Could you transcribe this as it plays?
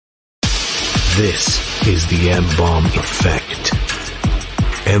This is the M-Bomb Effect.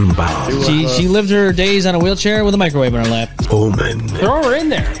 M-Bomb. She lived her days on a wheelchair with a microwave in her lap. Omen. Throw her in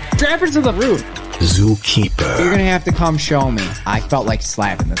there. Drag her to the root. Zookeeper. You're gonna have to come show me. I felt like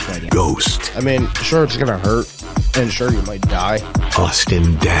slapping this lady. Ghost. I mean, sure, it's gonna hurt, and sure, you might die.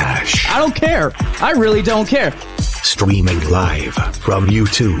 Austin Dash. I don't care. I really don't care. Streaming live from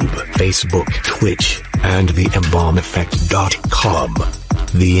YouTube, Facebook, Twitch, and the mbombeffect.com.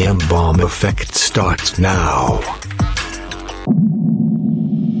 The M-Bomb Effect starts now.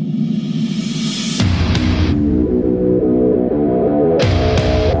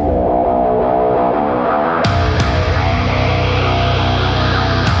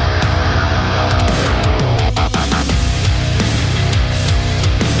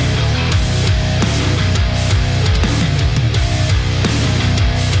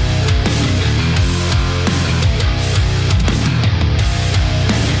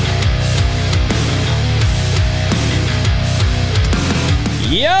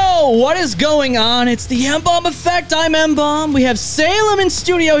 What is going on? It's the M-Bomb Effect. I'm M-Bomb. We have Salem in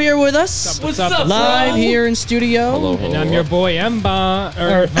studio here with us. What's up, Live here in studio. Hello, And I'm your boy M-Bomb,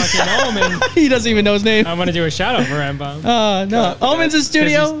 or fucking Omen. He doesn't even know his name. I'm gonna do a shout out for M-Bomb. No. Omen's in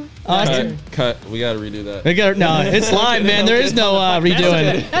studio. Austin. Cut. We gotta redo that. No, it's live, man. There is no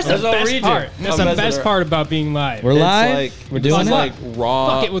redoing. That's the best part. That's the best part about being live. We're live. Like, We're doing it. like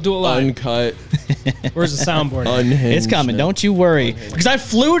raw, Fuck it, we'll do it live. uncut, Where's the soundboard? unhinged. It's coming. Don't you worry. Because I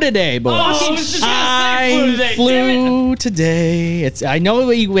flew today, boys. I flew today. I know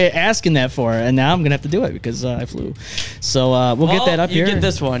what you were asking that for, and now I'm gonna have to do it because I flew. So we'll get that up here. You get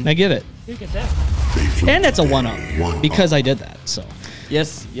this one. I get it. You get that. And it's a one-up because I did that. So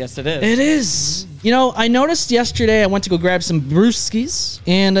Yes, it is. it is. You know, I noticed yesterday I went to go grab some brewskis,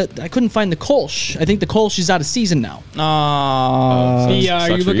 and I couldn't find the Kolsch. I think the Kolsch is out of season now. Aw. Are you sucks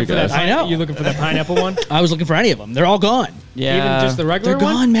for looking you for that? guys. I know. You looking for that pineapple one? I was looking for any of them. They're all gone. Yeah. Even just the regular They're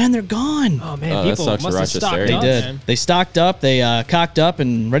one? gone, man. They're gone. Oh man, Oh, that people sucks for must have Rochester stocked area. up. They did. Man. They stocked up. They cocked up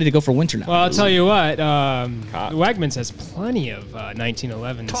and ready to go for winter now. Well, I'll tell you what. Wegmans has plenty of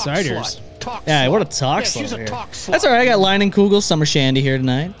 1911 ciders. Yeah, what a talk slut here. That's all right. I got Line and Kugel Summer Shandy here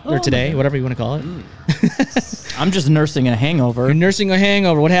tonight or today, whatever you want to call it. I'm just nursing a hangover. You're nursing a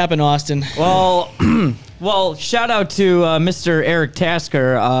hangover. What happened, Austin? Well, shout out to Mr. Eric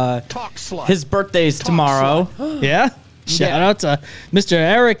Tasker. His birthday's tomorrow. Yeah. Shout out to Mr.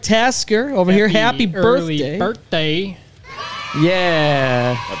 Eric Tasker over here. Happy early birthday.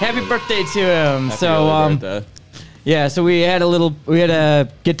 Yeah. Happy birthday to him. Happy So early birthday. yeah, so we had a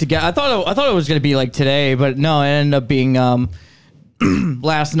get together. I thought it was gonna be like today, but no, it ended up being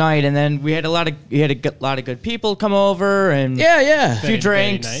last night, and then we had a lot of good people come over and Yeah. a few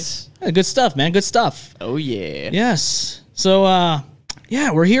drinks. nice. Yeah, good stuff, man. Good stuff. Oh yeah. Yes. So,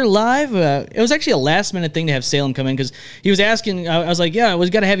 yeah, we're here live. It was actually a last minute thing to have Salem come in because he was asking. I was like, yeah, we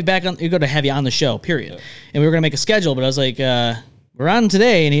got to have you back on. We got to have you on the show, period. And we were gonna make a schedule, but I was like, we're on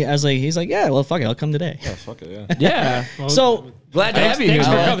today, and he's like, yeah, well, fuck it, I'll come today. Yeah, fuck it, yeah. Yeah. Well, So Glad to have you thanks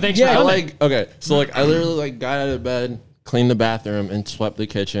for here. coming. Thanks Yeah, for I coming. I literally got out of bed, cleaned the bathroom, and swept the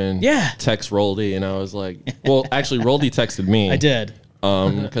kitchen. Yeah. Text Roldy, and I was like, well, actually, Roldy texted me. I did.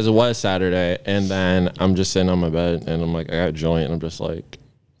 Because it was Saturday, and then I'm just sitting on my bed, and I'm like, I got a joint, and I'm just like,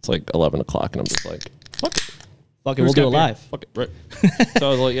 it's like 11 o'clock, and I'm just like, fuck it. Fuck it, we'll do it live. Fuck it, right. So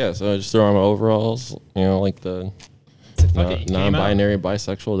I was like, yeah, so I just threw on my overalls, like the Fuck it, you came out. non-binary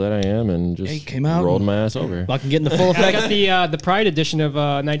bisexual that I am, and just Hey, came out rolled and- my ass over. Fucking getting the full I effect. got the Pride edition of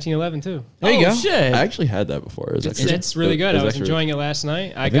 1911 too. There you go. Shit. I actually had that before. It was actually, It's really good. I was enjoying it last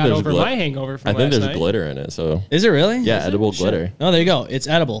night. I think got there's over glit- my hangover from I think last there's night. glitter in it, so Is it really? yeah, edible glitter. Oh, there you go. It's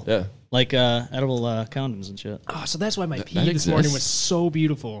edible. Yeah. Like edible condoms and shit. Oh, so that's why my pee that this morning exists. was so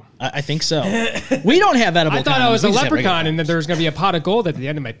beautiful. I think so. We don't have edible condoms. I thought I was a We just have regular leprechaun and that there was gonna be a pot of gold at the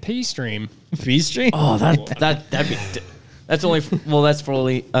end of my pee stream. Feed stream? Oh, that's only that's for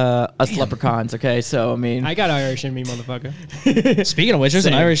only us leprechauns. Okay, so I mean, I got Irish in me, motherfucker. Speaking of which, there's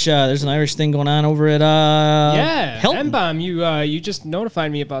an Irish thing going on over at Yeah, Hilton. M-Bomb, you just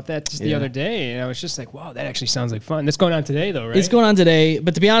notified me about that just the other day, and I was just like, wow, that actually sounds like fun. That's going on today, though, right? It's going on today,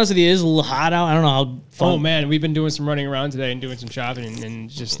 but to be honest with you, it is a little hot out. I don't know how fun. Oh man, we've been doing some running around today and doing some shopping, and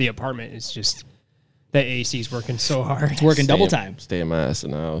just the apartment is just that AC's working so hard. It's working double time. Stay in my ass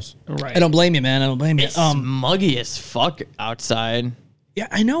in the house. Right. I don't blame you, man. I don't blame you. it's muggy as fuck outside. Yeah,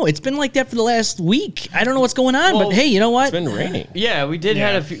 I know. It's been like that for the last week. I don't know what's going on, Well, but hey, you know what? It's been raining. Yeah, we did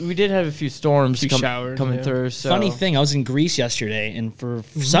have a few storms showers, coming yeah. through. So. Funny thing, I was in Greece yesterday, and for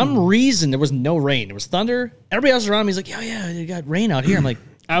some reason there was no rain. There was thunder. Everybody else around me was like, yeah, they got rain out here. I'm like,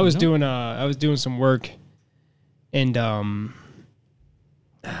 I was doing some work, and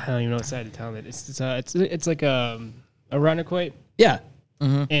I don't even know what side of town it is. It's like a Runaway. Yeah.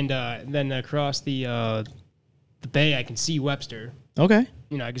 And then across the bay, I can see Webster. Okay.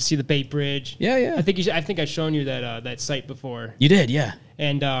 You know, I can see the Bay Bridge. Yeah. I think I've shown you that site before. You did, yeah.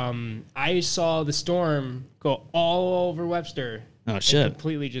 And I saw the storm go all over Webster. Oh It shit.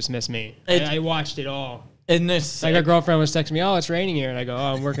 completely just missed me. It- I watched it all. In this, Like, our girlfriend was texting me, "Oh, it's raining here," and I go,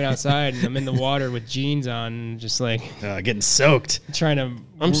 "Oh, I'm working outside, and I'm in the water with jeans on, and just like Getting soaked. trying to."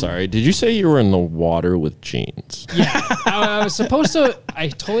 I'm sorry. Did you say you were in the water with jeans? Yeah, I was supposed to. I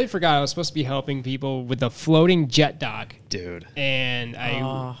totally forgot. I was supposed to be helping people with the floating jet dock, Dude. and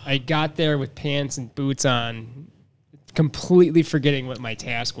I got there with pants and boots on, completely forgetting what my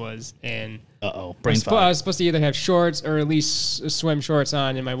task was, and. Uh-oh. I Brain was fog. supposed to either have shorts or at least swim shorts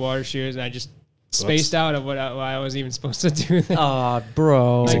on in my water shoes, and I just spaced out of what I was even supposed to do.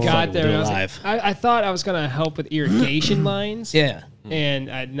 bro. I got fucking there. do And it I, was live. like, I thought I was gonna help with irrigation lines. Yeah. And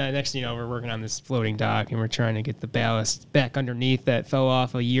next thing you know, we're working on this floating dock, and we're trying to get the ballast back underneath that fell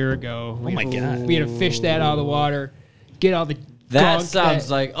off a year ago. Oh my God. We had to fish that out of the water, get all the. That gunk sounds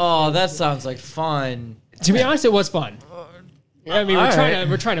like that sounds like fun. To be honest, it was fun. I mean, all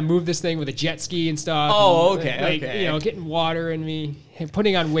we're trying to move this thing with a jet ski and stuff. Oh, and, okay, like, okay. You know, getting water in me, and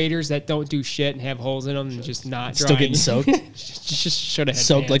putting on waders that don't do shit and have holes in them, and just not Still drying. getting soaked. just should have had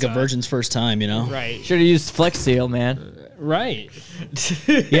Soaked like a pants on. virgin's first time, you know? Right, Should have used Flex Seal, man. right.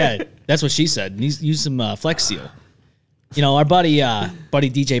 Yeah, that's what she said. Use some Flex Seal. You know, our buddy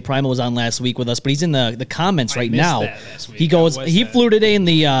DJ Primal was on last week with us, but he's in the comments right missed now. that last week. He goes, How was he that? flew today in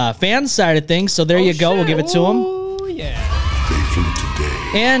the fan side of things, so there you go. We'll give it to him. Oh yeah. They flew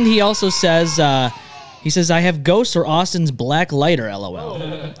today. And he also says, he says, I have Ghost or Austin's black lighter, LOL.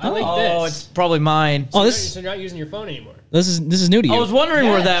 I like Oh, this. it's probably mine. Oh, So you're not using your phone anymore. this is new to you. I was wondering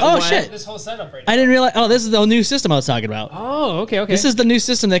where that Oh, went. shit. This whole setup right I now. didn't realize. Oh, this is the new system I was talking about. Oh, okay. This is the new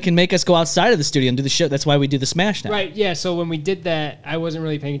system that can make us go outside of the studio and do the show. That's why we do the Smash now. Right, yeah. So when we did that, I wasn't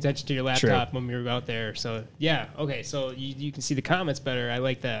really paying attention to your laptop when we were out there. So yeah, okay. So you can see the comments better. I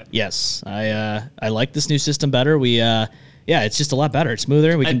like that. Yes, I like this new system better. Yeah, it's just a lot better. It's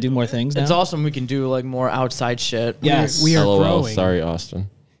smoother. We can do more things now. It's awesome. We can do like more outside shit. Yes. We are LOL. growing. Sorry, Austin.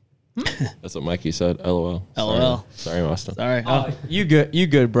 That's what Mikey said. LOL. LOL. Sorry, Austin. Sorry. Oh. You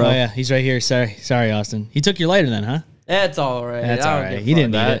good, bro. Oh yeah, he's right here. Sorry, Austin. He took your lighter then, huh? That's all right. That's I all don't right. give a He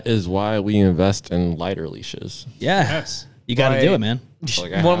didn't fuck. need That is why we invest in lighter leashes. Yeah. Yes. You got to do Right. it, man.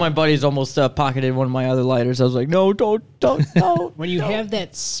 Like I One of my have- buddies almost pocketed one of my other lighters. I was like, no, don't. When you have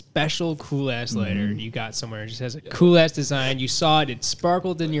that special cool ass lighter you got somewhere, it just has a cool ass design. You saw it, it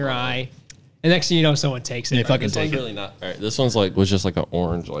sparkled in your eye, and next thing you know, someone takes it. They fucking This one's take it. really not. All right, this one's was just like an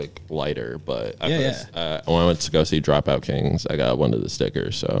orange lighter, but Yeah, when I went to go see Dropout Kings, I got one of the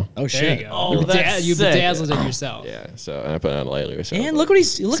stickers. So Oh There shit. you go. Oh, you that's you sick. bedazzled it yourself. yeah, so I put it on lighter. So And look what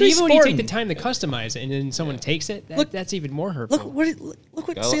he's So he's even when you sporting. take the time to customize it and then someone takes it, that's even more hurtful. Look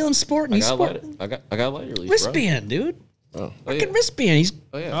what Salem's sporting. He's sporting I got lighter leash. wristband, dude. Bro. Oh, Fucking yeah. wristband. He's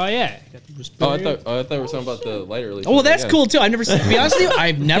Oh yeah. Oh yeah. I thought we were talking about the lighter leash. Oh, well, that's Yeah. cool too. I've never seen. To be honest with you,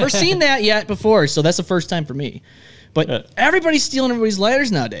 I've never seen that yet before, so that's the first time for me. But everybody's stealing everybody's lighters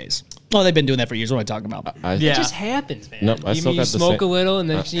nowadays. Oh, they've been doing that for years. What am I talking about? It just happens, man. Nope, I you still you got the smoke same- a little, and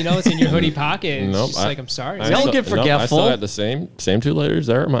then you know it's in your hoodie pocket. It's Nope, just like I'm sorry. I Don't still- get nope, I forgetful. still had the same two lighters.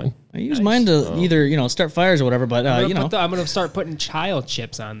 They're mine. I use mine to either start fires or whatever, but I'm you know, gonna start putting child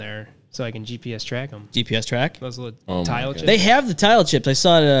chips on there so I can GPS track them. GPS track. Those little Oh my tile God. chips. They have the tile chips. I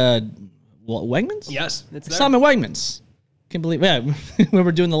saw it at Wegmans. yes, it's I saw there. them at Wegmans. Can't believe. Yeah, when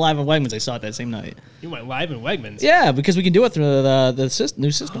we're doing the live on Wegmans, I saw it that same night. You went live in Wegmans. Yeah, because we can do it through the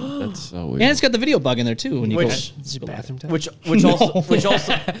new system, That's so weird. and it's got the video bug in there too. When you Which- It's your bathroom time.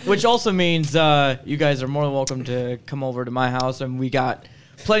 Which also means you guys are more than welcome to come over to my house, and we got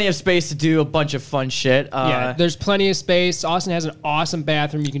plenty of space to do a bunch of fun shit. yeah, there's plenty of space. Austin has an awesome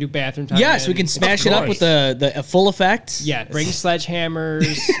bathroom. You can do bathroom time. yes, we in. can smash it up with the full effect. Yeah, bring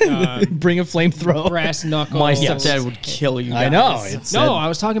sledgehammers, Bring a flamethrower. brass knuckles. my stepdad would kill you. I guys. know. It's No, I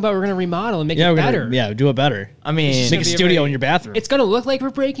was talking about we're gonna remodel and make yeah, it we're better. gonna do it better. I mean, Make a gonna be studio very- in your bathroom. It's gonna look like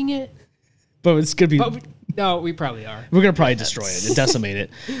we're breaking it, but it's gonna be. but no, we probably are. We're gonna probably destroy it and decimate it.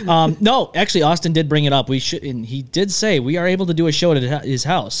 No, actually, Austin did bring it up. We should, and he did say we are able to do a show at his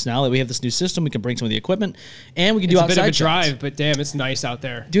house now that we have this new system. We can bring some of the equipment, and we can do It's a outside bit of a shots. drive, but damn, it's nice out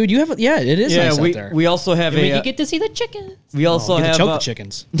there. Dude, you have it is yeah, nice we out there. we also have And we a can get to see the chickens. we also Get to have choke the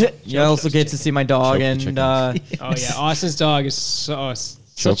chickens. you also get to see my dog, Choke the and chickens. Oh yeah, Austin's dog is so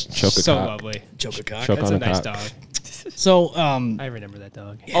Choke a so cock. lovely. Choke a cock. Choke That's on a a nice cock. dog. So, I remember that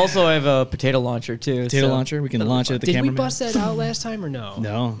dog. also I have a potato launcher too. potato so- launcher. We can launch it at the Did we cameraman. bust that out last time or no?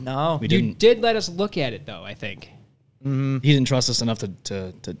 No, No. we You didn't. did let us look at it though. I think. He didn't trust us enough to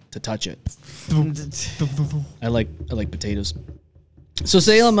touch it. I like potatoes. So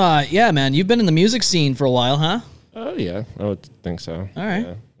Salem, yeah, man, you've been in the music scene for a while, huh? Oh yeah, I would think so. All right.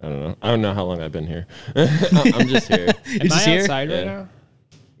 Yeah, I don't know. I don't know how long I've been here. I'm just here. You're Am just I here? outside right Yeah. now?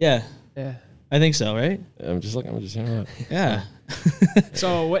 Yeah, Yeah. I think so, right? I'm just here. Yeah.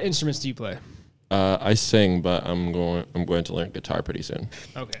 So, what instruments do you play? I sing, but I'm going to learn guitar pretty soon.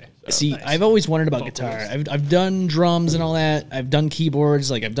 Okay. See, Nice. I've always wondered about Vocals. guitar. I've done drums and all that. I've done keyboards.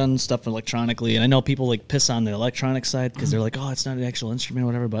 Like I've done stuff electronically, and I know people like piss on the electronic side because they're like, "Oh, it's not an actual instrument, or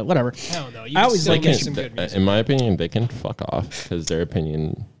whatever." But whatever. Hell no. You I can always still like make it. some good music. In my opinion, they can fuck off because their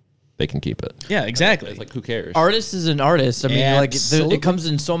opinion, they can keep it. Yeah, exactly. It's like, who cares? Artist is an artist. I mean, like Absolutely. it comes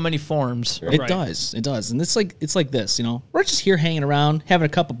in so many forms. It Right. does. It does. And it's like this, you know. We're just here hanging around, having a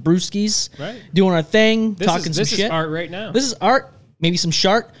couple brewskis, Right. doing our thing, talking This some is shit. art right now. This is art. Maybe some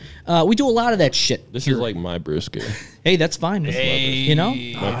shart. We do a lot of that shit. This is like my brewski. Hey, that's fine. You know,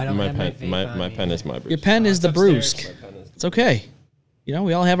 I don't My have my pen, vape my on me. pen is my brewski. your pen is the upstairs. brewsk. It's okay. You know,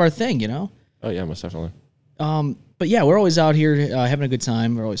 we all have our thing. You know. Oh yeah, most definitely. But yeah, we're always out here having a good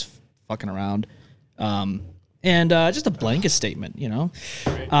time. We're always fucking around. And just a blanket statement, you know.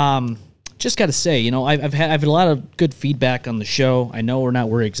 Just got to say, you know, I've had a lot of good feedback on the show. I know we're not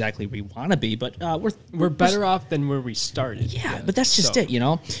where exactly we want to be, but We're better off than where we started. Yeah, but that's just So, it, you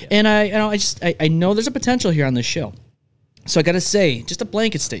know. And I know there's a potential here on this show. So I got to say, just a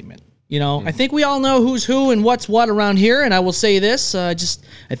blanket statement. You know, I think we all know who's who and what's what around here. And I will say this: I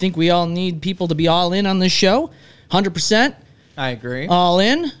think we all need people to be all in on this show, 100%, I agree. all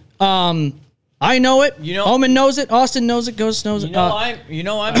in. I know it. You know- Omen knows it. Austin knows it. Ghost knows it. I'm.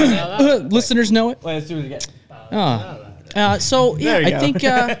 Listeners know it. Wait, let's do it again. So yeah, There you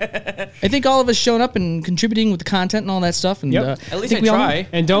I think all of us showing up and contributing with the content and all that stuff. And Yep. At least think I we all- try.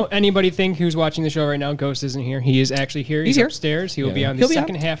 And don't anybody think who's watching the show right now, Ghost isn't here. He is actually here. He's here. upstairs. He will be on the He'll be on.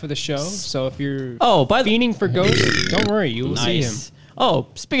 second half of the show. So if you're Oh, by the fiending for Ghost, don't worry. You will see him. nice. Oh,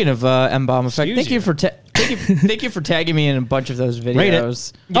 speaking of M-Bomb Effect, Excuse thank you you. for thank you for tagging me in a bunch of those Rate it.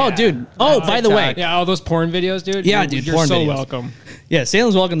 videos. Oh, Yeah. dude. Oh, by the way, Yeah, all those porn videos, dude. Yeah, You're- dude, You're porn so videos. welcome. yeah,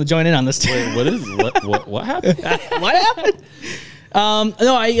 Salem's welcome to join in on this too. What happened? What happened?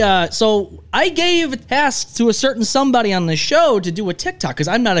 No, so I gave a task to a certain somebody on the show to do a TikTok because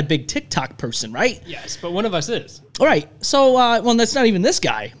I'm not a big TikTok person, right? Yes, but one of us is. All right. So, well, that's not even this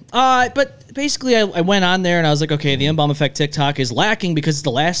guy. But basically, I went on there and I was like, okay, the M-Bomb Effect TikTok is lacking because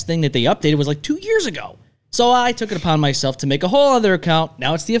the last thing that they updated was like 2 years ago. So I took it upon myself to make a whole other account.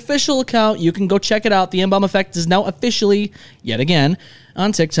 Now it's the official account. You can go check it out. The M-Bomb Effect is now officially, yet again,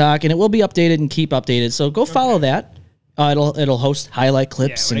 on TikTok, and it will be updated and keep updated. So go follow that. It'll host highlight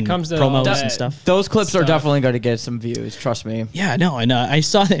clips when it and comes to all promos that and stuff. Those clips are Stuff. definitely going to get some views. Trust me. Yeah, no, and I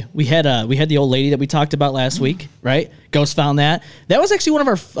saw that we had the old lady that we talked about last week, right? Ghost found that. That was actually one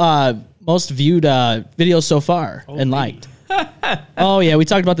of our most viewed videos so far and liked. Oh yeah, we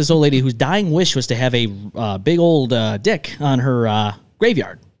talked about this old lady whose dying wish was to have a big old dick on her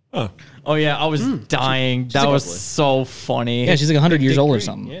graveyard. Oh yeah, I was dying. That was lovely. so funny. Yeah, she's like 100 years old or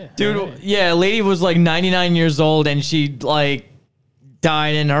something. Yeah. Dude, yeah, lady was like 99 years old and she like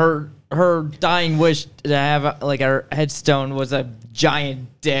died, and her dying wish to have like her headstone was a giant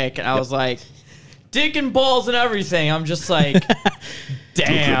dick, and I was like, dick and balls and everything. I'm just like,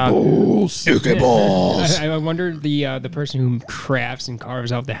 damn. I wonder the person who crafts and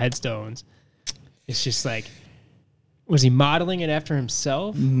carves out the headstones. It's just like, was he modeling it after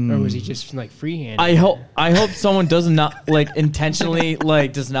himself, or was he just like freehand? I hope someone does not like intentionally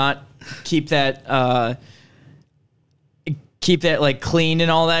like does not keep that like clean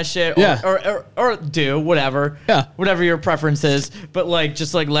and all that shit. Yeah. Or do whatever. Yeah. Whatever your preference is, but like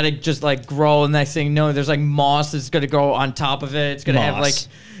just like let it just like grow, and next thing you know, there's like moss that's gonna grow on top of it. It's gonna have like. Moss.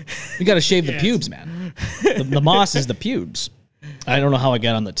 You got to shave the pubes, man. The moss is the pubes. I don't know how I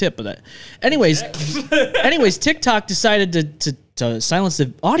got on the tip of that. Anyways, TikTok decided to silence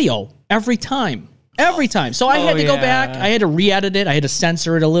the audio every time. Every time. So I had to go back. I had to re-edit it. I had to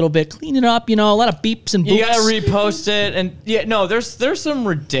censor it a little bit, clean it up, you know, a lot of beeps and boops. You gotta repost it, and yeah, no, there's some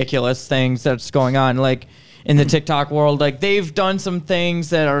ridiculous things that's going on, like in the TikTok world. Like they've done some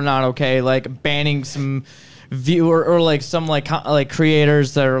things that are not okay, like banning some viewer or like some like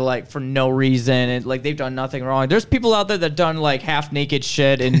creators that are like for no reason, and like they've done nothing wrong. There's people out there that done like half naked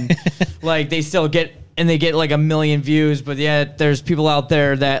shit, and like they still get like 1 million views, but yet there's people out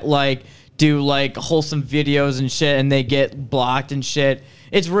there that like do like wholesome videos and shit, and they get blocked and shit.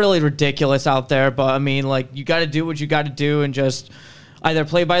 It's really ridiculous out there, but I mean, like, you got to do what you got to do and just either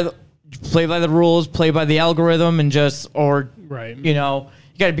play by the rules, play by the algorithm, and just, or Right. you know,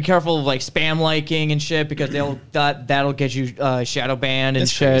 you gotta be careful of like spam liking and shit because that'll get you shadow banned and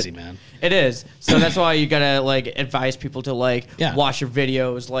That's shit. crazy, man. It is. So that's why you gotta like advise people to like watch your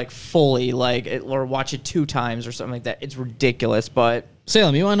videos like fully, like or watch it 2 times or something like that. It's ridiculous, but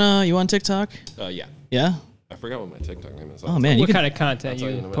Salem, you on TikTok? Yeah. Yeah. I forgot what my TikTok name is. Oh man, you What can kind of content tell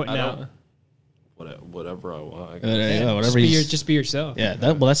you in a you minute. putting I out? don't- whatever I want. whatever. Just be yourself. Yeah.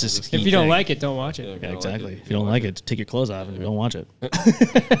 That's just If you don't like it, don't watch it. Yeah, exactly. If you don't like it, take your clothes off and don't watch it.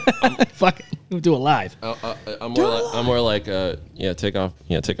 Fuck it. We'll do it live. I'm more like take off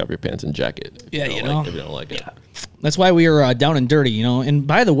your pants and jacket. Yeah, if you don't like it. That's why we are down and dirty, you know. And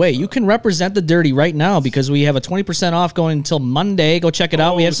by the way, you can represent the dirty right now because we have a 20% off going until Monday. Go check it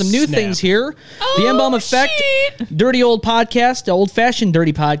out. We have some new things here. The Embalm Effect, Dirty Old Podcast, the old-fashioned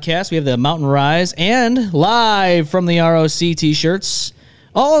dirty podcast. We have the Mountain Rise and live from the ROC t-shirts.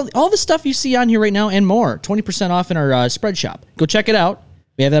 All the stuff you see on here right now and more. 20% off in our spread shop. Go check it out.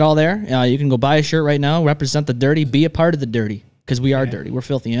 We have that all there. You can go buy a shirt right now. Represent the dirty. Be a part of the dirty because we are dirty. We're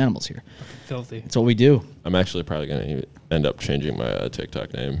filthy animals here. Filthy. That's what we do. I'm actually probably gonna end up changing my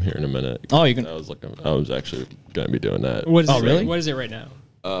TikTok name here in a minute. Oh, you can. I was actually gonna be doing that. What is it? really? What is it right now?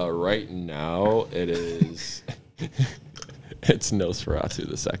 Right now it is. It's Nosferatu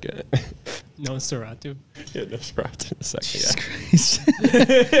the second. No Seratu. Yeah, Nosferatu the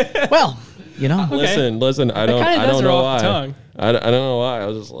second. Yeah. Well, you know. Listen. I don't know why. I don't know why. I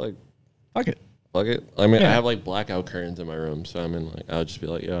was just like, Fuck it. fuck it. I mean, I Yeah. have like blackout curtains in my room, so I mean, like, I'll just be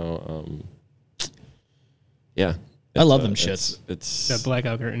like, yeah. I love them shits. It's The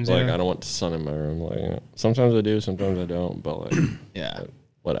blackout curtains. like yeah. I don't want the sun in my room. Like, sometimes I do, sometimes I don't. But like, Yeah.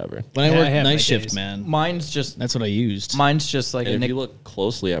 whatever. When I Yeah, I worked have my night shift, days. man, mine's just that's what I used. like And a if nick. you look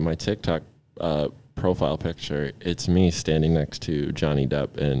closely at my TikTok profile picture, it's me standing next to Johnny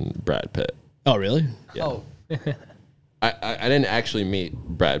Depp and Brad Pitt. Oh, really? Yeah. Oh, I didn't actually meet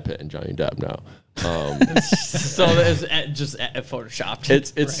Brad Pitt and Johnny Depp. No. so it's just photoshopped.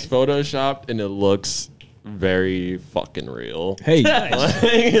 It's photoshopped and it looks very fucking real. Hey,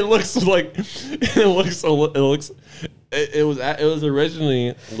 It was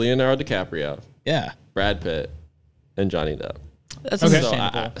originally Leonardo DiCaprio, yeah. Brad Pitt, and Johnny Depp. That's Okay.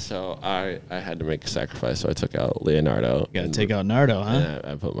 understandable. So I had to make a sacrifice, so I took out Leonardo. Got to take out Nardo, huh? And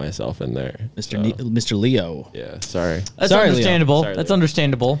I put myself in there. Mr. Leo. Yeah, sorry. That's Sorry, Leo. understandable. Sorry, That's Leo.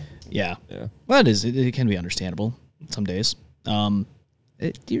 understandable. Yeah. Yeah. Well, it is. It can be understandable some days. Do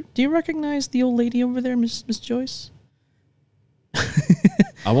you recognize the old lady over there, Miss Joyce? I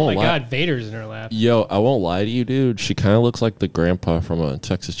Oh won't my lie. God, Vader's in her lap. Yo, I won't lie to you, dude. She kind of looks like the grandpa from a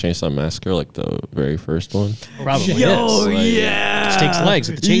Texas Chainsaw Massacre, like the very first one. Probably Yo, is. yeah. She takes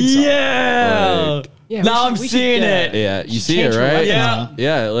legs with the chainsaw. Yeah. Like- Yeah, now I'm we should, seeing it. Yeah, you see change it, her right? weapons, Yeah. huh?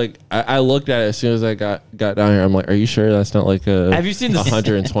 Yeah, like I looked at it as soon as I got down here. I'm like, are you sure that's not like a Have you seen the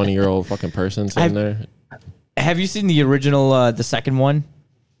 120-year-old fucking person sitting there? Have you seen the original, the second one?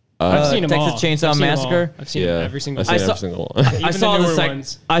 I've seen them Texas all. Chainsaw I've seen 'em all. Massacre? I've seen Yeah, every single I've seen one. every single one. Even I saw the the newer second.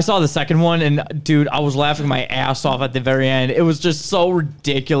 ones. I saw the second one, and dude, I was laughing my ass off at the very end. It was just so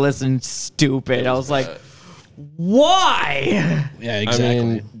ridiculous and stupid. I was like, why? Yeah, I exactly.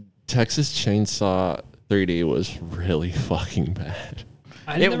 mean, Texas Chainsaw 3D was really fucking bad.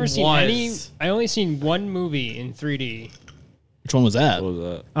 I've It never seen was. any. I only seen one movie in 3D. Which one was that? What was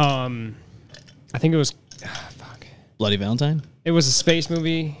that? I think it was. Fuck. Bloody Valentine? It was a space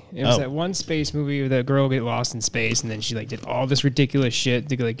movie. It was Oh. that one space movie where the girl get lost in space, and then she like did all this ridiculous shit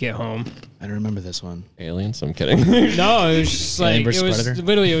to like get home. I don't remember this one. Aliens? I'm kidding. No, it was just like Alien it versus was Predator?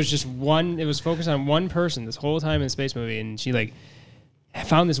 literally it was just one. It was focused on one person this whole time in the space movie, and she like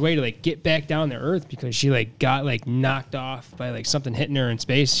found this way to like get back down to Earth because she like got like knocked off by like something hitting her in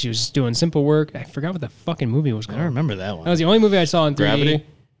space. She was just doing simple work. I forgot what the fucking movie was I called. don't remember that That one. was the only movie I saw in 3D. Gravity?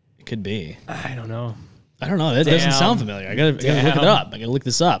 It could be. I don't know. I don't know. That doesn't Damn. sound familiar. I gotta look it Damn. up. I gotta look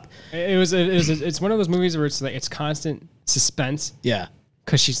this up. It's one of those movies where it's like it's constant suspense Yeah.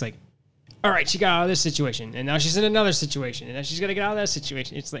 because she's like, all right, she got out of this situation, and now she's in another situation, and now she's gonna get out of that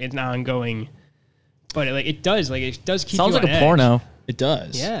situation. It's like it's ongoing, but it does keep. Sounds you like on a edge. porno. It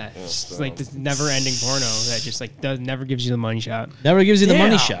does. Yeah, it's just like this never-ending porno that just like never gives you the money shot. Never gives you the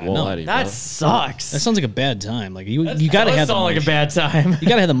money Damn. shot. Won't No. lie to you, That bro. sucks. That sounds like a bad time. Like you gotta have the sound money like a bad time. You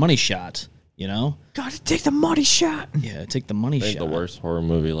gotta have the money shot. You know? Gotta take the money shot. Yeah, take the money I think shot. the worst horror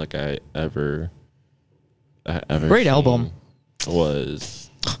movie like I ever Great seen album. was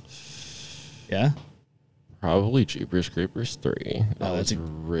Yeah. Probably Jeepers Creepers 3. That that's was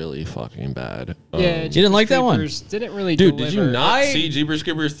really fucking bad. Yeah, You didn't like that one? Creepers didn't really Dude, deliver. did you not see Jeepers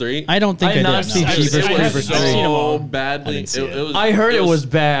Creepers 3? I don't think I, I did did. not see no. Jeepers It was Creepers I've seen 'em all. so badly. I didn't see it. was, I heard it was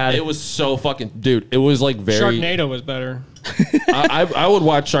bad. It was so fucking... Dude, it was like very... Sharknado was better. I would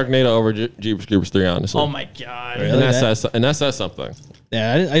watch Sharknado over Jeepers Creepers 3, honestly. Oh my god. Really? And that says something.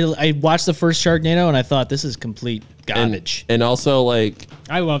 Yeah, I watched the first Sharknado and I thought this is complete garbage. And also, like,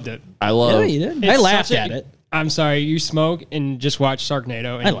 I loved it. I love... Yeah, you did. It's I laughed such a- at it. I'm sorry, you smoke and just watch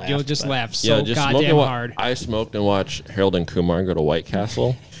Sharknado, I and laughed, you'll just but- laugh so just smoke goddamn and hard. I smoked and watched Harold and Kumar go to White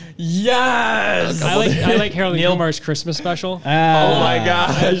Castle. Yes. I like Harold and Kumar's Christmas special. Oh my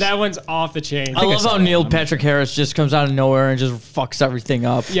god! That one's off the chain. I love how Neil Patrick Harris just comes out of nowhere and just fucks everything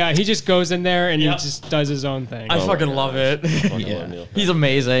up. Yeah, he just goes in there and Yep. he just does his own thing. I fucking love it. Yeah. He's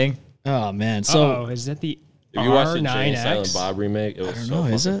amazing. Oh man. So So is that the If you watch the Jay and R9X? Silent Bob remake, it was so know,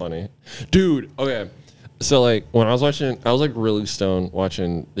 fucking is it? funny. Dude, okay. So like when I was watching, I was like really stoned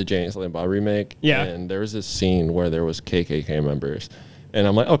watching the Jay and Silent Bob remake. Yeah. And there was this scene where there was KKK members, and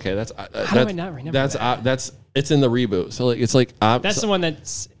I'm like, okay, that's How do I not remember that? that's it's in the reboot. So like it's like That's the one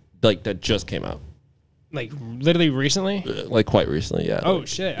that's like that just came out like literally recently. like quite recently. Yeah. Oh like,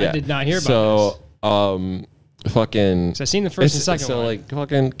 shit! yeah. I did not hear about So fucking. So I've seen the first and second so one. like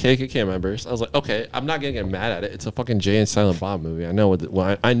fucking KKK members. I was like, okay, I'm not gonna get mad at it. It's a fucking Jay and Silent Bob movie. I know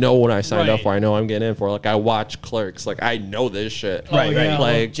I know when I signed up Right. for. I know I'm getting in for. Like I watch Clerks. Like I know this shit. Right, right.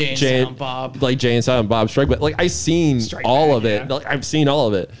 Like Jay and Silent Bob. Like Jay and Silent Bob Strike Back. Like I've seen Strike all Back, of it. yeah. Like I've seen all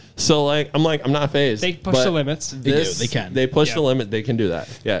of it. So like I'm not phased. They push But the limits. They can. They push Yeah. the limit. They can do that.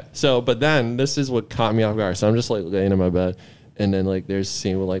 Yeah. So but then this is what caught me off guard. So I'm just like laying in my bed, and then like there's a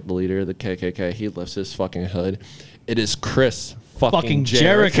scene with like the leader of the KKK. He lifts his fucking hood. It is Chris fucking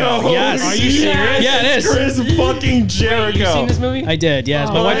Jericho. Yes. Are you serious? Yeah, it is. Chris fucking Jericho. You seen this movie? I did. Yes,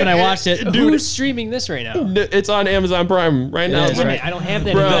 my Oh, wife and I watched it. Who's streaming this right now? It's on Amazon Prime right now. is, Wait a right. minute, I don't have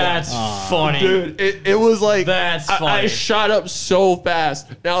that. Bro. anymore. That's funny. Dude, it was like That's I funny. shot up so fast.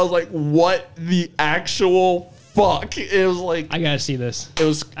 And I was like, what the actual fuck? It was like I gotta see this. it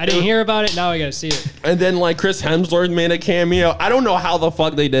was I didn't hear about it. Now I gotta see it. And then like Chris Hemsworth made a cameo. I don't know how the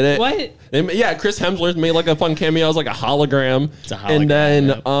fuck they did it. What? Yeah, Chris Hemsworth made like a fun cameo. It was like a hologram. It's a hologram, And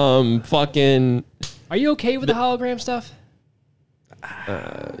then fucking Are you okay with the hologram stuff?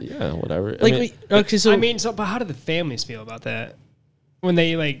 yeah, whatever. Like, okay, so I mean, but how do the families feel about that when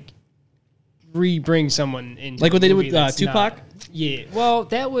they like re-bring someone in? Like what they did with, Tupac? Yeah. Well,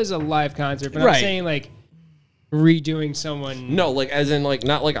 that was a live concert, but Right. I'm saying like redoing someone. no, like as in like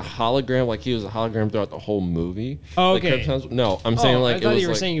not like a hologram, like he was a hologram throughout the whole movie. Oh, Like, okay. Chris Hemsworth- no, I'm saying like I it thought was you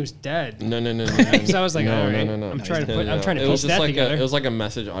were like, saying he was dead. no. Because I was like, no, all right, no. I'm trying to It piece was just that like together. it was like a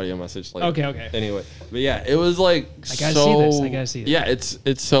message, audio message. Like Okay. Anyway, but yeah, it was like I gotta so. see this. I gotta see this. Yeah,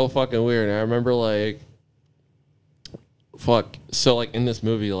 it's so fucking weird. And I remember like, fuck. So like in this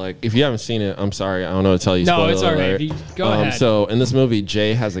movie, like if you haven't seen it, I'm sorry, I don't know what to tell you. No, spoiler it's all right. alert. If you- go ahead. So in this movie,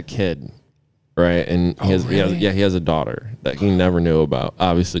 Jay has a kid. Right, and he has really? he has a daughter that he never knew about,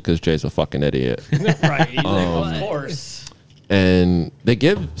 obviously because Jay's a fucking idiot. Right. He's like, Of what? course. And they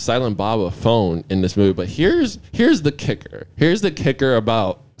give Silent Bob a phone in this movie, but here's the kicker. Here's the kicker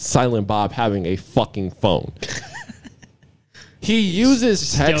about Silent Bob having a fucking phone. He uses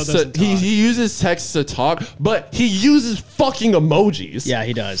Still text. doesn't He talk. uses text to talk, but he uses fucking emojis. yeah,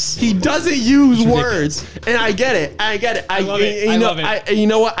 he does. He doesn't use words, and I get it. I get it. I love it. You I know, love it. you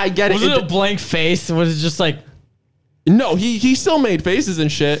know what? I get Was it. it a blank face? Was it just like No, he still made faces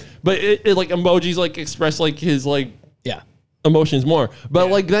and shit, but it like emojis like express like his like Yeah. emotions more. But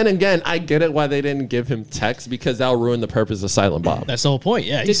like then again, I get it why they didn't give him text because that'll ruin the purpose of Silent Bob. That's the whole point.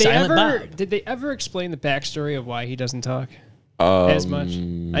 Yeah, Did he's they Silent ever? Bob. Did they ever explain the backstory of why he doesn't talk as much?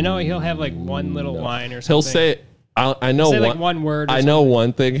 I know he'll have like one little line or something. He'll say, I know Say, one, like, one word or I know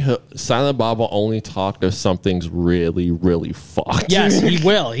one thing. Silent Bob will only talk if something's really, really fucked. Yes, he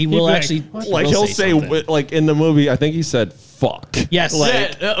will. He will be like, actually. "What?" like will he'll say something. like in the movie. I think he said fuck. Yes.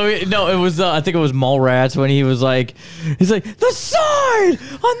 no, it was I think it was Mallrats when he's like the sign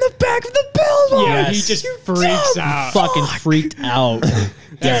on the back of the billboard. Yeah, Yes. he just freaks out. Fucking freaked out.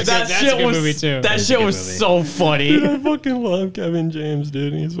 That's That a shit good was movie, too. That That's a shit good was movie. so funny. I fucking love Kevin James,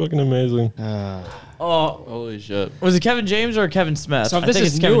 dude. He's fucking amazing. Oh, Holy shit. was it Kevin James or Kevin Smith? So if I this think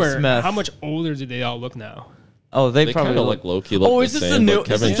is it's Kevin newer, Smith. how much older do they all look now? Oh, they They probably kind of look like low key. Look Oh, the is this the same, new? but Is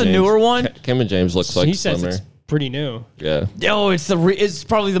Kevin this the James- newer one? Kevin James looks like he says slimmer. it's pretty new. Yeah. Oh, it's it's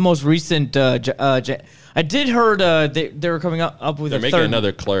probably the most recent. I did heard they were coming up with They're a making third.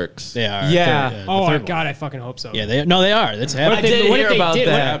 another Clerks. They are. Yeah. The Oh third God, I fucking hope so. one. Yeah, they are. That's What happening. if I did what if hear they about did?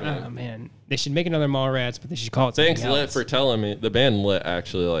 that. Oh man, They should make another Mallrats, but they should call it something Thanks, else. Lit, for telling me. The band Lit,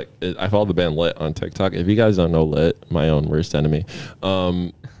 actually, like, I follow the band Lit on TikTok. If you guys don't know Lit, my own worst enemy,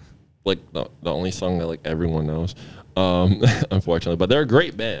 like, the only song that, like, everyone knows, unfortunately. But they're a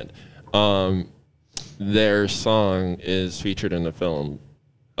great band. Their song is featured in the film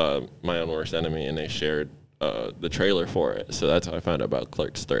My Own Worst Enemy, and they shared the trailer for it. So that's how I found out about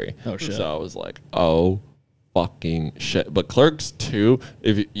Clerks 3. Oh, shit. So I was like, oh, fucking shit. But Clerks 2,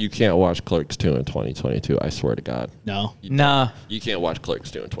 if you can't watch Clerks 2 in 2022, I swear to God. No. Nah. You can't watch Clerks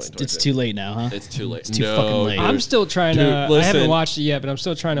 2 in 2022. It's too late now, huh? It's too late. It's too fucking late. dude. I'm still trying Dude, to. I listen. haven't watched it yet, but I'm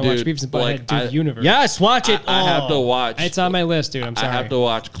still trying to watch Dude, Beavis and like, Butthead do Universe. Yes, watch it. I have to watch. It's on my list, dude. I'm sorry. I have to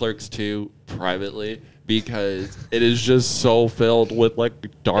watch Clerks 2 privately because it is just so filled with like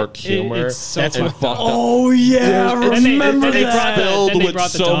dark humor. it's so and fucked fucked up. Oh yeah, Dude, And they- remember and they brought that? the- filled then they with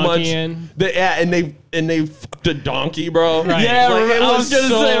brought the so donkey much. in. And they fucked a donkey, bro. Right. Yeah, Like, it I was gonna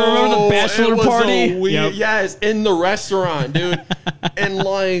say, remember the bachelor it was party? so weird. Yep. Yes, in the restaurant, dude. And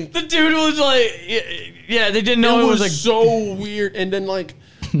like, The dude was like, yeah, they didn't know it it was was like. so weird. And then like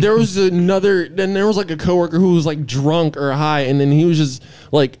there was like a coworker who was like drunk or high, and then he was just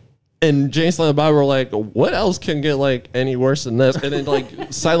like, and Jay and Silent Bob were like, what else can get like any worse than this? And then like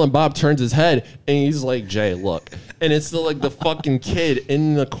Silent Bob turns his head and he's like, Jay, look. And it's still like the fucking kid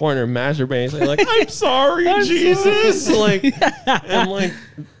in the corner masturbating, saying like, I'm sorry, Jesus. Like, and like,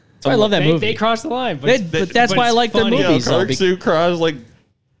 That's why I love that movie. They crossed the line, but, But that's why I it's like the funny. movie. movies, though, Clerks 2 crossed like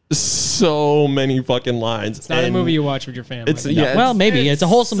so many fucking lines. It's not a movie you watch with your family. It's yeah. well, maybe it's a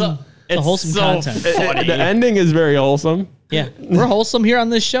wholesome, it's wholesome so content. The ending is very wholesome. Yeah, we're wholesome here on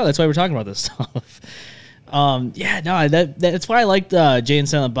this show. That's why we're talking about this stuff. Yeah, no, that's why I liked Jay and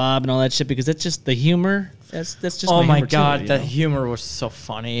Silent Bob and all that shit, because that's just the humor. That's just Oh my humor too, god, you the know? humor was so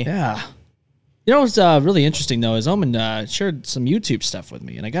funny. Yeah. You know what's really interesting though is Omen shared some YouTube stuff with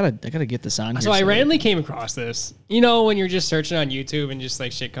me, and I gotta get this on. So here I randomly came across this. You know, when you're just searching on YouTube and just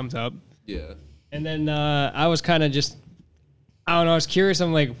like shit comes up. Yeah. And then I was kind of just, I don't know, I was curious.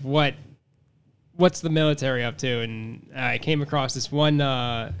 I'm like, what's the military up to? And I came across this one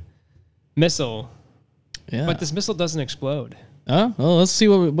missile, Yeah. but this missile doesn't explode. Oh, well, let's see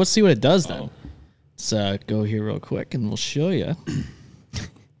what it does then. Let's go here real quick, and we'll show you.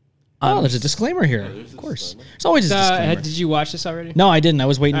 Oh, there's a disclaimer here. Of course, there's always a disclaimer. Did you watch this already? No, I didn't. I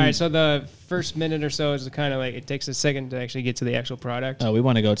was waiting. All right, so the first minute or so is kind of like, it takes a second to actually get to the actual product. Oh, we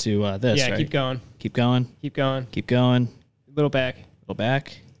want to go to this. yeah, right? keep going. Keep going. Keep going. Keep going. A little back. Go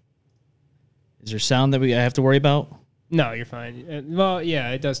back. Is there sound that I have to worry about? No, you're fine. Well, yeah,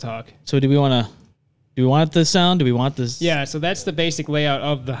 it does talk. So do we want the sound? Do we want this? Yeah, so that's the basic layout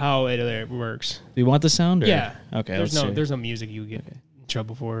of how it works. Do we want the sound? Or? Yeah. Okay. There's let's see. there's no music you get in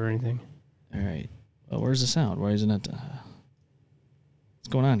trouble for or anything. All right. Well, where's the sound? Why isn't it? What's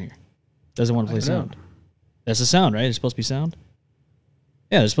going on here? Doesn't want to play don't know. sound. That's the sound, right? It's supposed to be sound.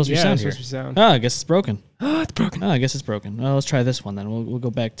 Yeah, there's supposed to be Yeah, sound it's here. supposed to be sound. Oh, I guess it's broken. Oh, it's broken. Oh, I guess it's broken. Well, let's try this one then. We'll go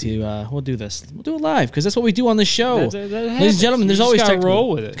back to we'll do this. We'll do it live because that's what we do on the show. That Ladies and happens. gentlemen, there's You just always gotta technical-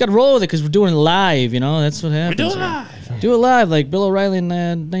 roll with it. Got to roll with it because we're doing it live. You know, that's what happens. do it here. live. Do it live like Bill O'Reilly in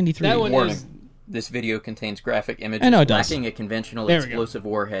 '93. That one Warning. is This video contains graphic images I know it does. lacking a conventional There we go. explosive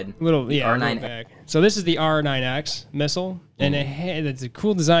warhead. little, The yeah, a R9 little back. So this is the R9X missile, and it's a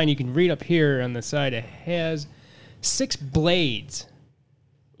cool design. You can read up here on the side. It has 6 blades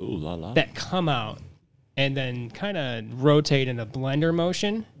Ooh la la. that come out and then kind of rotate in a blender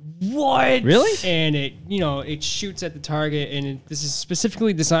motion. What? Really? And it shoots at the target, and this is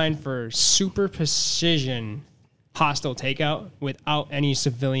specifically designed for super precision hostile takeout without any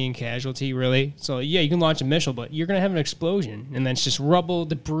civilian casualty, really. So yeah, you can launch a missile, but you're gonna have an explosion, and then it's just rubble,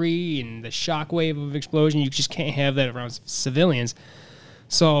 debris, and the shockwave of explosion. You just can't have that around civilians.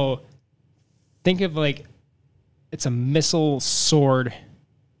 So think of like it's a missile sword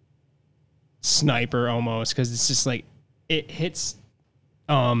sniper almost, because it's just like it hits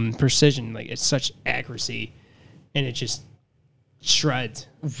precision, like it's such accuracy, and it just shreds.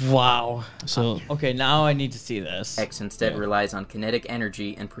 Wow. So Okay, now I need to see this. X instead relies on kinetic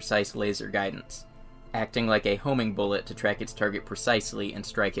energy and precise laser guidance, acting like a homing bullet to track its target precisely and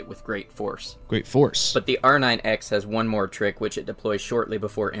strike it with great force. great force. But the R9X has one more trick which it deploys shortly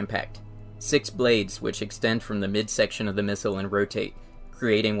before impact. 6 blades which extend from the midsection of the missile and rotate,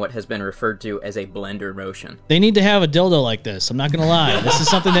 creating what has been referred to as a blender motion. They need to have a dildo like this. I'm not gonna lie. This is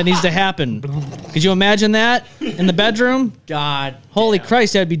something that needs to happen. Could you imagine that in the bedroom? God. Holy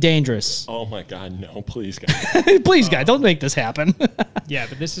Christ, that'd be dangerous. Oh my god, no, please, guys. Please, guys, don't make this happen. Yeah,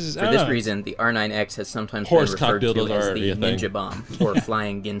 but this is For this reason, the R9X has sometimes been Horse cock referred to dildos are as already the a thing. Ninja Bomb, or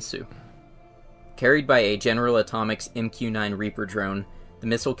Flying Ginsu. Carried by a General Atomics MQ-9 Reaper drone, The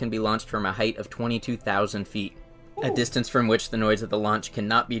missile can be launched from a height of 22,000 feet, a distance from which the noise of the launch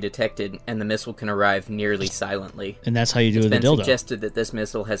cannot be detected, and the missile can arrive nearly silently. And that's how you do It's the been dildo. suggested that this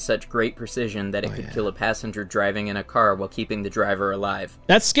missile has such great precision that it could kill a passenger driving in a car while keeping the driver alive.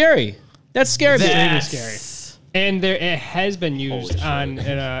 That's scary. That's scary. Really scary. And it has been used on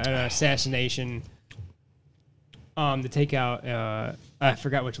an assassination to take out, I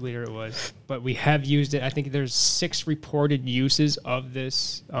forgot which leader it was, but we have used it. I think there's 6 reported uses of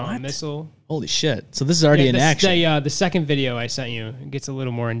this missile. Holy shit. So this is already in action. The second video I sent you gets a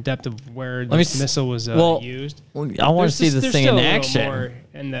little more in depth of where this missile was used. I want to see this thing in action.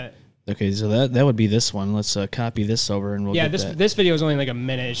 Okay, so that would be this one. Let's copy this over and we'll get that. This video is only like a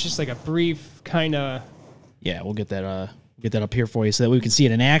minute. It's just like a brief kind of... Yeah, we'll get that up here for you so that we can see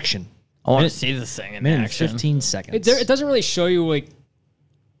it in action. I want to see this thing in action. 15 seconds. It doesn't really show you like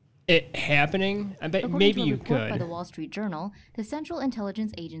it happening. I bet According maybe to a you report could. By the Wall Street Journal, the Central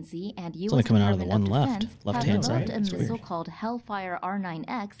Intelligence Agency and U.S. only coming out of the Department one Defense left have hand side. developed That's a missile weird. called Hellfire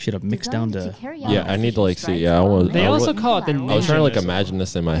R9X. Should have mixed down designed to- carry out Yeah, I need to, like, precision see- yeah, I strikes was- along They I also multiple call it the lateral I was trying to like Missile. imagine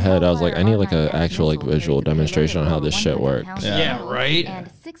this in my head. I was like, I need like a actual like visual demonstration on how this shit works. Yeah, right? And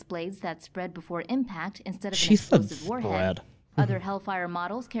 6 blades that spread before impact instead of an Sheath of explosive warhead. thread. Other Hellfire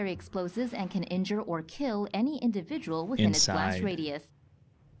models carry explosives and can injure or kill any individual within its blast Inside. radius.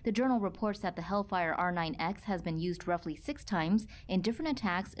 The journal reports that the Hellfire R9X has been used roughly 6 times in different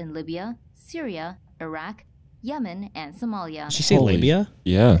attacks in Libya, Syria, Iraq, Yemen, and Somalia. Did she say Holy- labia?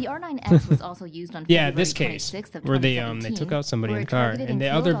 Yeah. The R9X was also used on Yeah, February this case 26th of where they 2017, took out somebody in where the it car, targeted and the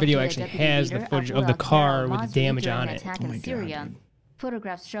killed other video Al-Qaeda actually deputy has the leader footage Abu of the car al-Qaeda with the al-Masri damage during on an it. attack in Syria.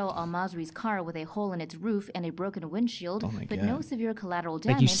 Photographs show al-Masri's car with a hole in its roof and a broken windshield, my but God. no severe collateral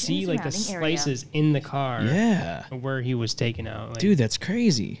damage Like you see in the like the surrounding area. slices in the car Yeah. where he was taken out. Like, Dude, that's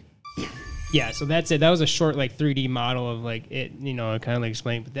crazy. yeah, so that's it. That was a short like 3D model of like it, kind of like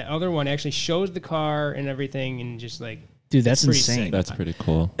explained. But the other one actually shows the car and everything, and just like Dude, that's pretty insane. sick. That's pretty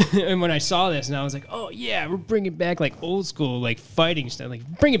cool. and when I saw this, and I was like, oh yeah, we're bringing back like old school like fighting stuff, like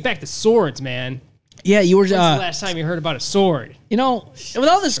bringing back the swords, man. Yeah, you were. When's the last time you heard about a sword? With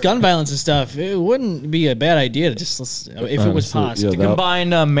all this gun violence and stuff, it wouldn't be a bad idea to just, if it was Honestly, possible. yeah, Combine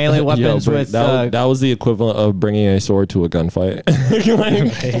melee weapons Yo, with... that was the equivalent of bringing a sword to a gunfight.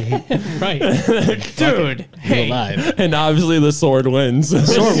 Right. dude, hey, Alive. And obviously the sword wins.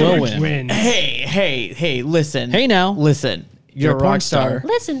 Sword will win. Wins. hey, listen. Hey now, Listen. You're a porn rock star.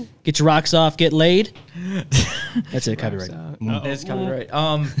 Listen. get your rocks off, get laid. That's it, copyright. It's copyright.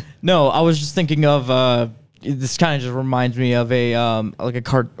 No, I was just thinking of this. Kind of just reminds me of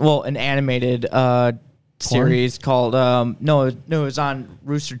an animated series called no, it was on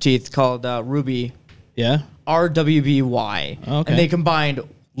Rooster Teeth called Ruby, Yeah. RWBY. Okay. And they combined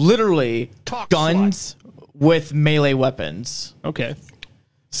literally guns with melee weapons. Okay.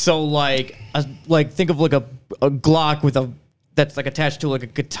 So think of like a Glock with that's like attached to like a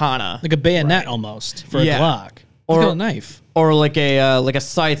katana. Like a bayonet almost for Yeah. a Glock. Or- Or a knife. Or like a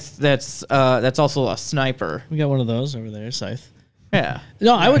scythe that's also a sniper. We got one of those over there, scythe. Yeah.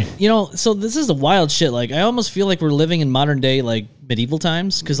 No, I would, so this is the wild shit. Like, I almost feel like we're living in modern day, like, medieval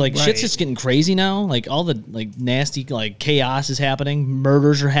times. Because, like, shit's just getting crazy now. Like, all the, like, nasty, like, chaos is happening.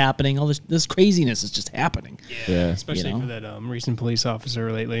 Murders are happening. All this craziness is just happening. Yeah. Especially for that recent police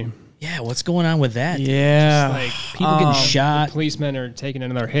officer lately. Yeah, what's going on with that? Yeah. Like People getting shot. policemen are taking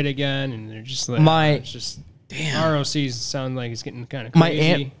another hit again, and they're just like it's just Damn. ROCs sound like it's getting kind of My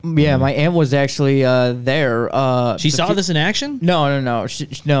crazy. aunt, my aunt was actually there. She saw this in action? No.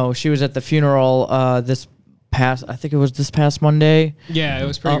 She was at the funeral I think it was this past Monday. Yeah, it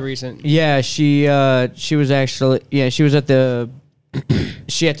was pretty recent. Yeah, she was actually she was at the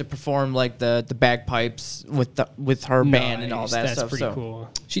she had to perform like the bagpipes with her band and all Nice, that that's stuff. pretty so. cool.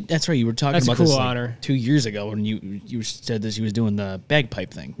 That's right. You were talking That's a about this cool like, honor. 2 years ago when you said that she was doing the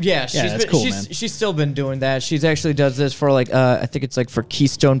bagpipe thing. Yeah, that's cool, man. she's still been doing that. She's actually does this for like I think it's like for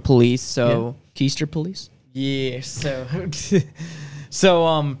Keystone Police. So Keister Police? yeah, so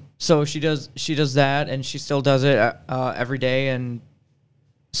she does that, and she still does it every day, and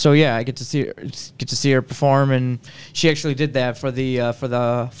so yeah, I get to see her perform, and she actually did that for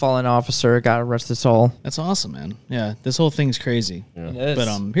the fallen officer. God rest his soul. That's awesome, man. Yeah, this whole thing's crazy. It is.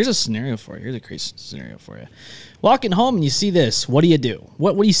 But here's a scenario for you. Here's a crazy scenario for you. Walking home and you see this. What do you do?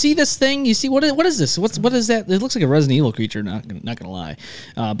 What when you see this thing? You see what is this? What is that? It looks like a Resident Evil creature. Not gonna lie.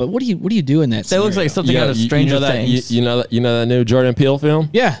 But what do you do in that? That looks like something out of Stranger Things. You know that new Jordan Peele film?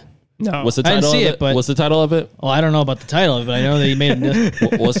 Yeah. No, What's the I didn't title see of it, but- What's the title of it? Well, I don't know about the title of it, but I know that he made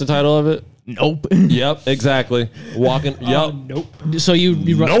it. What's the title of it? Nope. Yep, exactly. Walking. Yep. nope. So you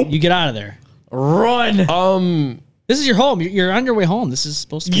run, Nope. you get out of there. Run. This is your home. You're on your way home. This is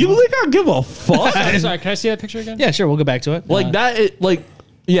supposed to be. You home. think I give a fuck? Sorry, can I see that picture again? Yeah, sure. We'll go back to it. Like that?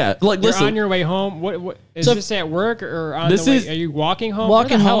 Yeah. Like You're listen. on your way home. What is So- this at work or on This the way? is- Are you walking home? Walking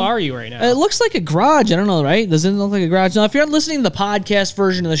Where the hell home. are you right now? It looks like a garage. I don't know, right? Doesn't it look like a garage? Now, if you're listening to the podcast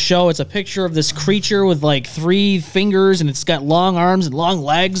version of the show, it's a picture of this creature with like 3 fingers and it's got long arms and long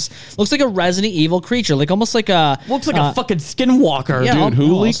legs. Looks like a Resident Evil creature, like almost like a. Looks like a fucking skinwalker. yeah, Dude,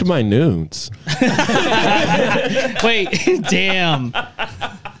 who almost. leaked my nudes? Wait, damn.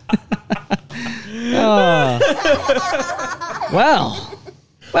 Oh.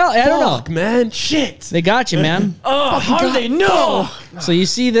 Well, I don't know. Fuck, man. Shit. They got you, man. Oh, how do they know? So you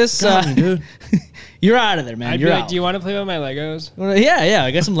see this, dude. you're out of there, man. I'd be You're like, out. do you want to play with my Legos? Well, yeah.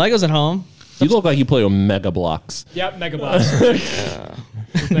 I got some Legos at home. You look like you play with Mega Blocks. Yep, Mega Blocks.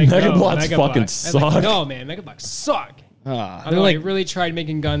 Mega Blocks fucking suck. No, man, Mega Blocks suck. They're Although like I really tried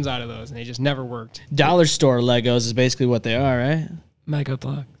making guns out of those, and they just never worked. dollar store Legos is basically what they are, right? Mega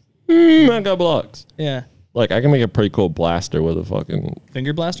Block. Mega Blocks. Yeah. Like I can make a pretty cool blaster with a fucking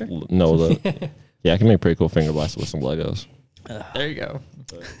Finger blaster? yeah, I can make a pretty cool finger blaster with some Legos. There you go.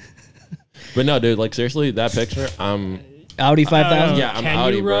 But no, dude, like seriously, that picture, Audi 5000? Yeah, I'm Can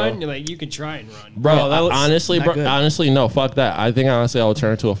Audi, you bro. run? Like, you can try and run. bro. Honestly, not bro, good. honestly, no, fuck that. I think honestly, I would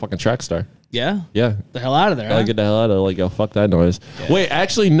turn into a fucking track star. Yeah? Yeah. The hell out of there, I'll huh? get the hell out of it. Like, yo, fuck that noise. Wait,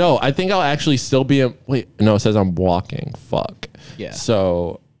 actually, no. I think I'll actually still be in. Wait, no, it says I'm walking. Fuck. Yeah.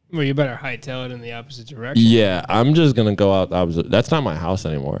 So, Well, you better hightail it in the opposite direction. yeah, I'm just going to go out the opposite. That's not my house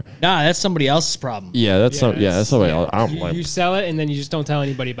anymore. Nah, that's somebody else's problem. Yeah, that's that's somebody else. I don't You, like. you sell it, and then you just don't tell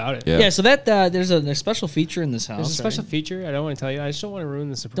anybody about it. Yeah. Yeah, so that there's a special feature in this house. There's a special right? feature. I don't want to tell you. I just don't want to ruin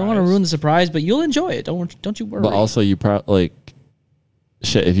the surprise. Don't want to ruin the surprise, but you'll enjoy it. Don't you worry. But also, you probably, like,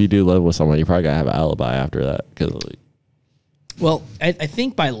 shit, if you do live with someone, you probably got to have an alibi after that. Because, like, well, I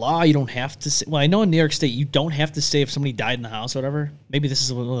think by law you don't have to say. Well, I know in New York State you don't have to say if somebody died in the house or whatever. Maybe this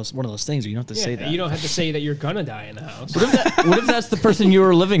is one of those things where you don't have to say that. You don't have to say that you're gonna die in the house. What if that's the person you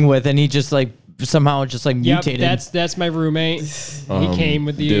were living with and he just like somehow just like Yep, mutated? that's my roommate. He came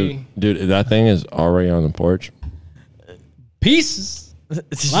with the. dude, that thing is already on the porch. Pieces. I'm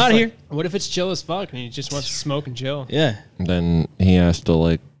out of here. What if it's chill as fuck and he just wants to smoke and chill? Yeah. Then he has to,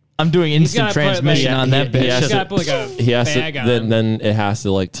 like, I'm doing instant gotta put, like, transmission on that he bitch. has He's to- got to put like a he has bag to, on. then it has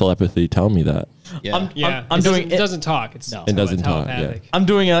to, like, telepathy tell me that. Yeah. Yeah, I'm it doing doesn't, it doesn't talk. It's No. It doesn't talk, telepathic. I'm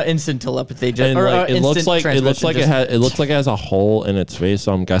doing instant telepathy. Just, And or, like, it looks instant like transmission, it looks like it has a hole in its face.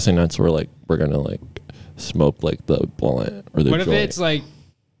 So I'm guessing that's where, like, we're gonna, like, smoke, like, the blunt or the What if joint. it's like?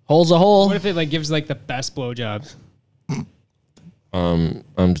 Hole's a hole. What if it like gives like the best blowjobs?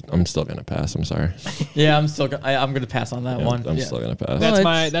 I'm still gonna pass. I'm sorry. Yeah, I'm gonna pass on that Yeah, one. I'm still gonna pass.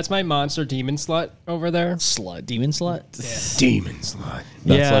 That's my monster demon slut over there. Slut. Demon slut. Demon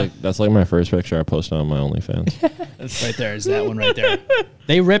slut. That's like my first picture I posted on my OnlyFans. That's right there. Is that one right there?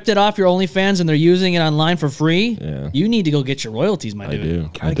 They ripped it off your OnlyFans and they're using it online for free. Yeah. You need to go get your royalties, my I dude. do.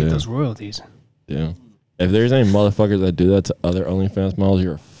 Gotta get those royalties. Yeah. If there's any motherfuckers that do that to other OnlyFans models,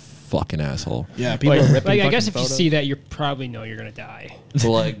 you're a fucking asshole. Yeah, people are ripping. Like I guess if fucking you photos. see that, you probably know you're gonna die.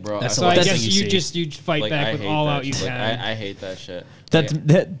 So like, bro, That's So Well, I that's guess what you see. you fight back with all out you can. I hate that shit.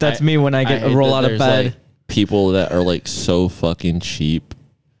 That's me when I get hate roll that out of there's, bed. like, people that are like so fucking cheap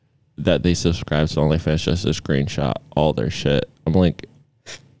that they subscribe to OnlyFans just to screenshot all their shit. I'm like,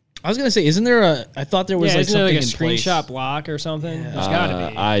 I was gonna say, isn't there a? I thought there was Yeah, like isn't there something like a in place. screenshot block or something? There's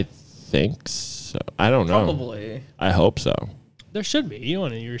gotta be. I think so. I don't know. Probably. I hope so. There should be. You don't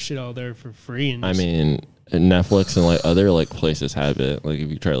want your shit all there for free. And I just- mean, Netflix and like other like places have it. Like if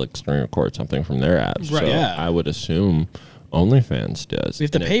you try to like screen record something from their apps, Right. so Yeah. I would assume OnlyFans does. We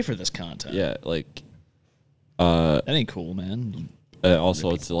have to And pay for this content. Yeah, like That ain't cool, man.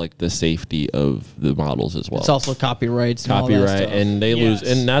 also it's like the safety of the models as well. It's also copyrights. And all that copyright, stuff. and they lose,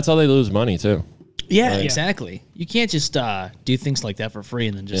 Yes. and that's how they lose money too. Yeah, exactly. You can't just do things like that for free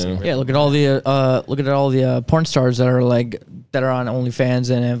and then just Yeah. Yeah, look at all the porn stars that are on OnlyFans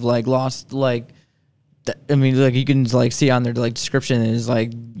and have like lost like. I mean, like you can like see on their like description is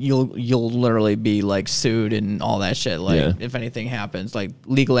like you'll literally be like sued and all that shit. Like Yeah. if anything happens, like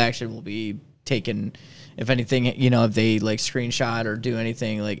legal action will be taken. If anything, if they like screenshot or do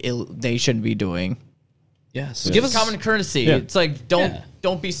anything like they shouldn't be doing. yes. Give us common courtesy. Yeah. It's like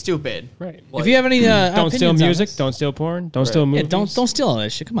don't be stupid. right. If you have any Don't steal opinions on music. this- Don't steal porn. Don't steal Yeah, movies. don't steal all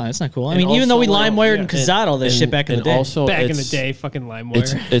that shit. Come on, that's not cool. I And mean, even though we also, like, LimeWired and Kazat all this shit back in the day. Also, Back in the it's- day, fucking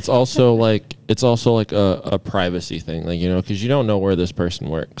LimeWire. It's also like a privacy thing, like because you don't know where this person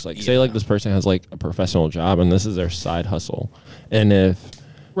works. Like say like this person has like a professional job and this is their side hustle, and if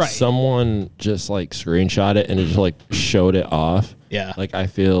Right. someone just like screenshot it and it just like showed it off, Yeah. like I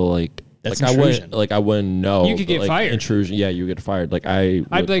feel like That's like intrusion. I wouldn't know. You could get like, fired. Intrusion. Yeah, you get fired. Like I'd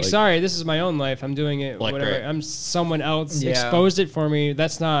be like, sorry, this is my own life. I'm doing it. Like, whatever. right. I'm someone else Yeah. exposed it for me.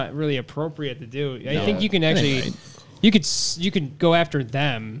 That's not really appropriate to do. I think you can That actually. ain't You could go after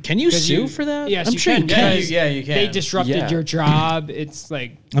them. Can you 'Cause sue for that? Yes, I'm you sure can. you can. because Yeah, you can. They disrupted Yeah. your job. It's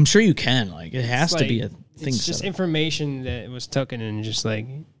like I'm sure you can. Like it has it's to be a like- thing. It's just set up. information that was taken and just like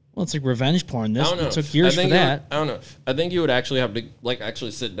Well, it's like revenge porn. This I don't know. it took years for think that. I don't know. I think you would actually have to like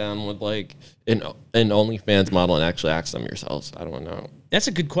actually sit down with like an OnlyFans model and actually ask them yourselves. I don't know. That's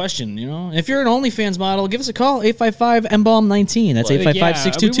a good question. You know, if you're an OnlyFans model, give us a call 855-MBOM19. That's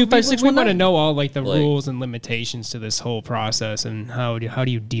 855-622-5619. We want to know all like the Like- rules and limitations to this whole process and how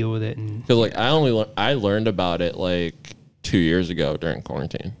do you deal with it and Because like I learned about it like 2 years ago during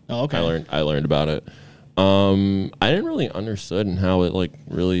quarantine. Oh, okay. I learned about it. I didn't really understand how it like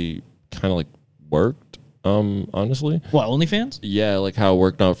really kind of like worked. Honestly. What, OnlyFans? Yeah, like how it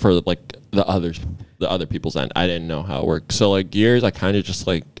worked out for like the other people's end. I didn't know how it worked. So like years, I kind of just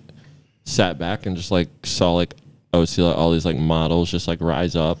like sat back and just like saw like I would see like all these like models just like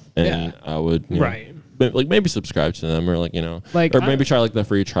rise up, and Yeah. I would Right. like maybe subscribe to them or like Like, or maybe try like the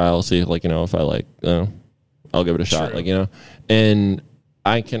free trial, see like if I like I'll give it a shot, like and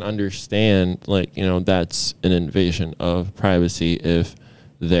I can understand like that's an invasion of privacy if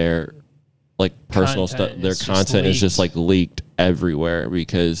their like personal stuff, Content their is just content is just leaked. like leaked everywhere,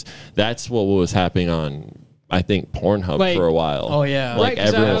 because that's what was happening on I think Pornhub Like- for a while. Oh, yeah. like right,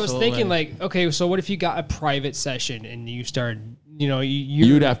 'cause everyone. I was thinking like, okay, so what if you got a private session and you started,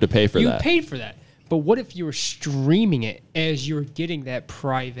 You'd have to pay for you that. paid for that. But what if you were streaming it as you were getting that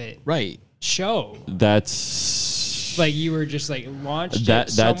private Right. show? That's Like you were just like launched That-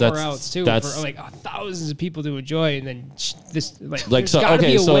 it that- somewhere that's- else too that's- for like thousands of people to enjoy, and then this like so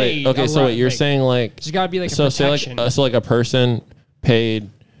okay, so wait, you're saying like there's got to be like so a say like protection. so like a person paid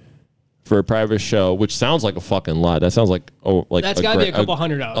for a private show, which sounds like a fucking lot. That sounds like That's got to be a couple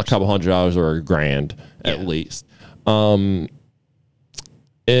 $100. a couple $100 or a grand at Yeah. least.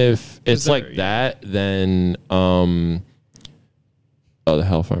 If it's there- like that, then the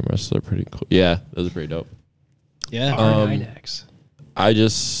Hellfire Wrestler are pretty cool. Yeah, those are pretty dope. Yeah. R9X. I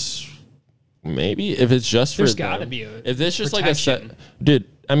just maybe if it's just There's for gotta them, be a if it's just protection. like a set, dude.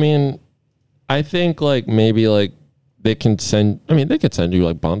 I mean, I think like maybe like they can send. I mean, they could send you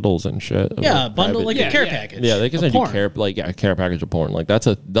like bundles and shit. of, Yeah, like, bundle private- like a care yeah. package. Yeah, they can of send porn. you a care package of porn. Like that's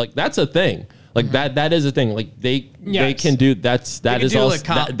a thing. Like that is a thing. Like they Yes. can do that can is do, also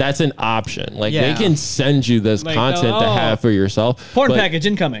like, that's an option. Like Yeah. they can send you this Like, content to oh. have for yourself. Porn but- package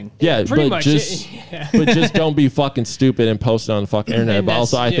incoming. Yeah, Pretty but much, just yeah. but just don't be fucking stupid and post it on the fucking internet. And But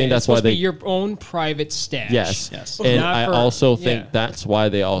also, I think it's that's why supposed to they be your own private stash. Yes. And Not I for- also think yeah. that's why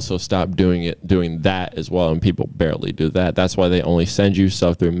they also stopped doing that as well. And people barely do that. That's why they only send you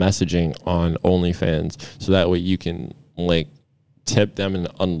stuff through messaging on OnlyFans, so that way you can like tip them and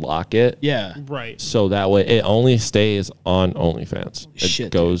unlock it. Yeah. Right. So that way it only stays on OnlyFans. It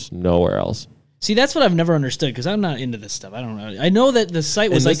Shit, goes nowhere else. See, that's what I've never understood because I'm not into this stuff. I don't know. I know that the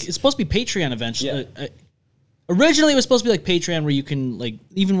site was And like this- it's supposed to be Patreon eventually. Yeah. Originally, it was supposed to be like Patreon, where you can like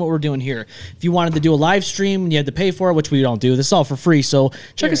even what we're doing here. If you wanted to do a live stream, you had to pay for it, which we don't do. This is all for free. So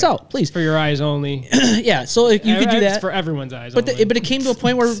check us out, please. For your eyes only. Yeah, so you could do It's that. for everyone's eyes But only. but it came to a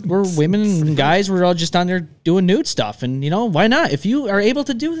point where women and guys were all just on there doing nude stuff, and why not? If you are able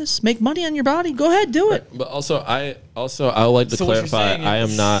to do this, make money on your body, go ahead, do it. But also I would like to So what you're clarify, saying I am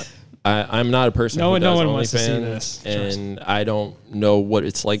is- not. I'm not a person No who one- does no one wants to see OnlyFans, this. Trust. and I don't know what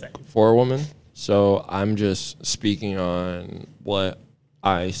it's like for a woman. So I'm just speaking on what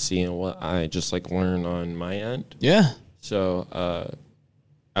I see and what I just like learn on my end. Yeah. So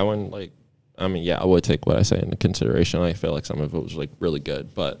I wouldn't like. I mean, yeah, I would take what I say into consideration. I feel like some of it was like really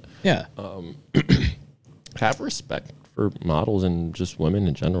good, but Yeah. have respect for models and just women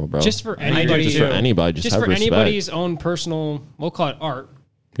in general, bro. Just for I do. anybody. Just for anybody. Just have for respect. anybody's own personal, we'll call it art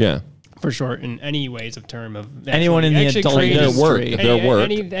Yeah. for short, in any ways of term of Anyone in the actually adult creating- Their work. industry. Their work.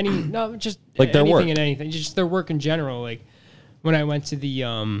 No, just Like their anything work. and anything, just their work in general. Like when I went to the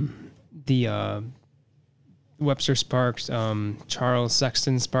Webster Sparks, Charles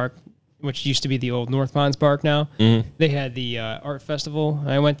Sexton's Park, which used to be the old North Ponds Park now. Mm-hmm. They had the art festival.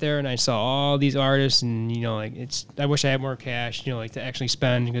 I went there and I saw all these artists, and like I wish I had more cash, like to actually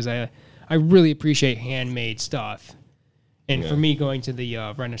spend, because I really appreciate handmade stuff. And for me, going to the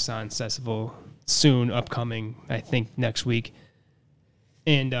Renaissance Festival soon, upcoming, I think next week.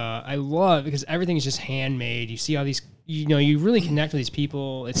 And I love, because everything is just handmade. You see all these, you really connect with these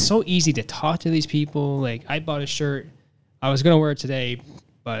people. It's so easy to talk to these people. Like I bought a shirt, I was gonna wear it today,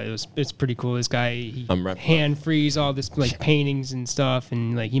 But it's pretty cool. This guy, he I'm repping hand frees all this like paintings and stuff,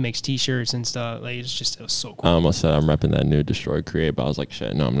 and like he makes T-shirts and stuff. Like it was so cool. I almost said I'm repping that new Destroy Create, but I was like,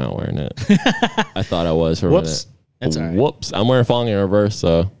 shit, no, I'm not wearing it. I thought I was for a Whoops. minute. That's all right. Whoops. I'm wearing Falling in Reverse,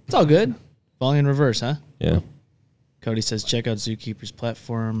 so It's all good. Falling in reverse, huh? yeah. Cody says, check out Zookeeper's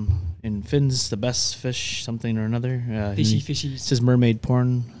platform. In Finn's the best fish, something or another. Fishy. It says mermaid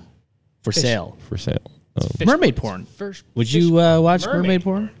porn for sale. For sale. Mermaid porn. Would you watch mermaid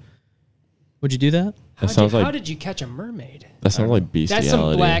porn? Would you do that? How did you catch a mermaid? That sounds like bestiality. That's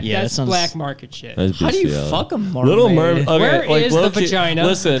some black. Yeah, that's that sounds- black market shit. That's How do you bestiality. fuck a mermaid? Little Mermaid. Okay, Where is the low-key- vagina?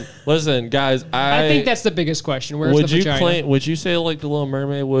 Listen, guys. I think that's the biggest question. Where's would the vagina? Would you say like the Little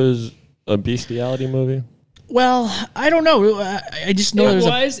Mermaid was a bestiality movie? Well, I don't know. I just know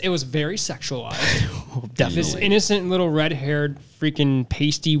It was very sexualized. This definitely. innocent little red-haired, freaking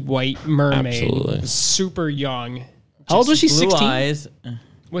pasty white mermaid, Absolutely. super young. How old was she? Blue 16? eyes.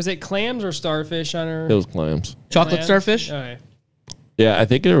 Was it clams or starfish on her? It was clams. Chocolate Clams? starfish? Okay. Yeah, I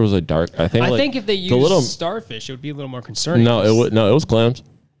think it was a dark. I think if they used the little starfish, it would be a little more concerning. no, it was clams.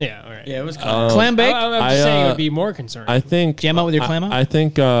 Yeah, all right. Yeah, it was. Clam bake? I'm just saying it would be more concerning. I think Jam out with your clam out? I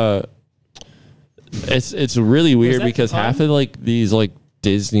think it's really weird that because the half pun? of like these like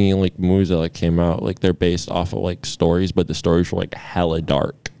Disney like movies that like came out like they're based off of like stories, but the stories were like hella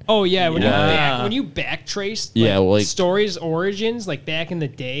dark. Oh yeah, when Yeah. you backtrace Yeah, like- stories origins like back in the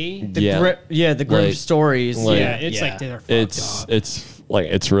day. The grim Like- stories. like- yeah, it's Yeah. like they're fucked up.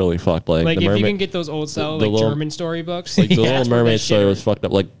 It's really fucked. Like Like the if mermaid, you can get those old style the like little- German storybooks, like the that's Little where that Mermaid shit story was is. fucked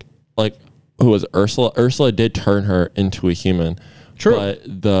up. Like who was Ursula? Ursula did turn her into a human. True.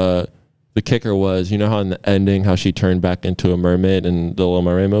 But the kicker was, you know how in the ending how she turned back into a mermaid in the Little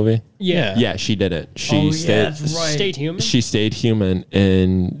Mermaid movie? Yeah. Yeah, she did it. She Oh, yeah, stayed. that's right. Stayed human. She stayed human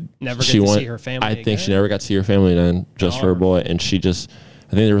and Never she get to went, see her family I think again? she never got to see her family then, just for a Oh. boy. And she just,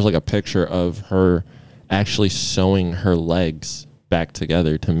 I think there was like a picture of her actually sewing her legs back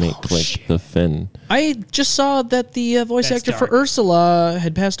together to make like the fin. I just saw that the voice That's actor for dark. Ursula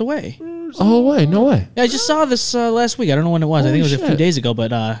had passed away. Oh wait, no way. Yeah, I just saw this last week. I don't know when it was. I think it was a few shit. days ago,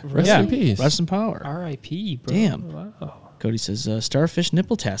 but Rest yeah. in peace. Rest in power. R.I.P. Bro. Damn. Wow. Cody says starfish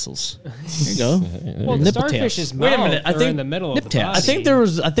nipple tassels. There you go. Well, the Nipple starfish tails. is Wait a minute, I in think- the middle Nip of the tails. body. I think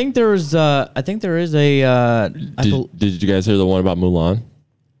there is a. Did you guys hear the one about Mulan?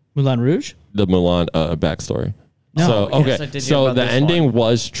 Moulin Rouge. The Mulan backstory. No. So Yes, I okay, did hear so about the this ending one.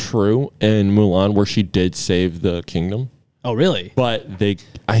 was true in Mulan where she did save the kingdom, Oh, really? but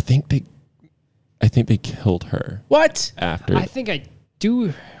I think they killed her What? after. I think I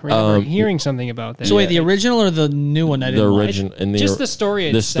do remember hearing something about that. So wait, the original or the new one? I the didn't watch? original and Just the story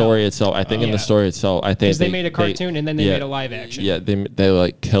the itself. story itself. I think in Yeah. the story itself, I think Because they made a cartoon and then they made a live action. Yeah, they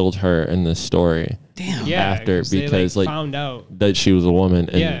like killed her in the story Damn. Yeah, after they, because like found out. that she was a woman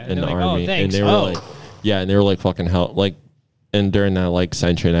in, Yeah, in the they're like, army, "Oh, thanks." and they were Oh. like, yeah, and they were like fucking hell, like, and during that like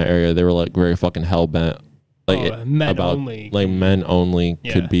century in that area, they were like very fucking hell bent, like Oh, men about only. like men only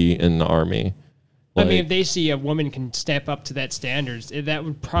Yeah. could be in the army. I mean, Like, if they see a woman can step up to that standards, that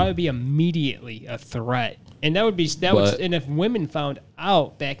would probably be immediately a threat. And that would be and if women found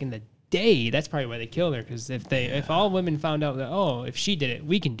out back in the day, that's probably why they killed her. Because if all women found out that if she did it,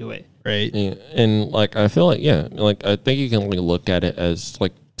 we can do it. Right. yeah, and like I feel like I think you can like look at it as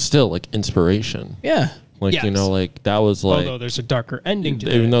like still like inspiration. Yeah. Like Yes. like that was like Although there's a darker ending to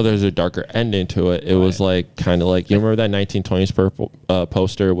even it. though there's a darker ending to it, it was like kind of like you remember that 1920s purple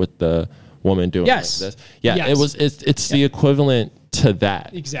poster with the woman doing Yes. like this? Yeah, Yes. it's the equivalent to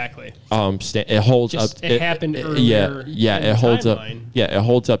that. Exactly. It holds Just up. it happened Yeah, earlier yeah, in it the holds up. timeline. Yeah, it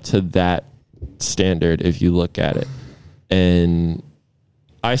holds up to that standard if you look at it, and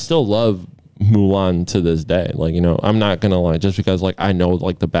I still love Mulan to this day. Like, you know, I'm not gonna lie, just because like I know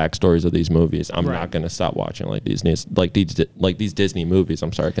like the backstories of these movies, I'm Right. not gonna stop watching like these Disney movies.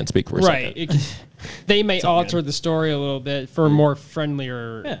 I'm sorry, I can speak for a Right. second. They may alter the story a little bit for a more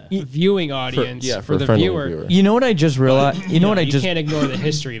friendlier viewing audience For for the friendly viewer. You know what I just realized? You know what I you just can't ignore the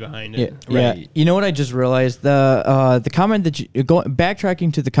history behind Yeah, it. yeah. You know what I just realized? The comment that you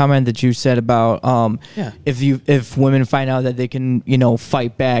backtracking to the comment that you said about Yeah. if women find out that they can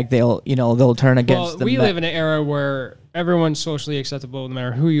fight back, they'll turn against Well, them. we live in an era where everyone's socially acceptable, no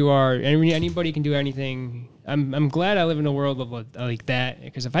matter who you are. Anybody can do anything. I'm glad I live in a world of like that,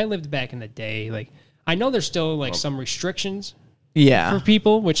 because if I lived back in the day, like I know there's still like some restrictions yeah. for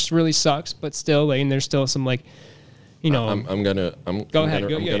people, which really sucks, but still, like, and there's still some like, I'm gonna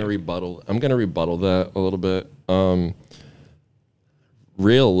rebuttal. I'm gonna rebuttal that a little bit.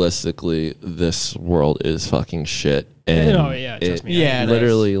 Realistically, this world is fucking shit, and Oh, yeah, trust me. Yeah, it is.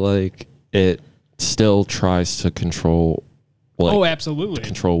 literally, like it still tries to control like Oh, absolutely.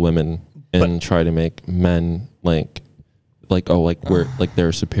 control women and try to make men like we're like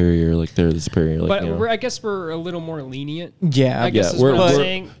they're superior, like they're the superior. Like, But you know. I guess we're a little more lenient. Yeah, I guess is we're- what I'm we're-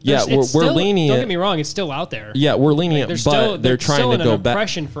 saying. yeah, It's we're still- lenient. Don't get me wrong, it's still out there. Yeah, we're lenient, There's but still, they're trying still to in go an back.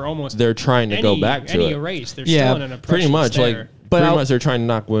 oppression for almost. They're trying to go back to any it. race. There's Yeah, still an oppression. Pretty much, like But pretty I'll- much, they're trying to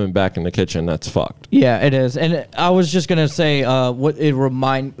knock women back in the kitchen. That's fucked. Yeah, it is. And I was just gonna say, what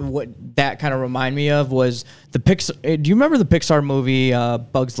that kind of remind me of was the Pixar. Do you remember the Pixar movie yeah.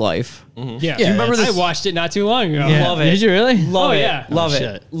 Bugs Life? Yeah, Do you remember I this? watched it not too long ago. Yeah. Love it. Did you really? Love Oh, it. yeah. Love Oh, it.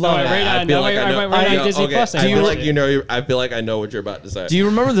 shit. Love it. Right on. feel like I know- Right on Disney okay, Plus. I feel now. like I feel like I know what you're about to say. Do you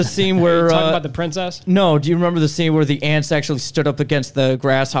remember the scene where? Talking about the princess. No, do you remember the scene where the ants actually stood up against the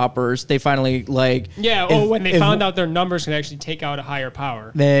grasshoppers? They finally like. Yeah. When they found out their numbers could actually take out a higher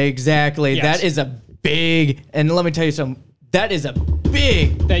power. Exactly. Yes. That is a big. And let me tell you something. That is a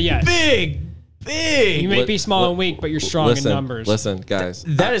big, Yes. big. You may be small and weak, but you're strong listen, in numbers. Listen, guys.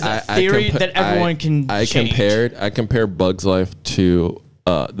 That is a theory that everyone can I change. compared Bugs Life to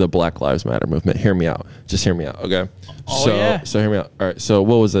the Black Lives Matter movement. Hear me out. Just hear me out, okay? Oh, so yeah. so hear me out. All right. So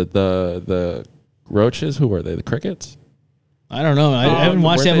what was it? The roaches? Who were they? The crickets? I don't know. I haven't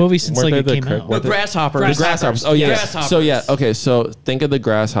watched that movie since like it came out. The grasshoppers. The grasshoppers. Oh yeah. Grasshoppers. So yeah. Okay. So think of the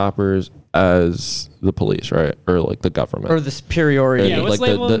grasshoppers as the police, right? Or like the government. Or the superiority. Yeah, let's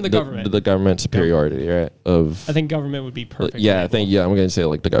label them the government. The government superiority, right? Of I think government would be perfect. yeah, I think I'm gonna say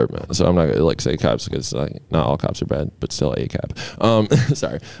like the government. So I'm not gonna like say cops because like not all cops are bad, but still a cap.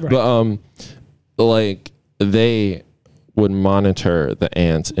 Sorry, but like they would monitor the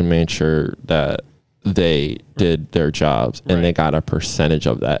ants and make sure that they did their jobs and they got a percentage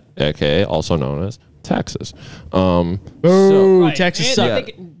of that. Okay, also known as taxes. So, Ooh, Texas And suck. I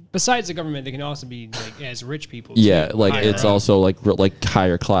think besides the government, they can also be like as rich people. yeah, too, like higher it's up. also like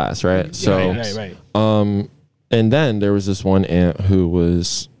higher class, right? So Right. and then there was this one ant who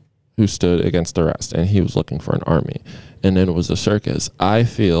stood against the rest, and he was looking for an army. And then it was a circus. I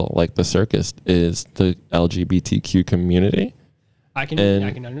feel like the circus is the LGBTQ community.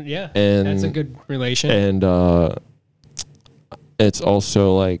 Yeah, that's a good relation. And it's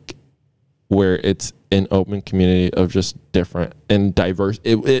also like where it's an open community of just different and diverse.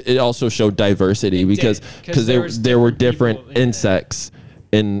 It also showed diversity because there were different insects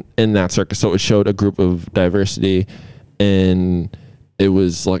in that circus. So it showed a group of diversity, and it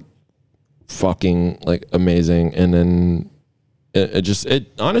was like fucking like amazing. And then it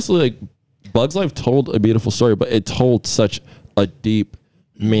honestly, like, Bugs Life told a beautiful story, but it told such a deep,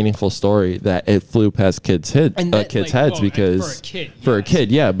 meaningful story that it flew past kids' heads because for a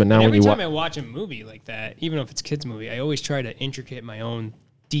kid, yeah. But now And when every you time I watch a movie like that, even if it's a kids movie, I always try to intricate my own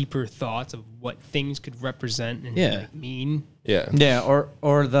deeper thoughts of what things could represent and like, mean. Yeah,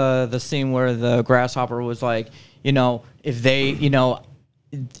 or the scene where the grasshopper was like, if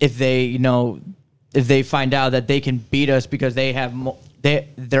they find out that they can beat us because they have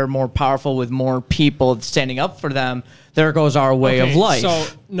they're more powerful with more people standing up for them, there goes our way of life. So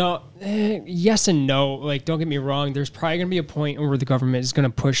no, yes and no. Like, don't get me wrong. There's probably gonna be a point where the government is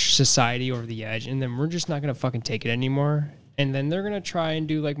gonna push society over the edge, and then we're just not gonna fucking take it anymore. And then they're gonna try and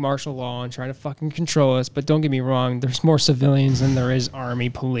do like martial law and try to fucking control us. But don't get me wrong. There's more civilians than there is army,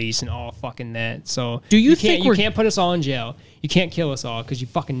 police, and all fucking that. So Do you think you can't put us all in jail? You can't kill us all because you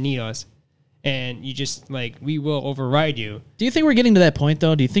fucking need us. And you just like we will override you. Do you think we're getting to that point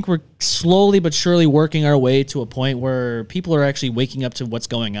though? Do you think we're slowly but surely working our way to a point where people are actually waking up to what's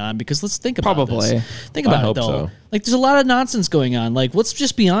going on? Because let's think about this. Think about it though. So. Like, there's a lot of nonsense going on. Like, let's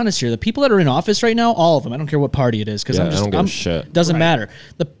just be honest here. The people that are in office right now, all of them, I don't care what party it is, because I don't give a shit. Doesn't matter.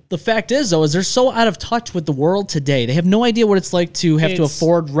 The fact is though, is they're so out of touch with the world today. They have no idea what it's like to have to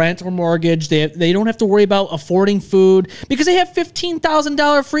afford rent or mortgage. They don't have to worry about affording food because they have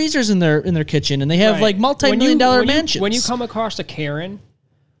 $15,000 freezers in their kitchen, and they have like multi-million-dollar mansions. When you come across a Karen,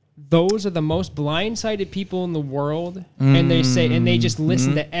 those are the most blindsided people in the world, and they just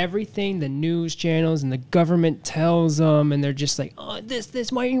listen to everything the news channels and the government tells them, and they're just like, oh,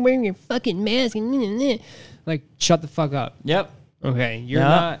 this, why are you wearing your fucking mask? Like, shut the fuck up. Yep. Okay, you're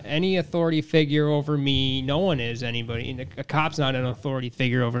not any authority figure over me. No one is anybody. A cop's not an authority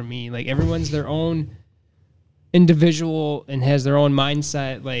figure over me. Like, everyone's their own individual and has their own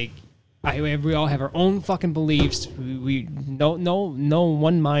mindset. Like, we all have our own fucking beliefs. No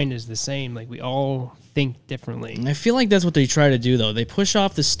one mind is the same. Like, we all think differently. I feel like that's what they try to do, though. They push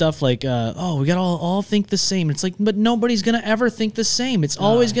off this stuff like, we got all think the same. It's like, but nobody's gonna ever think the same. It's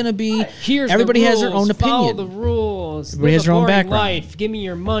always gonna be. Everybody has their own opinion. Follow the rules. Everybody has their own background. Life. Give me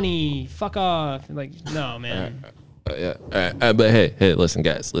your money. Fuck off. Like, no, man. Yeah. All right. But hey, listen,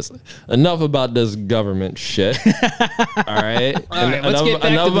 guys, listen. Enough about this government shit. All right. Let's get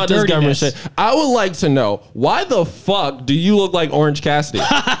back enough to the about this government dirtiness. shit. I would like to know, why the fuck do you look like Orange Cassidy?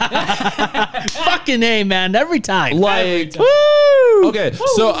 Fucking A, man. Every time. Like, Woo! okay.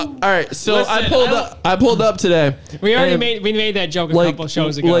 So, all right. So Listen, I pulled up today. We already and, made that joke a couple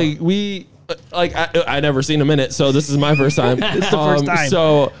shows ago. I never seen him in it, so this is my first time. It's the first time.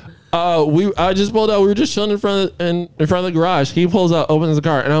 So I just pulled out. We were just chilling in front of the garage. He pulls out, opens the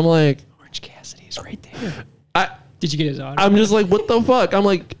car, and I'm like, Orange Cassidy is right there. Did you get his autograph? I'm just like, what the fuck? I'm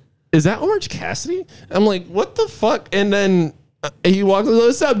like, is that Orange Cassidy? I'm like, what the fuck? And then he walks up,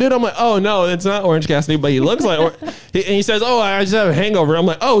 what's up, dude? I'm like, oh no, it's not Orange Cassidy, but he looks like. And he says, oh, I just have a hangover. I'm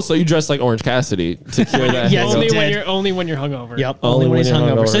like, oh, so you dress like Orange Cassidy to cure that? Yes, hangover. only when you're hungover. Yep. Only when he's you're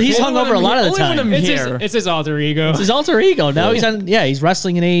hungover. hungover. So he's hungover a lot of the time. It's his alter ego. It's his alter ego. Now he's on. Yeah, he's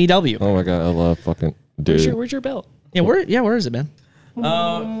wrestling in AEW. Oh my god, I love fucking dude. Where's your belt? Yeah, where is it, man?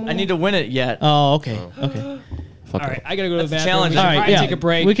 I need to win it yet. Oh, okay, okay. All right, I gotta go to the That's bathroom. challenging. We should All right, probably yeah. take a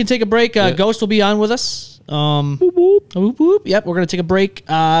break. We can take a break. Ghost will be on with us. Whoop, whoop. Yep, we're gonna take a break.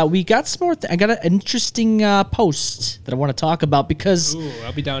 We got some more. I got an interesting post that I want to talk about because Ooh,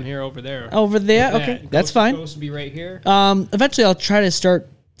 I'll be down here over there. over there. Like Okay, that. that's Ghost- fine. Ghost will be right here. Eventually, I'll try to start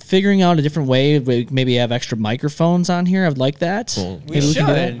figuring out a different way. We maybe have extra microphones on here. I would like that. We should. do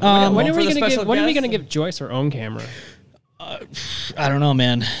that. When are for we the gonna special when are we guest? gonna give Joyce her own camera? I don't know,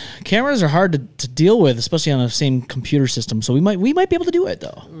 man. Cameras are hard to deal with, especially on the same computer system. So we might be able to do it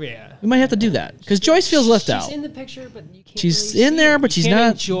though. Yeah. We might have to do that because Joyce feels left She's out. in the picture, but you can't. She's really in see there, her. but You she's can't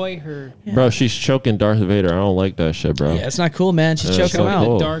not- enjoy her. Bro, she's choking Darth Vader. I don't like that shit, bro. Yeah, it's not cool, man. She's Yeah, choking so him out.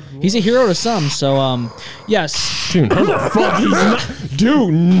 cool. Dark. He's a hero to some. So yes. Dude, no, the fuck he's not.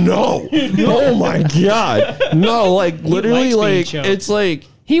 Dude, no. Oh my god. No, like literally, likes being like choked. it's like.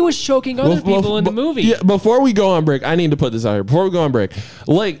 He was choking other people in the movie. Yeah, before we go on break, I need to put this out here. Before we go on break,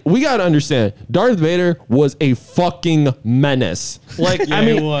 like we gotta understand, Darth Vader was a fucking menace. Like I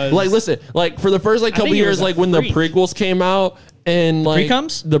mean, he was. like listen, like for the first like couple think he years, was a like when freak. the prequels came out and like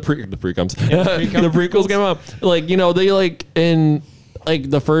Pre-coms? the prequels, the prequels came out. Like they like in. Like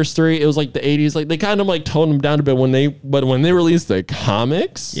the first three, it was like the 80s. Like they kind of like toned him down a bit when they released the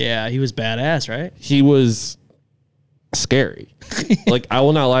comics. Yeah, he was badass, right? He was scary. Like I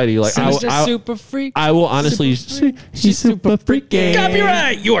will not lie to you. Like He's a super freak. I will honestly. She's super freaky.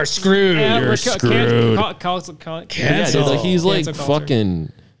 Copyright. You are screwed. You're screwed. Cancel. Yeah, dude, like he's like Cancel culture.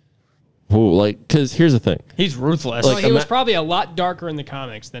 fucking. Ooh, like, cause here's the thing. He's ruthless. Well, like, he was ima- probably a lot darker in the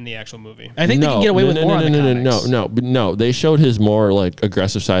comics than the actual movie. I think they can get away with more on the comics. No. They showed his more like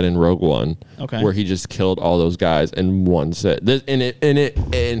aggressive side in Rogue One. Okay. Where he just killed all those guys in one set.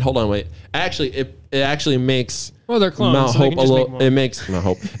 And hold on, wait. Actually, it actually makes. Well, they're clones, Mount so they Hope can a just little. make more. It makes Mount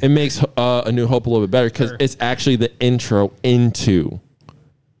Hope. It makes A New Hope a little bit better because Sure. it's actually the intro into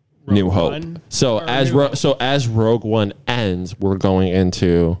New Hope. One So or as New Hope? as Rogue One ends, we're going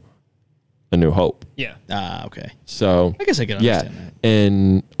into A New Hope. Yeah. Okay. So I guess I can understand that.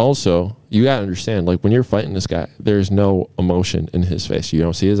 and also you gotta understand, like when you're fighting this guy, there's no emotion in his face. You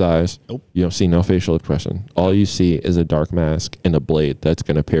don't see his eyes. Nope. You don't see no facial expression. All you see is a dark mask and a blade that's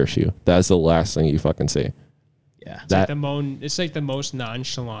gonna pierce you. That's the last thing you fucking see. Yeah. That It's like the most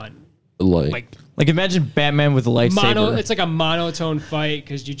nonchalant. like like imagine Batman with a lightsaber. It's like a monotone fight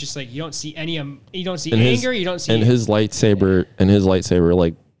because you just like you don't see any you don't see and anger. You don't see and his lightsaber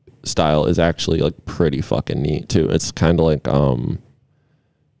like style is actually like pretty fucking neat too. It's kind of like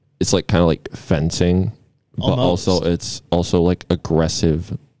it's like kind of like fencing, but Almost. also it's also like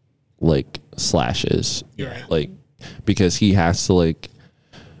aggressive like slashes. Yeah. Like because he has to like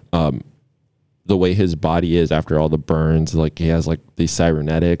the way his body is after all the burns, like he has like these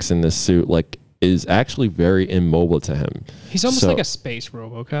cybernetics in this suit, like is actually very immobile to him. He's almost So- like a space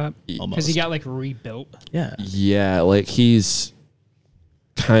RoboCop because Almost. he got like rebuilt. Yeah. Yeah, like he's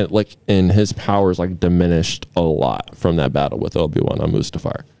kind of like, and his powers like diminished a lot from that battle with Obi-Wan on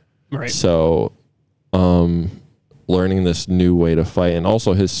Mustafar. Right. So, learning this new way to fight, and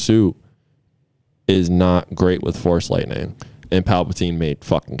also his suit is not great with Force lightning, and Palpatine made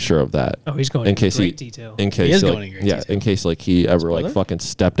fucking sure of that. Oh, he's going in into case great detail. in case He is like, going into great yeah, detail. in case like he ever like Spoiler? fucking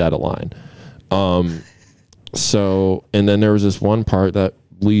stepped out of line. So, and then there was this one part that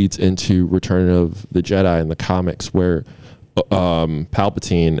leads into Return of the Jedi in the comics where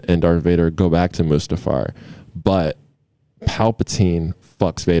Palpatine and Darth Vader go back to Mustafar, but Palpatine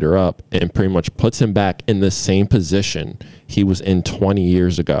fucks Vader up and pretty much puts him back in the same position he was in 20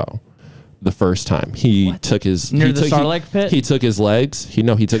 years ago. the first time. He took his Near he the took, Sarlacc pit? He took his legs. He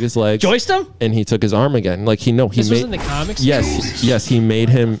took his legs. Joist him? And he took his arm again. Like he This made was in the comics. yes, he made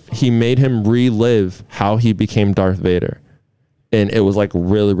him relive how he became Darth Vader. And it was like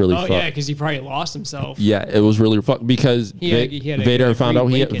really, really Oh fucked. yeah, because he probably lost himself. Yeah, it was really fucked because He had a Vader found out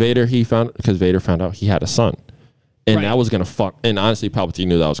reawaken. Vader found out he had a son. And Right. that was gonna fuck. And honestly, Palpatine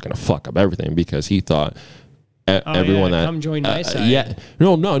knew that was gonna fuck up everything because he thought everyone that come join my side. yeah,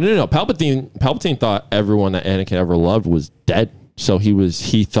 no. Palpatine thought everyone that Anakin ever loved was dead. So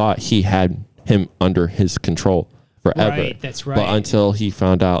he thought he had him under his control forever. Right, that's right. But until he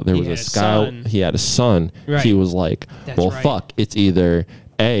found out there He was had a a sky, son. he had a son. Right. He was like, That's well, right. fuck. It's either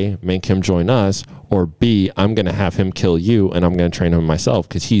A, make him join us, or B, I'm gonna have him kill you, and I'm gonna train him myself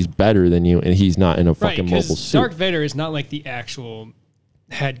because he's better than you, and he's not in a Right, fucking mobile because suit. Darth Vader is not like the actual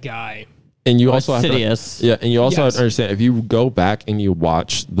head guy. And you also Sidious. have to, yeah, and you also have Yes. to understand if you go back and you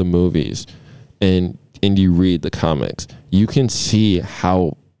watch the movies, and you read the comics, you can see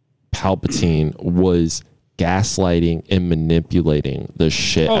how Palpatine was gaslighting and manipulating the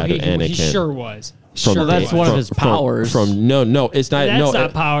shit Oh, out of Anakin. he sure was. From- Sure that's was. one of his powers. No, it's not. That's no,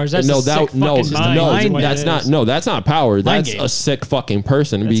 not powers. That's no, a sick no, fucking mind. no, Mind that's it not. is. No, that's not power. That's games. a sick fucking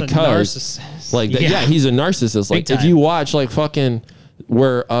person That's a because, narcissist. like, Yeah. yeah, he's a narcissist. Like, Big if you time. watch like fucking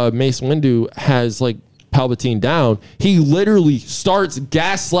where Mace Windu has like Palpatine down, he literally starts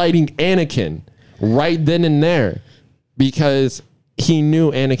gaslighting Anakin right then and there because he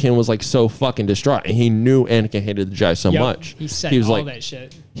knew Anakin was like so fucking distraught, and he knew Anakin hated the Jedi so Yep, much. He said was all like, that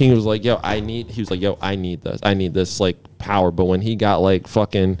shit. he was like, I need this. I need this like power. But when he got like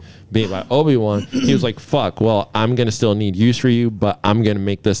fucking beat by Obi-Wan, he was like, fuck, well, I'm going to still need use for you, but I'm going to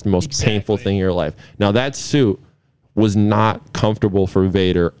make this the most painful thing in your life. Now that suit was not comfortable for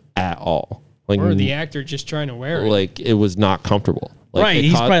Vader at all. Like, Or the actor just trying to wear it. like it was not comfortable. Like, Right, it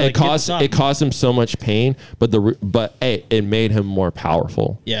he's caused, probably it like, "Get caused this it caused him so much pain, but hey, it made him more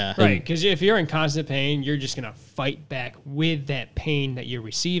powerful. Yeah. Right, because if you're in constant pain, you're just gonna fight back with that pain that you're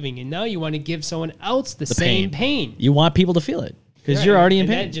receiving, and now you want to give someone else the same pain. You want people to feel it because Right, you're already in and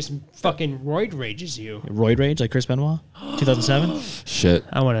pain. That just fucking roid rages you. Roid rage like Chris Benoit, 2007. Shit.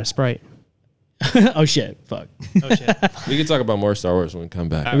 I want a Sprite. Oh shit! Fuck. Oh shit. We can talk about more Star Wars when we come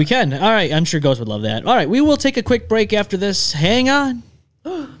back. We can. All right. I'm sure Ghost would love that. All right. We will take a quick break after this. Hang on.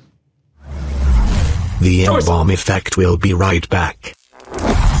 The M-bomb effect will be right back.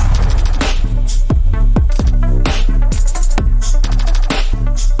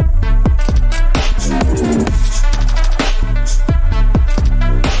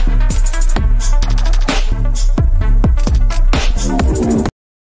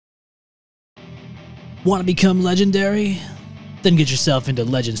 Want to become legendary? Then get yourself into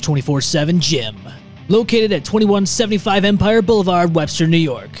Legends 24/7 Gym, located at 2175 Empire Boulevard, Webster, New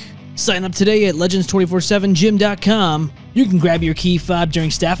York. Sign up today at legends247gym.com. You can grab your key fob during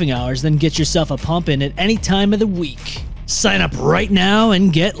staffing hours, then get yourself a pump in at any time of the week. Sign up right now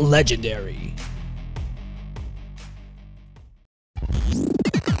and get legendary.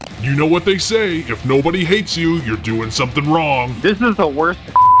 You know what they say, if nobody hates you, you're doing something wrong. This is the worst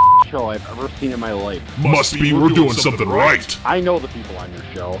show I've ever seen in my life. Must be we're doing something right. I know the people on your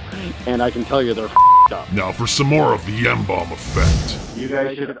show, and I can tell you they're up. Now for some more of the M-bomb effect. You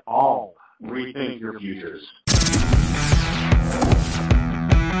guys should all rethink your futures.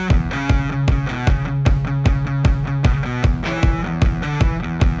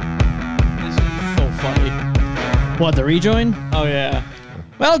 So funny. What, the rejoin? Oh yeah.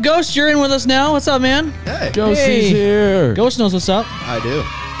 Well, Ghost, you're in with us now. What's up, man? Hey, Ghost Hey. is here. Ghost knows what's up. I do.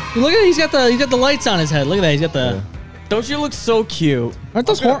 Look at it. He's got the lights on his head. Look at that. He's got the. Don't you look so cute? Aren't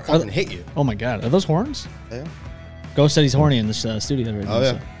those I'm gonna horns? fucking hate you. Oh my god, are those horns? Yeah. Ghost said he's horny in this studio right now. Oh,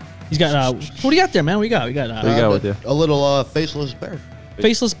 yeah. so. He's got. What do you got there, man? What do you got? We got What do you got with you? A little faceless bear.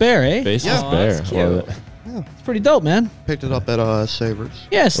 faceless bear, eh? Faceless Yeah. bear. that's Love cute. it. It's pretty dope, man. Picked it up at Savers.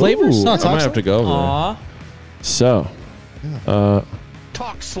 Yeah, slavers. Ooh, No, I it's might awesome. have to go over there. Aw. So,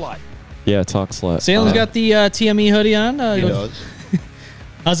 Talk slut. yeah, talk slut. Salem's got the TME hoodie on. He does.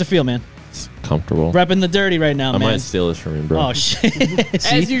 How's it feel, man? It's comfortable. Repping the dirty right now, I man. might steal this from you, bro. Oh shit!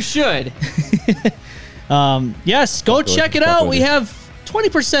 See? As you should. Yes, go Fuck with check it, it fuck out. with We it. have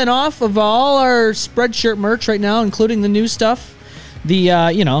 20% off of all our Spreadshirt merch right now, including the new stuff. The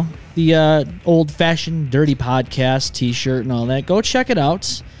the old-fashioned dirty podcast T-shirt and all that. Go check it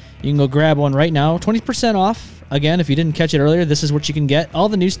out. You can go grab one right now. 20% off. Again, if you didn't catch it earlier, this is what you can get. All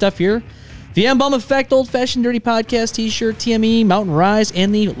the new stuff here. The M-Bomb Effect old-fashioned dirty podcast T-shirt, TME, Mountain Rise,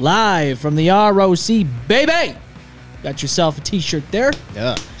 and the live from the ROC, baby. Got yourself a T-shirt there.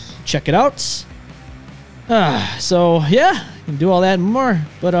 Yeah. Check it out. So yeah, can do all that and more.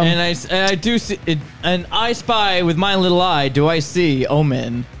 But and I do see it, and I spy with my little eye. Do I see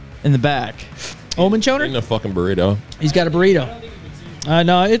Omen in the back? Omen Choner? In a fucking burrito. He's got a burrito.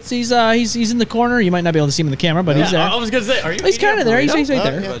 No, he's in the corner. You might not be able to see him in the camera, but he's there. I was gonna say, are you? He's kind of there. He's right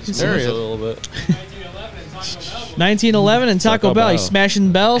there. Yeah, there he is. A little bit. 1911 and Taco Bell. He's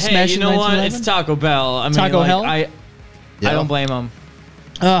smashing Bell. Hey, smashing you know what? 1911. It's Taco Bell. I mean, Taco Hell? I don't blame him.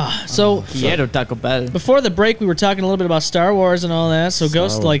 So Quiero Taco Bell. before the break, we were talking a little bit about Star Wars and all that. So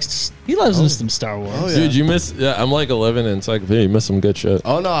Ghost likes, he loves some Star Wars. Oh, yeah. Dude, you miss? Yeah, I'm like 11 and encyclopedia. You miss some good shit.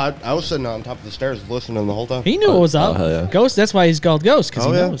 Oh, no, I was sitting on top of the stairs listening the whole time. He knew what was up. hell yeah. Ghost. That's why he's called Ghost, because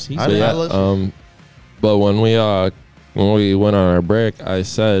he yeah. knows. He's I But mean, yeah, listen. but when we went on our break, I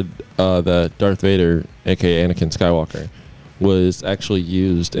said that Darth Vader, aka Anakin Skywalker, was actually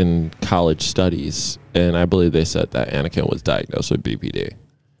used in college studies, and I believe they said that Anakin was diagnosed with BPD,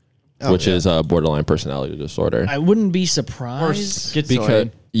 which is a borderline personality disorder. I wouldn't be surprised.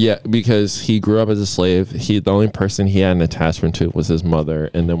 Because he grew up as a slave. The only person he had an attachment to was his mother,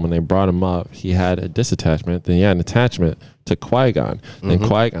 and then when they brought him up, he had a disattachment. Then he had an attachment to Qui-Gon. Then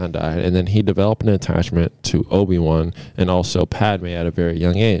Qui-Gon died, and then he developed an attachment to Obi-Wan and also Padme at a very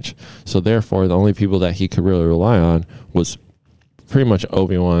young age. So therefore, the only people that he could really rely on was pretty much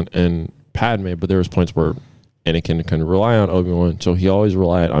Obi-Wan and Padme. But there was points where Anakin couldn't rely on Obi-Wan, so he always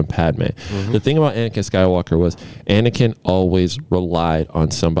relied on Padme. The thing about Anakin Skywalker was Anakin always relied on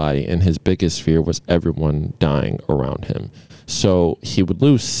somebody, and his biggest fear was everyone dying around him. So he would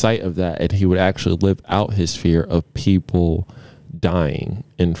lose sight of that, and he would actually live out his fear of people dying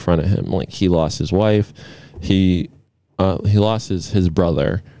in front of him. Like, he lost his wife, he lost his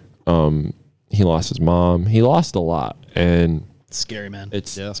brother, he lost his mom, he lost a lot, and It's scary, man.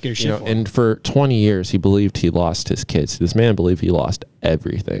 it's scary shit. you know, and for 20 years he believed he lost his kids. This man believed he lost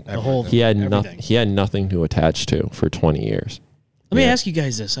everything. He had nothing. He had nothing to attach to for 20 years. Let me ask you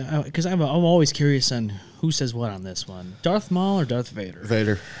guys this, because I'm always curious on who says what on this one: Darth Maul or Darth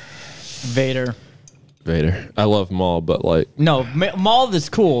Vader? Vader. I love Maul, but like No, Maul is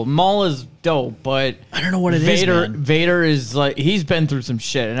cool. Maul is dope, but I don't know what it is, Vader. man. Vader is like, he's been through some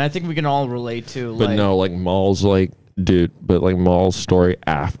shit, and I think we can all relate to. but like, no, like Maul's like dude, but like Maul's story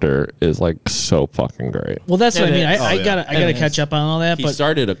after is like so fucking great. Well, that's what I It mean. is. I gotta catch up on all that. He But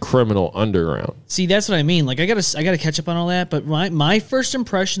started a criminal underground. see, that's what I mean. Like I gotta catch up on all that. But my first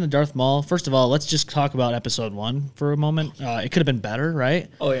impression of Darth Maul. First of all, let's just talk about Episode 1 for a moment. It could have been better, right?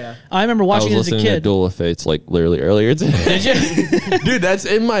 Oh yeah. I remember I watching was it as a listening to kid. Duel of Fates like literally earlier today. Did you? Dude, it's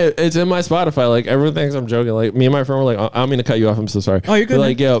in my Spotify. Like everyone thinks I'm joking. Like me and my friend were like, I'm gonna cut you off. I'm so sorry. Oh, you're good, But,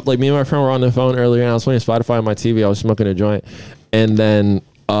 like man. like me and my friend were on the phone earlier, and I was playing Spotify on my TV. I was smoking a joint, and then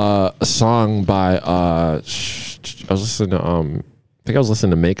a song by I was listening to I think I was listening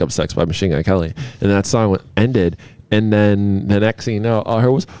to "Makeup Sex" by Machine Gun Kelly, and that song ended. And then the next thing you know, all I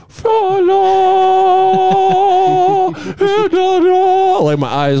heard was like my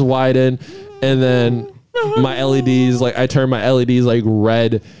eyes widen, and then my LEDs, like I turned my LEDs like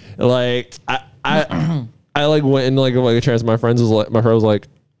red, like I like went into like a trance. My friend was like,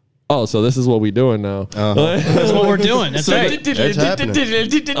 oh, so this is what we doing now. That's what we're doing. That's right. It's happening.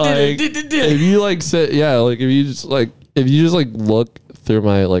 If you like sit, like if you just like look through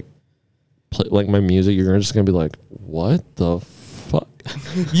my like my music, you're just gonna be like, what the fuck?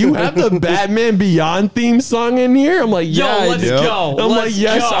 You have the Batman Beyond theme song in here? I'm like, yeah, I do. go. I'm like,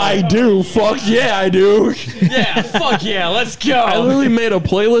 yes, I do. Fuck yeah, I do. Yeah, fuck yeah, let's go. I literally made a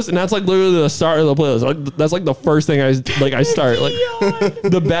playlist, and that's like literally the start of the playlist. Like, that's like the first thing I start. Like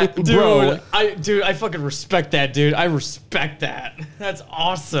the bat, bro. I fucking respect that, dude. I respect that. That's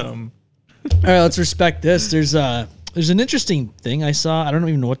awesome. All right, let's respect this. There's an interesting thing I saw. I don't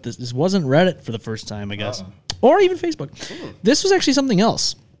even know what this wasn't Reddit for the first time, I guess, or even Facebook. This was actually something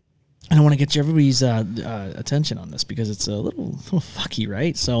else, and I want to get everybody's attention on this because it's a little fucky,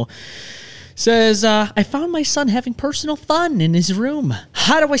 right? So, says I found my son having personal fun in his room.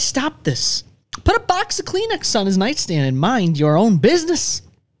 How do I stop this? Put a box of Kleenex on his nightstand and mind your own business.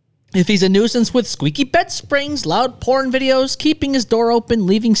 If he's a nuisance with squeaky bed springs, loud porn videos, keeping his door open,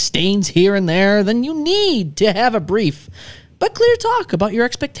 leaving stains here and there, then you need to have a brief but clear talk about your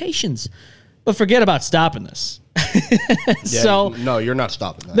expectations. But forget about stopping this. So no, you're not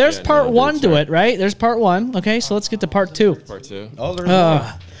stopping that. there's part one to it, right? There's part one. Okay, so let's get to part two. Part two. Oh, there's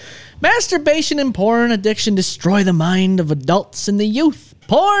more. Masturbation and porn addiction destroy the mind of adults and the youth.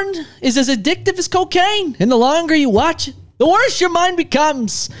 Porn is as addictive as cocaine, and the longer you watch it, the worse your mind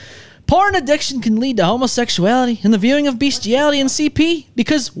becomes. Porn addiction can lead to homosexuality and the viewing of bestiality and CP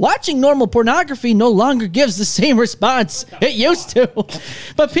because watching normal pornography no longer gives the same response it used to.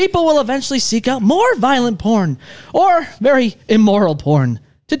 But people will eventually seek out more violent porn or very immoral porn.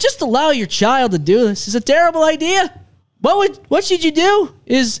 To just allow your child to do this is a terrible idea. What should you do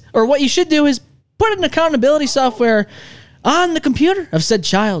what you should do is put an accountability software on the computer of said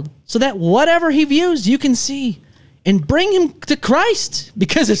child so that whatever he views you can see. And bring him to Christ,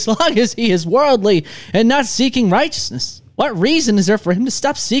 because as long as he is worldly and not seeking righteousness, what reason is there for him to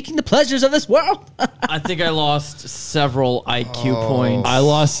stop seeking the pleasures of this world? I think I lost several IQ points. I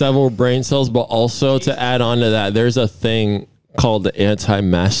lost several brain cells, but also to add on to that, there's a thing called the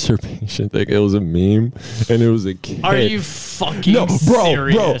anti-masturbation thing. It was a meme, and it was a kid. Are you fucking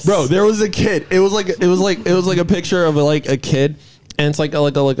serious? Bro, there was a kid. It was like a picture of like a kid, and it's like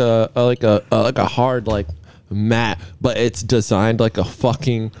a hard like mat, but it's designed like a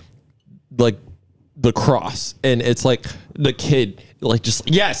fucking like the cross, and it's like the kid like just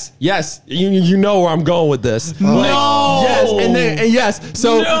yes you know where I'm going with this. No. Like,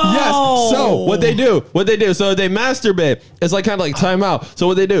 so what they do so they masturbate. It's like kind of like time out. So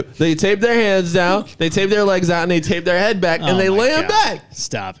what they do, they tape their hands down, they tape their legs out, and they tape their head back, and they lay them back.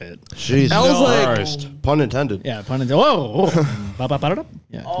 Stop it. Jesus Christ. Pun intended. Yeah, pun intended. Whoa.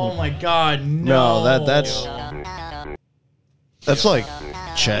 Yeah. Oh my God, No, that's like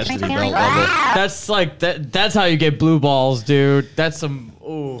chastity belt level. That's like that's how you get blue balls, dude. That's some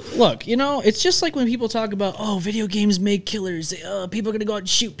Look, it's just like when people talk about, video games make killers. People are gonna go out and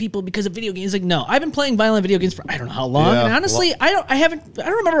shoot people because of video games. Like, no, I've been playing violent video games for I don't know how long. Yeah. And honestly, I don't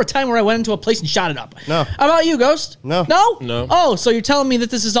remember a time where I went into a place and shot it up. No. How about you, Ghost? No. No. Oh, so you're telling me that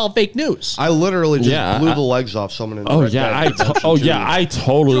this is all fake news? I literally just blew the legs off someone in the I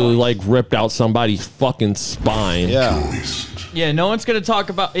totally like ripped out somebody's fucking spine. Yeah, no one's gonna talk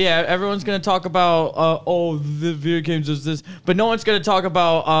about. Yeah, everyone's gonna talk about. The video games is this, but no one's gonna talk about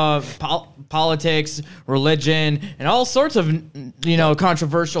politics, religion, and all sorts of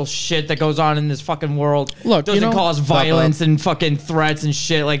controversial shit that goes on in this fucking world. Look, doesn't cause violence and fucking threats and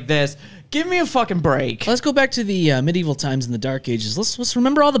shit like this. Give me a fucking break. Let's go back to the medieval times in the Dark Ages. Let's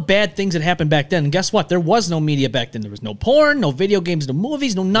remember all the bad things that happened back then. And guess what? There was no media back then. There was no porn, no video games, no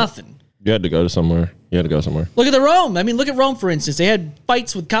movies, no nothing. You had to go somewhere. Look at the Rome. I mean, look at Rome, for instance. They had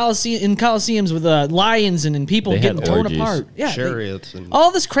fights with Colosseums with lions and people getting torn apart. Yeah, chariots.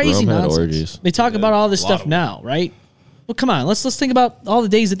 All this crazy Rome had nonsense. orgies. They talk about all this stuff now, right? Well, come on. Let's think about all the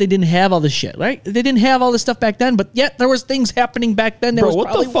days that they didn't have all this shit, right? They didn't have all this stuff back then, but yet there was things happening back then that was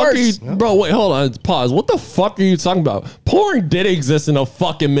probably worse. Bro, wait, hold on. Pause. What the fuck are you talking about? Porn did exist in the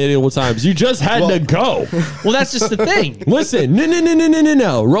fucking medieval times. You just had to go. Well, that's just the thing. Listen, no.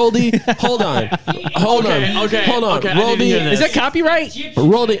 Roldy, hold on. Hold on. Roldy, is that copyright?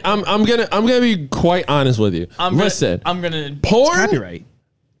 Roldy, I'm gonna be quite honest with you. Porn copyright.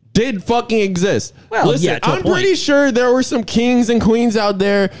 Did fucking exist. Well, listen, yeah, to a I'm point. pretty sure there were some kings and queens out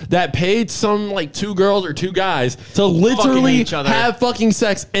there that paid some like 2 girls or 2 guys to literally each other. have fucking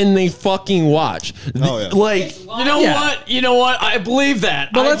sex and they fucking watch. Like, You know what? I believe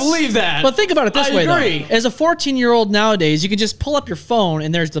that. I believe that. But think about it this way, agree. though. As a 14-year-old nowadays, you can just pull up your phone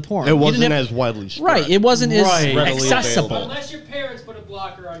and there's the porn. It wasn't as widely spread. Right. It wasn't as Readily accessible. available. Unless your parents put a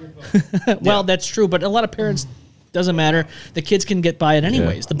blocker on your phone. Well, that's true, but a lot of parents doesn't matter. The kids can get by it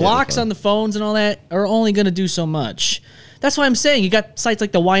anyways. The blocks on the phones and all that are only going to do so much. That's why I'm saying you got sites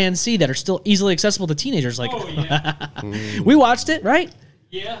like the YNC that are still easily accessible to teenagers. Like, we watched it, right?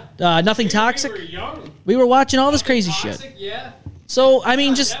 Yeah. Nothing Toxic. We were young. We were watching all this crazy Toxic, shit. Yeah. So I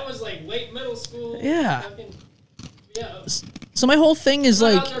mean, just that was like late middle school. Yeah. Fucking, so my whole thing is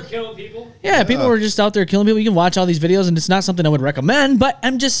like, out there killing people. yeah, people were just out there killing people. You can watch all these videos, and it's not something I would recommend. But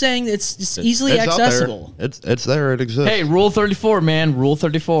I'm just saying it's just easily It's out there. accessible. It's there. It exists. Hey, Rule 34, man. Rule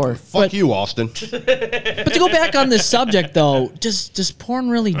 34. Fuck you, Austin. But to go back on this subject, though, does porn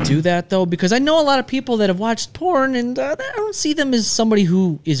really do that, though? Because I know a lot of people that have watched porn, and I don't see them as somebody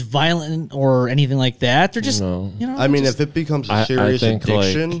who is violent or anything like that. They're just, I mean, if it becomes a serious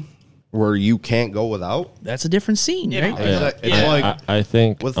addiction where you can't go without, that's a different scene, right? It's like I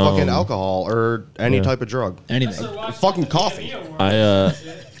think with fucking alcohol or any type of drug, anything, fucking coffee. I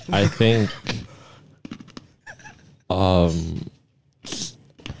think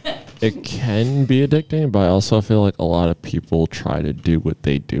it can be addicting, but I also feel like a lot of people try to do what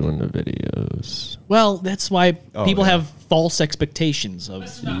they do in the videos. Well, that's why people have false expectations of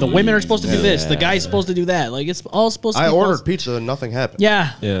the women are supposed to do this, the guy's supposed to do that. Like, it's all supposed to be ordered false. pizza and nothing happened.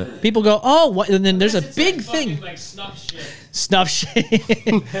 Yeah. People go, oh, what? And then there's a big thing. Like snuff shit. Snuff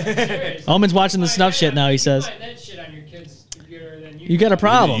shit. Omen's watching the snuff shit now, he says. Find that shit on your kid's computer, then you You got a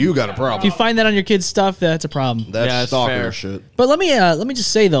problem. You got a problem. If you find that on your kid's stuff, that's a problem. That's stalker shit. But let me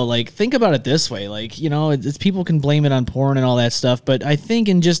just say though, like, think about it this way, like, you know, it's people can blame it on porn and all that stuff, but I think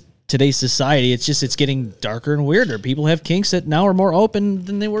in just today's society, it's getting darker and weirder. People have kinks that now are more open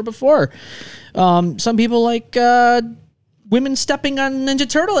than they were before. Some people like women stepping on Ninja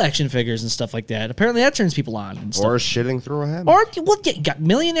Turtle action figures and stuff like that. Apparently that turns people on. And stuff. Or shitting through a hammock. Or you got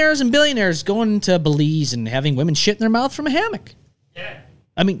millionaires and billionaires going to Belize and having women shit in their mouth from a hammock. Yeah.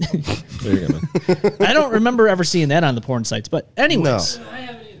 I mean, there you go, man. I don't remember ever seeing that on the porn sites. But anyways,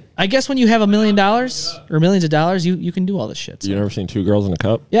 I guess when you have $1 million or millions of dollars, you can do all this shit. So. You never seen Two Girls in a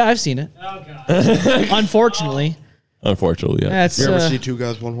Cup? Yeah, I've seen it. Oh, God. Unfortunately. Unfortunately, yeah. You ever see Two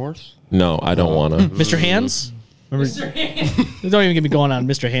Guys, One Horse? No, I don't want to. Mr. Hands? Mr. Hands. Don't even get me going on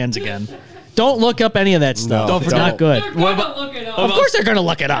Mr. Hands again. Don't look up any of that stuff. No, it's not good. Of course they're going to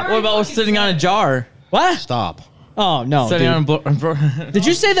look it up. What about sitting on a jar? What? Stop. Oh, no. Sitting on Did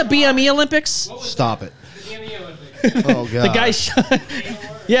you say the BME Olympics? Stop it. The BME Olympics. Oh, God. The guy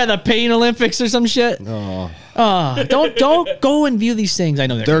yeah, the Pain Olympics or some shit. Don't go and view these things. I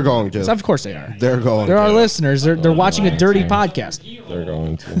know they're going to. Of course they are. They're going They're to. our listeners. They're watching a dirty podcast. They're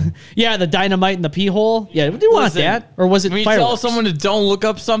going to. Yeah, the dynamite in the pee hole. Yeah, do you want that? Or was it when you fireworks? tell someone to don't look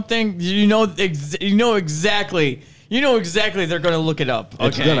up something, you know exactly they're going to look it up. Okay?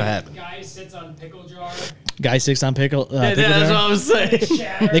 It's going to happen. Guy sits on pickle jar. Guy sits on pickle. Yeah, pickle that's jar? what I was saying.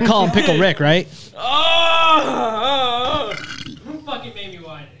 They call him Pickle Rick, right? Who fucking made me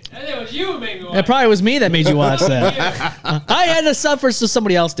watch it? I think it was you who made me watch It probably was me that made you watch that. I had to suffer, so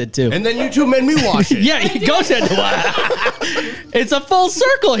somebody else did too. And then you two made me watch it. Yeah, he goes into It's a full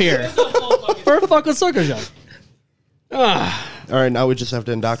circle here. For a fucking circle show. All right, now we just have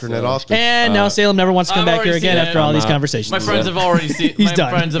to indoctrinate Austin. And now Salem never wants to come back here again after all these conversations. My friends have already seen. He's my done.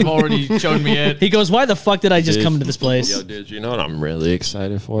 friends have already shown me it. He goes, "Why the fuck did I just come into this place?" Yo, dude, you know what I'm really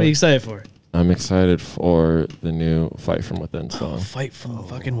excited for? What are you excited for? I'm excited for the new Fight From Within song. Fight From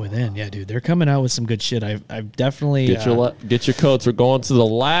fucking Within. Yeah, dude, they're coming out with some good shit. I've definitely get your coats. We're going to the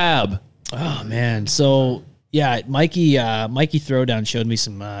lab. Oh man, so yeah, Mikey Throwdown showed me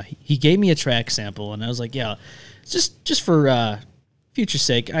some. He gave me a track sample, and I was like, yeah, just for future's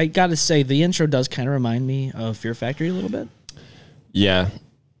sake, I gotta say the intro does kind of remind me of Fear Factory a little bit. Yeah,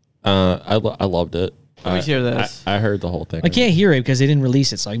 I loved it. Let me hear this. I heard the whole thing. I can't hear it because they didn't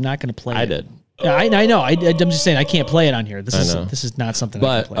release it, so I'm not going to play it. I did. Yeah, I know. I'm just saying I can't play it on here. This is not something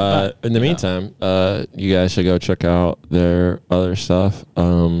I can play. In the meantime, you guys should go check out their other stuff,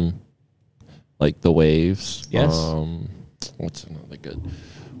 like The Waves. Yes. What's another good one?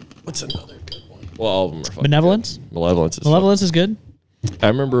 Well, all of them are fucking Benevolence? good. Malevolence is good. I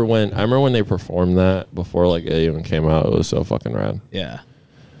remember when they performed that before like it even came out. It was so fucking rad. Yeah.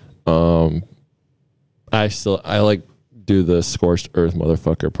 I like do the scorched earth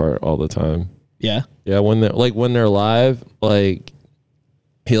motherfucker part all the time. Yeah. Yeah, when they're live, like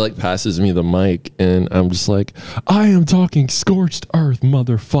he like passes me the mic and I'm just like, I am talking scorched earth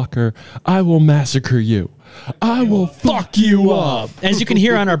motherfucker. I will massacre you. I will fuck you up. As you can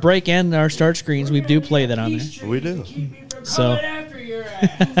hear on our break and our start screens, we do play that on there. We do. So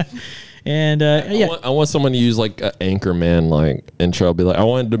and yeah, I want someone to use like an Anchorman like intro. I'll be like, I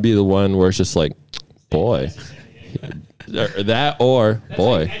want it to be the one where it's just like, boy, that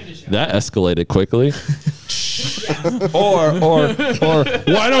escalated quickly. or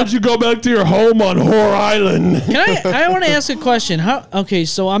why don't you go back to your home on Whore Island? I want to ask a question. Okay,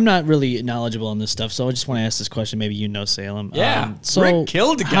 so I'm not really knowledgeable on this stuff, so I just want to ask this question. Maybe you know Salem. Yeah. So Rick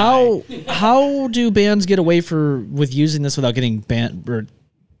killed a guy. How do bands get away with using this without getting banned or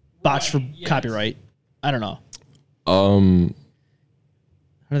botched for copyright? I don't know. How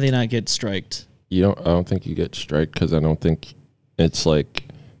do they not get striked? I don't think you get striked because I don't think it's like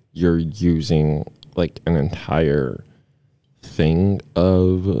you're using like an entire thing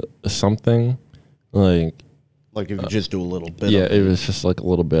of something. Like if you just do a little bit. Yeah, it was just like a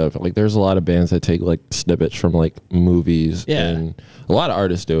little bit of it. Like there's a lot of bands that take like snippets from like movies. Yeah. And a lot of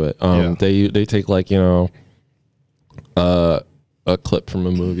artists do it. They take like, a clip from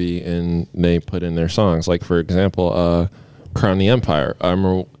a movie and they put in their songs. Like for example, Crown the Empire. I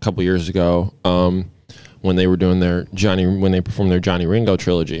remember a couple years ago, when they were doing when they performed their Johnny Ringo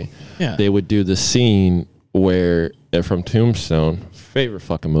trilogy, they would do the scene where from Tombstone, favorite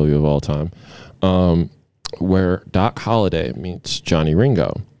fucking movie of all time, where Doc Holliday meets Johnny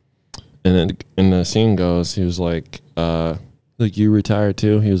Ringo, and then in the scene goes, he was like, you retired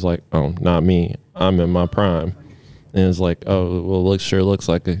too? He was like, oh, not me. I'm in my prime. And it's like, oh, well, sure looks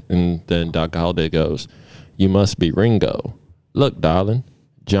like it. And then Doc Holliday goes, you must be Ringo. Look, darling,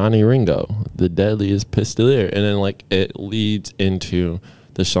 Johnny Ringo, the deadliest pistolier, and then like it leads into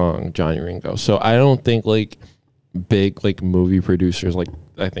the song Johnny Ringo. So I don't think like big like movie producers like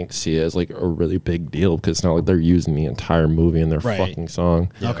I think see it as like a really big deal because it's not like they're using the entire movie in their fucking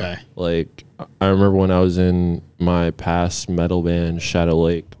song. Okay. Like I remember when I was in my past metal band Shadow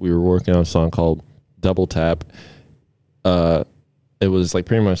Lake, we were working on a song called Double Tap. It was like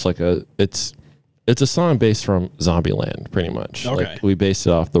pretty much like it's a song based from Zombieland, pretty much. Okay. Like we based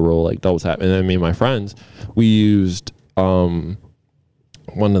it off the role like Double Tap, and then me and my friends we used one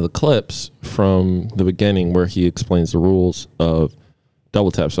of the clips from the beginning where he explains the rules of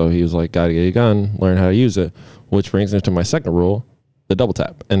Double Tap. So he was like, "Gotta get a gun, learn how to use it," which brings me to my second rule, the Double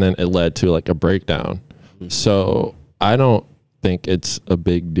Tap, and then it led to like a breakdown. So I don't think it's a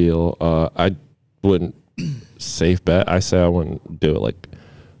big deal. I wouldn't safe bet. I say I wouldn't do it like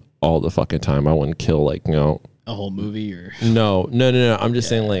all the fucking time. I wouldn't kill like, you know, a whole movie or no. I'm just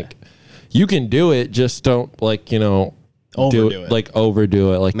saying like you can do it, just don't like, you know, overdo it. Like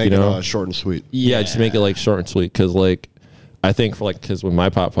overdo it, like make you know, it short and sweet. Yeah, just make it like short and sweet. Because like I think for like because with my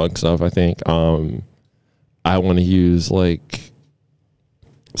pop punk stuff, I think I want to use like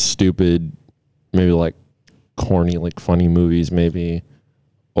stupid, maybe like corny, like funny movies, maybe,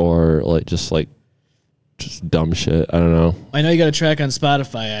 or like just dumb shit. I don't know. I know you got a track on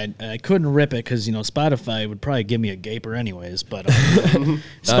Spotify. I couldn't rip it because, you know, Spotify would probably give me a gaper anyways. But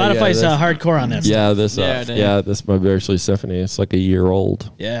Spotify's hardcore on that yeah, stuff. This my Bittersweet Symphony. It's like a year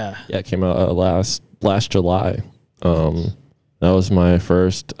old. Yeah. Yeah, it came out last July. That was my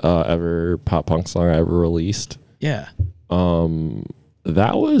first ever pop punk song I ever released. Yeah.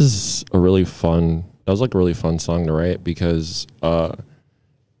 That was a really fun. That was like a really fun song to write because I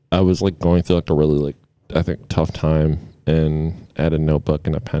was like going through like a really like I think tough time, and I had a notebook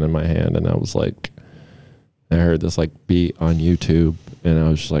and a pen in my hand, and I was like, I heard this like beat on YouTube, and I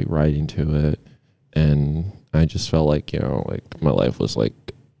was just like writing to it, and I just felt like, you know, like my life was like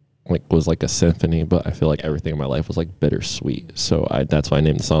a symphony, but I feel like everything in my life was like bittersweet. So that's why I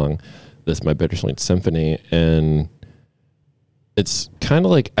named the song "This My Bittersweet Symphony," and it's kind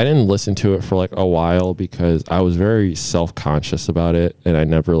of like I didn't listen to it for like a while because I was very self-conscious about it, and I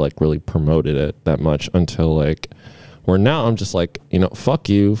never like really promoted it that much until like where now I'm just like, you know, fuck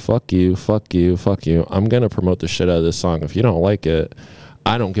you. I'm gonna promote the shit out of this song. If you don't like it,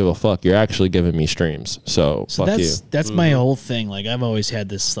 I don't give a fuck. You're actually giving me streams, so fuck you. That's my whole thing. Like I've always had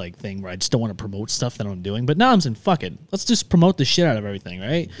this like thing where I just don't want to promote stuff that I'm doing. But now I'm saying, fuck it. Let's just promote the shit out of everything,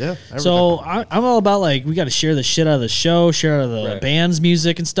 right? Yeah. So I'm all about like we got to share the shit out of the show, share out of the band's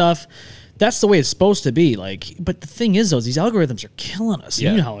music and stuff. That's the way it's supposed to be. Like, but the thing is, though, these algorithms are killing us.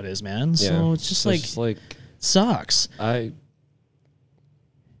 You know how it is, man. So it's just like sucks. I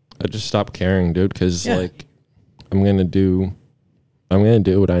just stopped caring, dude, because like I'm gonna do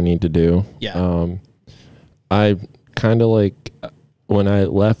what I need to do. Yeah. I kind of like when I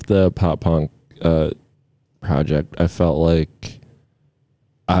left the pop punk project, I felt like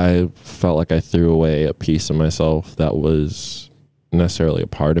I threw away a piece of myself that was necessarily a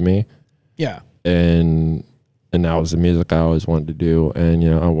part of me. Yeah. And that was the music I always wanted to do. And, you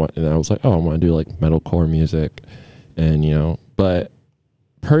know, I was like, oh, I want to do like metalcore music. And, you know, but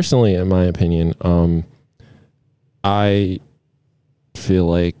personally, in my opinion, I feel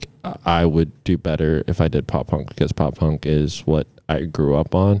like I would do better if I did pop punk because pop punk is what I grew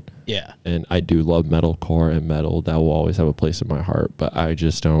up on. Yeah. And I do love metalcore and metal. That will always have a place in my heart, but I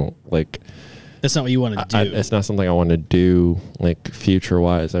just don't like. That's not what you want to do. It's not something I want to do like future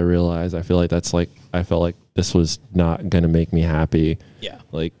wise. I feel like that's like, I felt like this was not going to make me happy. Yeah.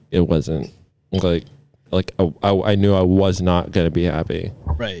 Like it wasn't like I knew I was not going to be happy.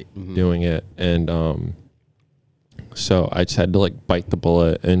 Right. Doing it. And, so I just had to like bite the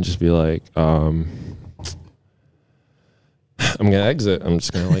bullet and just be like, I'm gonna exit. I'm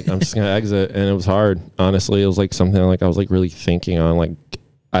just gonna exit. And it was hard. Honestly, it was like something like I was like really thinking on. Like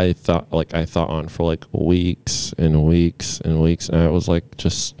I thought on for like weeks and weeks and weeks, and I was like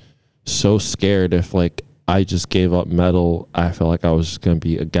just so scared if like I just gave up metal, I felt like I was just gonna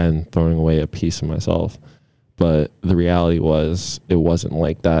be again throwing away a piece of myself. But the reality was it wasn't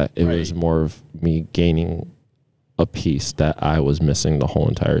like that. It was more of me gaining a piece that I was missing the whole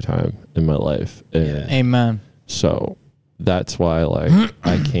entire time in my life. And Amen. So that's why like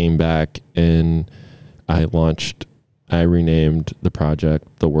I came back and I renamed the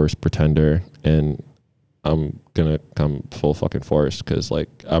project The Worst Pretender, and I'm gonna come full fucking force because like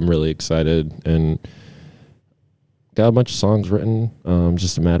I'm really excited and got a bunch of songs written.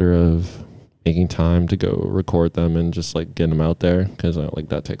 Just a matter of making time to go record them and just like getting them out there because like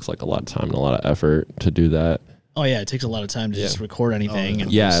that takes like a lot of time and a lot of effort to do that. Oh yeah, it takes a lot of time to just record anything.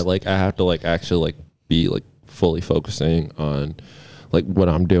 And like I have to like actually like be like fully focusing on like what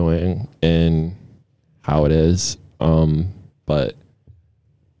I'm doing and how it is. But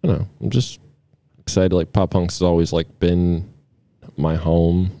I don't know, I'm just excited. Like pop punk's has always like been my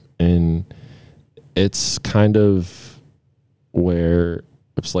home, and it's kind of where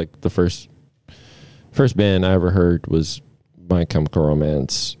it's like the first band I ever heard was My Chemical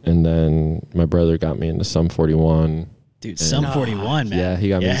Romance, and then my brother got me into Sum 41. Dude, Sum 41, man. Yeah, he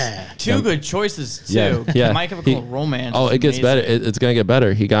got me. Two good choices too. Yeah, My Chemical Romance. Oh, it gets better. It's gonna get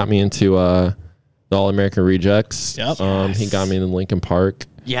better. He got me into the All American Rejects. Yep. He got me into Linkin Park.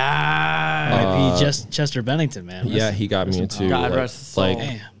 Yeah. Chester Bennington, man. Yeah, he got me into God rest his soul.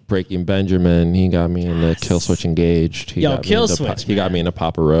 Breaking Benjamin. He got me into Killswitch Engaged. He got Killswitch. He got me into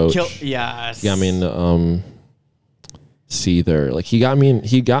Papa Roach. Yes. He got me into Seether. Like he got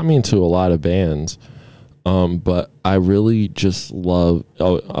me into a lot of bands. But I really just love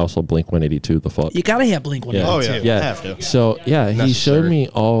also Blink 182. The fuck, you gotta have Blink 182. Oh yeah, have to. So yeah, he showed me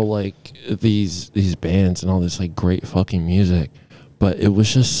all like these bands and all this like great fucking music, but it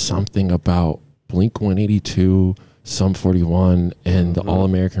was just something about Blink 182, Sum 41, and the All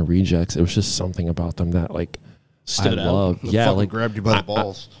American Rejects. It was just something about them that like stood out. Love. Yeah, like grabbed you by the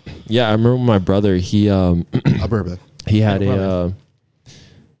balls. I remember my brother. He he had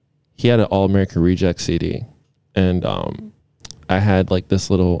he had an All American Reject CD, and I had like this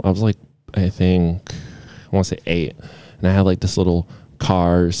little. I was like, I think I want to say 8, and I had like this little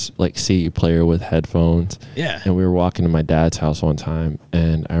Cars like CD player with headphones. Yeah. And we were walking to my dad's house one time,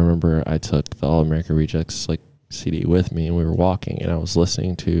 and I remember I took the All American Rejects like CD with me, and we were walking, and I was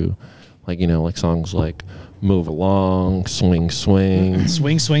listening to like like songs like Move Along, Swing Swing.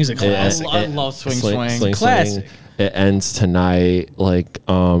 Swing Swing's a classic. I love Swing. Classic. It Ends Tonight, like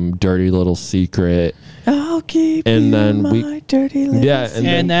Dirty Little Secret. I'll keep and then dirty little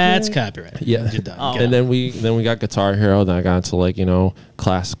and that's copyright. Yeah. And then we got Guitar Hero. Then I got into like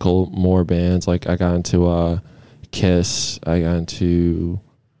classical more bands. Like I got into Kiss. I got into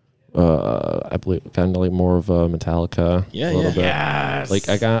I believe got into like more of Metallica. Yeah, a little bit. Yes. Like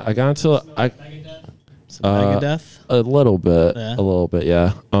I got into Megadeth. A little bit,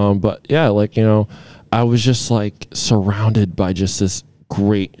 yeah. But yeah, like I was just like surrounded by just this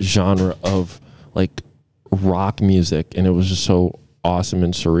great genre of like rock music, and it was just so awesome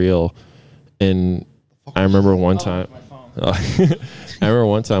and surreal. And I remember one time,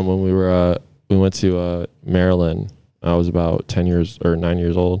 when we went to Maryland. I was about 9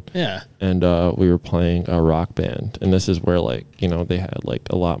 years old. Yeah. And we were playing a rock band, and this is where like they had like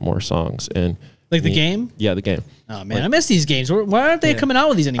a lot more songs and. Like the game? Yeah, the game. Oh, man, I miss these games. Why aren't they coming out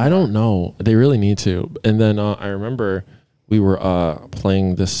with these anymore? I don't know. They really need to. And then I remember we were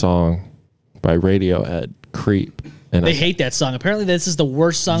playing this song by Radiohead, Creep. And they hate that song. Apparently, this is the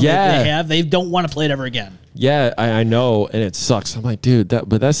worst song that they have. They don't want to play it ever again. Yeah, I know, and it sucks. I'm like, dude,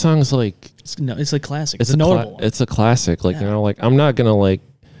 but that song's like... It's like classic. It's a notable one. It's a classic. Like, like, I'm not going to, like,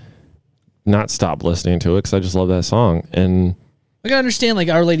 not stop listening to it because I just love that song. And... I gotta understand, like,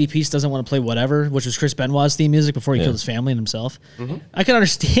 Our Lady Peace doesn't want to play Whatever, which was Chris Benoit's theme music before he killed his family and himself. Mm-hmm. I can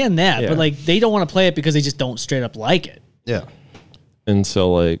understand that, but, like, they don't want to play it because they just don't straight up like it. Yeah. And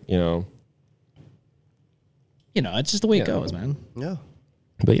so, like, it's just the way it goes, man. Yeah.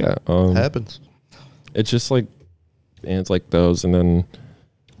 But, yeah. Happens. It's just, like, bands like those, and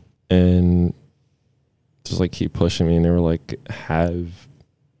just, like, keep pushing me, and they were, like, have...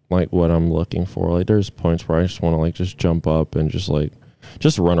 like what I'm looking for. Like there's points where I just want to like just jump up and just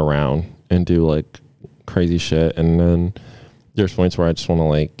run around and do like crazy shit, and then there's points where I just want to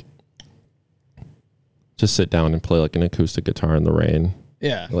like just sit down and play like an acoustic guitar in the rain.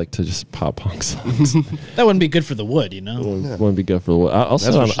 Yeah, like to just pop punk songs. That wouldn't be good for the wood, Wouldn't be good for the wood. I'll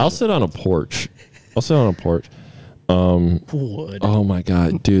sit on a porch. I'll sit on a porch. Wood. Oh my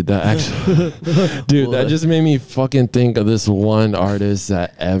god, dude, that actually dude, that just made me fucking think of this one artist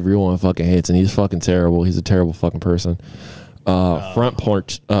that everyone fucking hates, and he's fucking terrible. He's a terrible fucking person. Front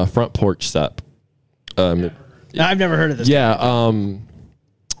porch step. I've never heard of this. Yeah,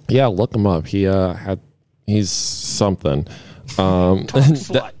 yeah, look him up. He's something. That's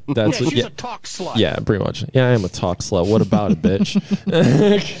a talk slut. Yeah, pretty much. Yeah, I am a talk slut. What about it,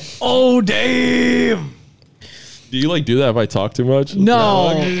 bitch? Oh damn. Do you like do that if I talk too much?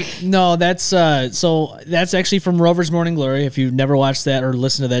 No, that's so that's actually from Rover's Morning Glory. If you've never watched that or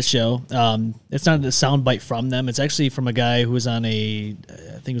listened to that show, it's not a soundbite from them. It's actually from a guy who was on I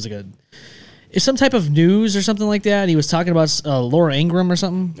think it was like it's some type of news or something like that. And he was talking about Laura Ingraham or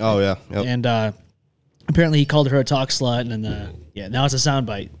something. Oh yeah, and it apparently he called her a talk slut, and then now it's a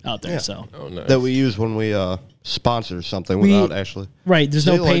soundbite out there. So nice. That we use when we sponsor something without actually. Right, there's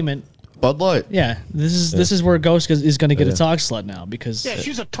no payment. Bud Light. Yeah, this is where Ghost is going to get a talk slut now because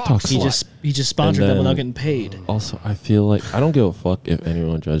she's a talk slut. He just sponsored them without getting paid. Also, I feel like I don't give a fuck if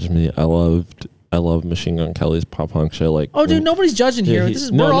anyone judges me. I love Machine Gun Kelly's pop punk shit. Like, dude, nobody's judging here. This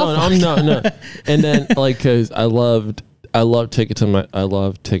is no. And then because I loved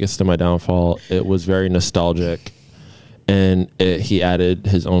Tickets to My Downfall. It was very nostalgic, and he added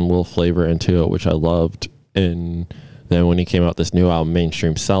his own little flavor into it, which I loved. And then when he came out this new album,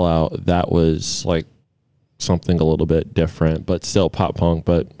 Mainstream Sellout, that was like something a little bit different, but still pop punk,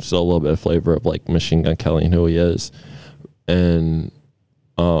 but still a little bit of flavor of like Machine Gun Kelly and who he is. And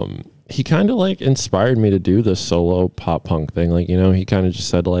he kind of like inspired me to do this solo pop punk thing. Like, he kind of just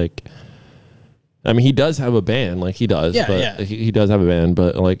said like, I mean, he does have a band, like he does, he does have a band,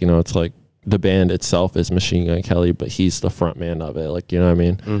 but like, it's like the band itself is Machine Gun Kelly, but he's the front man of it. Like, you know what I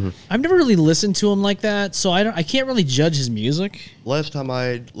mean? Mm-hmm. I've never really listened to him like that, so I can't really judge his music. Last time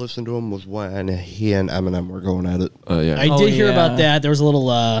I listened to him was when he and Eminem were going at it. I did hear about that. There was a little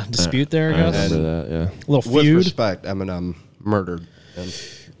dispute there, I guess. I remember that, yeah. A little feud. With respect, Eminem murdered him.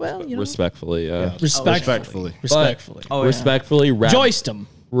 Well, respectfully, yeah. Respectfully. Respectfully, joist him.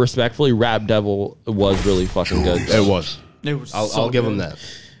 Respectfully, Rap Devil was really fucking good. It was. I'll give him that.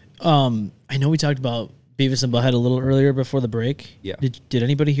 I know we talked about Beavis and Butthead a little earlier before the break. Yeah. Did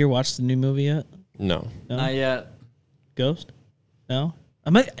anybody here watch the new movie yet? No. Not yet. Ghost? No.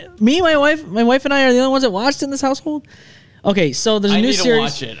 My wife and I are the only ones that watched it in this household. Okay, so there's a new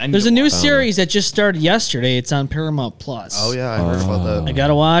series. There's a new series that just started yesterday. It's on Paramount Plus. Oh yeah, I heard about that. I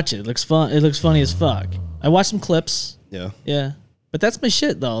gotta watch it. It looks fun. It looks funny as fuck. I watched some clips. Yeah. Yeah. But that's my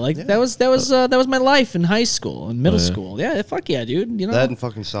shit though. Like that was my life in high school and middle school. Yeah, fuck yeah, dude. That and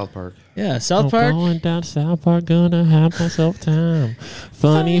fucking South Park. Yeah, South Park. Going down to South Park, gonna have myself time.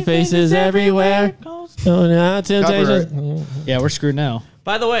 Funny faces everywhere. Yeah, we're screwed now.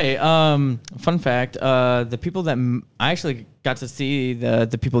 By the way, fun fact: the people that I actually got to see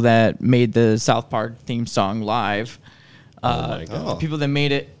the people that made the South Park theme song live. The people that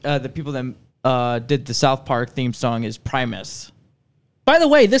made it, the people that did the South Park theme song is Primus. By the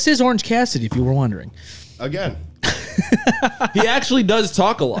way, this is Orange Cassidy, if you were wondering. Again. He actually does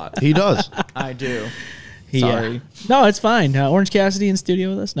talk a lot. He does. I do. Sorry. No, it's fine. Orange Cassidy in studio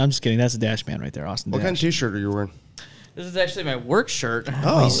with us? No, I'm just kidding. That's the Dash Man right there, Austin What Dash. kind of t-shirt are you wearing? This is actually my work shirt.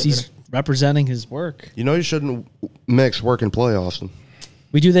 Oh, he's representing his work. You know you shouldn't mix work and play, Austin.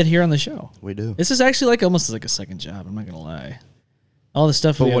 We do that here on the show. We do. This is actually like almost like a second job. I'm not going to lie. All the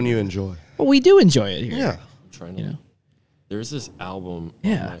stuff. But when you enjoy. Well, we do enjoy it here. Yeah. I'm trying to, there's this album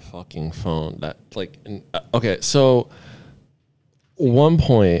on my fucking phone that like, okay, so one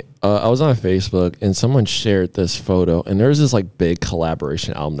point I was on Facebook and someone shared this photo and there's this like big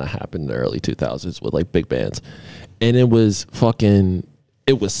collaboration album that happened in the early 2000s with like big bands, and it was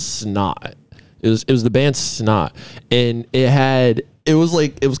Snot. It was the band Snot, and it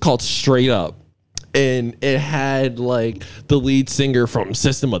was called Straight Up. And it had like the lead singer from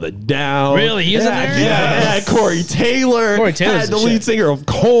System of a Down. Really? He's in there? Yeah, it had Corey Taylor. Corey Taylor's had the lead singer of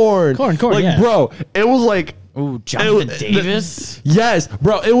Korn. Korn, like, yeah. bro, it was like, ooh, Jonathan Davis. Yes,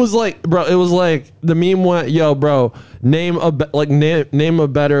 bro. It was like the meme went, yo, bro, name a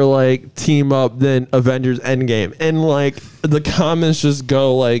better like team up than Avengers Endgame, and like the comments just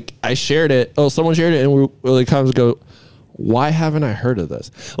go like, I shared it. Oh, someone shared it, and the comments go, why haven't I heard of this?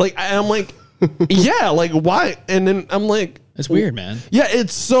 Like I'm like. Yeah, like why? And then I'm like, it's weird, man. Yeah,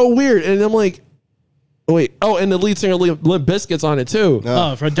 it's so weird. And I'm like, wait, and the lead singer Limp Bizkit's on it too.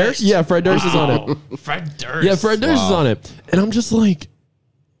 Oh, Fred Durst? Yeah, Fred Durst is on it. Fred Durst. Yeah, Fred Durst is on it. And I'm just like,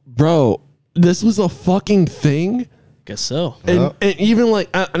 bro, this was a fucking thing. Guess so. And even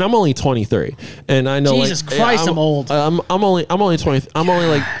like, and I'm only 23, and I know Jesus Christ, I'm old. I'm only 20. I'm only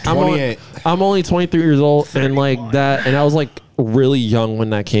like 28. I'm only 23 years old, 31. And like that, and I was like really young when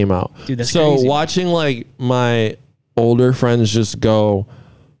that came out. Dude, that's so crazy. Watching like my older friends just go,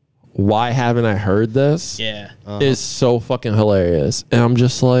 why haven't I heard this? Yeah, is so fucking hilarious, and I'm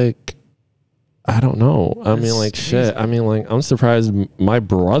just like, I don't know. I mean, like shit. I mean, like I'm surprised my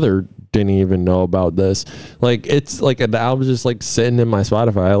brother didn't even know about this. Like it's like the album's just like sitting in my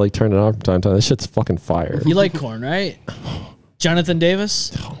Spotify. I like turn it on from time to time. This shit's fucking fire. You like Korn, right? Jonathan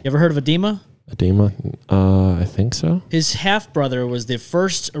Davis. You ever heard of Edema? Edema? I think so. His half brother was the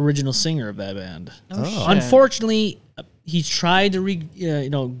first original singer of that band. Oh. Unfortunately, he tried to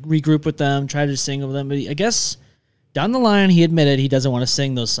regroup with them, tried to sing with them, but I guess down the line, he admitted he doesn't want to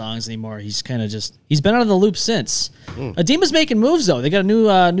sing those songs anymore. He's kind of he's been out of the loop since. Adima's making moves, though. They got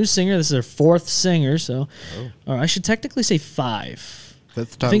a new singer. This is their 4th singer, so or I should technically say 5.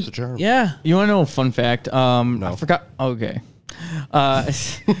 5th time's the charm. Yeah. You want to know a fun fact? No. I forgot. Okay. No,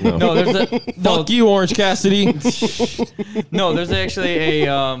 there's a... Fuck you, Orange Cassidy. No, there's actually a...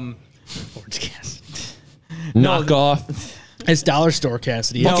 Orange Cassidy. Knock off. It's Dollar Store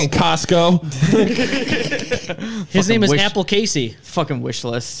Cassidy. Fucking Costco. His name is Apple Casey. Fucking wish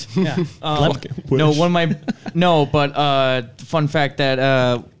list. Yeah. No, one of my... No, but fun fact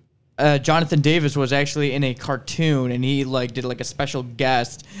that... Jonathan Davis was actually in a cartoon, and he did a special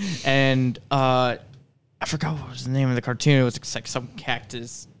guest, and I forgot what was the name of the cartoon. It was like some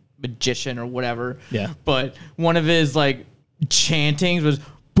cactus magician or whatever. Yeah. But one of his chantings was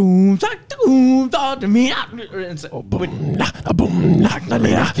boom, boom, me. Boom, boom,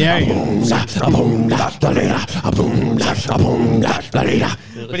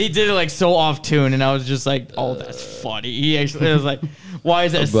 but he did it so off tune, and I was just like, "Oh, that's funny." He actually was like, "Why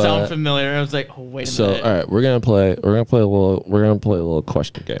does that sound familiar?" And I was like, "Oh, wait a minute." So, all right, we're gonna play a little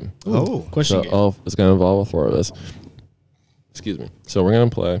question game. Oh, question game. It's gonna involve all 4 of us. Excuse me. So we're gonna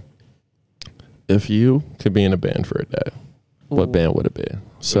play. If you could be in a band for a day, what band would it be?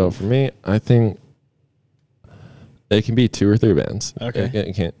 So for me, I think it can be 2 or 3 bands. Okay.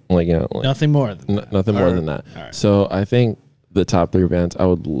 It can't nothing more. Nothing more than that. All right. So I think the top 3 bands I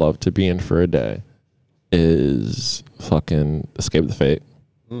would love to be in for a day is fucking Escape the Fate.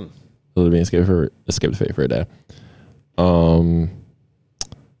 It'll be Escape the Fate for a day.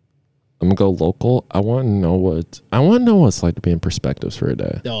 I'm gonna go local. I want to know what it's like to be in Perspectives for a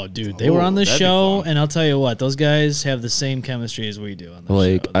day. Oh, dude, they were on the show, and I'll tell you what, those guys have the same chemistry as we do on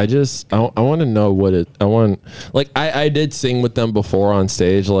the show. I want to know what it. I did sing with them before on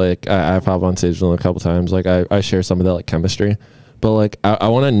stage. I've hopped on stage with them a couple times. I share some of that chemistry. But I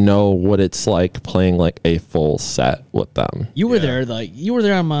want to know what it's like playing a full set with them. You were there, you were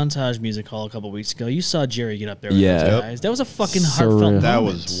there on Montage Music Hall a couple weeks ago. You saw Jerry get up there with those guys. That was a fucking heartfelt moment. That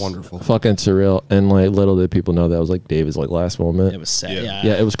was wonderful. Fucking surreal. And little did people know that was David's last moment. It was sad.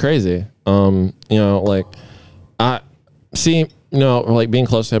 Yeah, it was crazy. I see. Being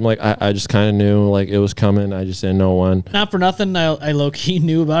close to him, I just kind of knew it was coming. I just didn't know when. Not for nothing, I low key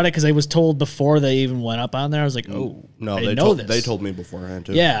knew about it because I was told before they even went up on there. I was like, oh, no, I didn't know this. They told me beforehand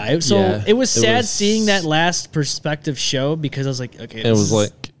too. Yeah, it was sad seeing that last Perspective show because I was like, okay, it was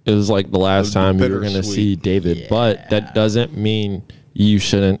the last time we were gonna see David, but that doesn't mean you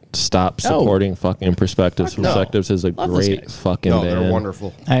shouldn't stop supporting fucking Perspectives. Perspectives is a great fucking band. They're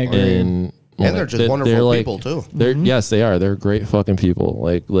wonderful. I agree. And they're just wonderful people too. Yes, they are. They're great fucking people.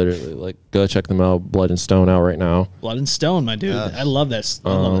 Literally, go check them out. Blood and Stone out right now. Blood and Stone, my dude. Yes. I love that.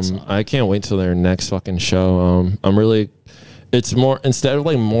 I love that song. I can't wait till their next fucking show. I'm really. It's more instead of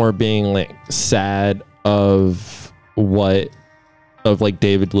more being sad of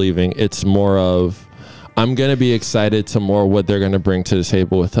David leaving. It's more of I'm gonna be excited to more what they're gonna bring to the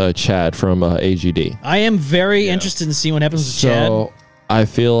table with Chad from AGD. I am very interested in seeing what happens with Chad. So I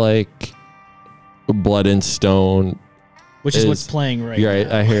feel like Blood and Stone, which is what's playing right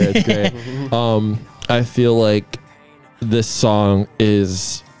now. I hear it's great. I feel like this song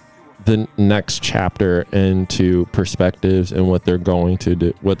is the next chapter into Perspectives and what they're going to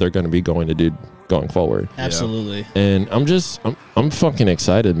do, what they're going to be going to do going forward. Absolutely. And I'm fucking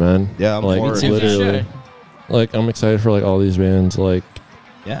excited, man. Yeah, I'm literally I'm excited for all these bands. I'm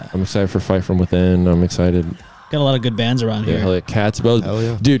excited for Fight From Within. I'm excited. Got a lot of good bands around here. Yeah, Cat's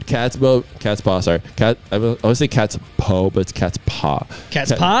Bow. Dude, Cat's Paw, sorry. I always say Cat's Paw, but it's Cat's Paw.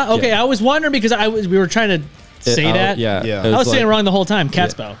 Cat's Paw? Okay, I was wondering because we were trying to say that. Yeah. I was saying it wrong the whole time.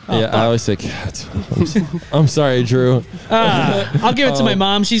 Cat's Paw. I always say Cat's Paw. I'm sorry, Drew. I'll give it to my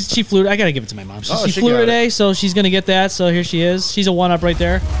mom. She flew. I got to give it to my mom. She flew today, so she's going to get that. So here she is. She's a 1-up right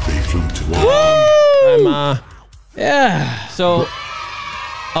there. Hi, Ma. Yeah. So,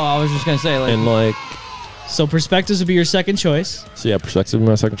 I was just going to say, so Perspectives would be your second choice. So yeah, Perspectives would be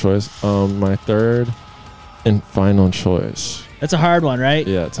my second choice. My third and final choice. That's a hard one, right?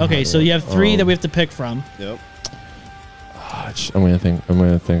 Yeah. It's okay, so you have 3 that we have to pick from. Yep. I'm gonna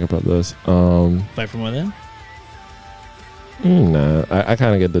think about this. Fight From Within. Nah, I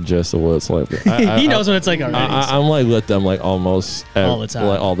kind of get the gist of what it's like. He knows what it's like already. I'm with them almost all the time.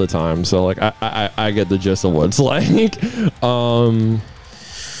 All the time. So I get the gist of what it's like.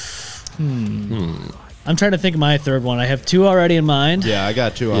 I'm trying to think of my third one. I have 2 already in mind. Yeah, I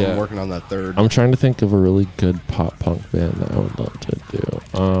got 2. I'm working on that third. I'm trying to think of a really good pop punk band that I would love to do.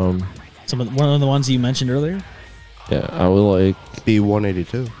 One of the ones you mentioned earlier. Yeah, I would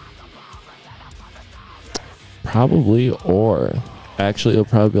B182. Probably, or actually, it'll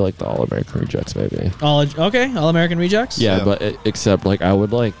probably be like the All American Rejects, maybe. All American Rejects. Yeah, but except like I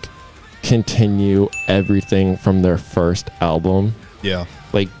would like continue everything from their first album. Yeah,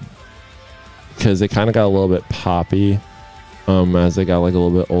 like because they kind of got a little bit poppy as they got like a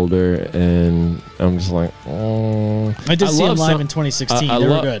little bit older, and I'm just like, oh. I did see them live in 2016. They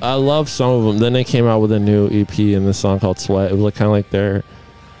were good. I love some of them. Then they came out with a new EP and this song called Sweat. It was like kind of like they're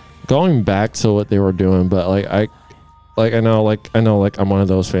going back to what they were doing, but like I know I'm one of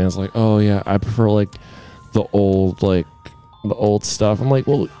those fans like, oh yeah, I prefer like the old stuff. I'm like,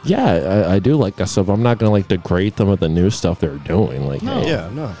 well, yeah, I do like that stuff. I'm not gonna like degrade them with the new stuff they're doing. Like, no. Yeah,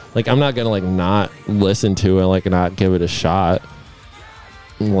 no. Like, I'm not gonna like not listen to it, like not give it a shot.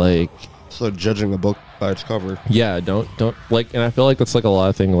 Like, so judging a book by its cover. Yeah, don't like, and I feel like that's like a lot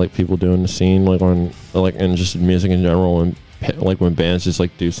of things like people do in the scene, like on like and just music in general, and like when bands just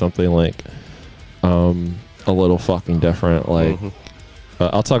like do something like a little fucking different. Like,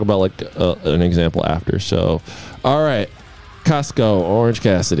 I'll talk about like an example after. So, all right. Costco, Orange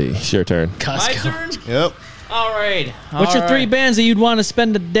Cassidy. It's your turn. Costco. My turn? Yep. All right. What's your 3 bands that you'd want to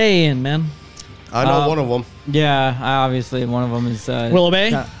spend a day in, man? I know one of them. Yeah, obviously one of them is Willow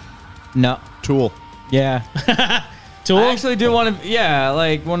Bay? No. Tool. Yeah. Tool? I actually do want to,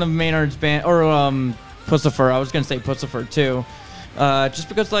 like one of Maynard's band, or Pussifer. I was going to say Pussifer too. Just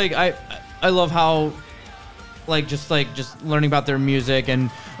because like I love how just learning about their music, and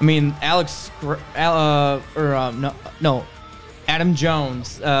I mean Adam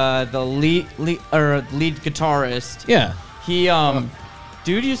Jones, the lead guitarist. Yeah. He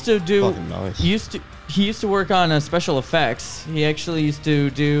dude used to do nice. he used to work on special effects. He actually used to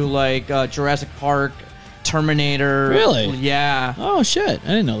do like Jurassic Park, Terminator. Really? Yeah. Oh shit! I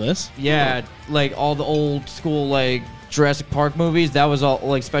didn't know this. Yeah, like all the old school like Jurassic Park movies. That was all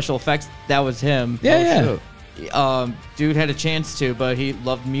like special effects. That was him. Yeah. Dude had a chance to, but he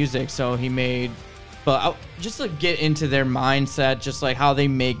loved music, so he made. But just to get into their mindset, just like how they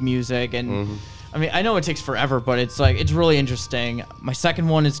make music, and I mean, I know it takes forever, but it's like it's really interesting. My second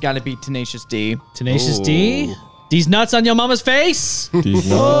one has got to be Tenacious D. Tenacious D. These nuts on your mama's face. These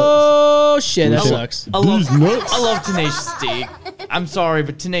nuts. Oh shit, that sucks. I love Tenacious D. I'm sorry,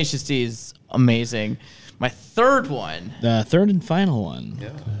 but Tenacious D is amazing. My third one. The third and final one.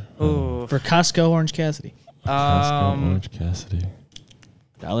 Yeah. Ooh. For Costco, Orange Cassidy. Costco, Orange Cassidy.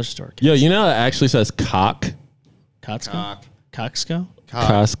 Dollar store. Yo, you know it actually says cock. Costco? Coxco?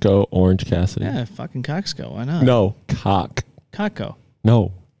 Costco, Orange Cassidy. Yeah, fucking Coxco. Why not? No, cock. Costco.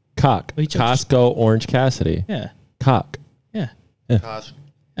 No, cock. Well, Costco, Orange Cassidy. Yeah. Cock. Yeah. Costco.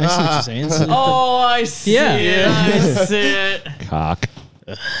 I see what you're saying. Oh, I see it. I see it. Cock.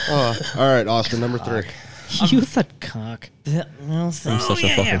 All right, Austin, number 3. You said cock. I'm such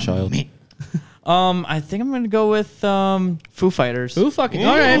a fucking child. I think I'm gonna go with Foo Fighters. All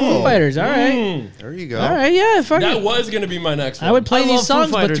right, Foo Fighters. All right. There you go. All right, yeah. Fuck That it. was gonna be my next one. I would play I these love Foo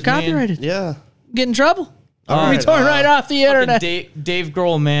songs, but Fighters, they're man. copyrighted. Yeah. Get in trouble. All Be right, torn right off the internet. Dave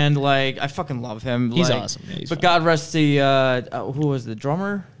Grohl, man, like I fucking love him. He's like, awesome. Yeah, he's but fun. God rest the who was the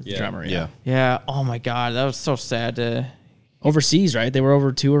drummer? Drummer. Yeah. Yeah. Oh my God, that was so sad. Overseas, right? They were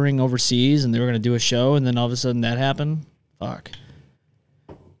over touring overseas, and they were gonna do a show, and then all of a sudden that happened. Fuck.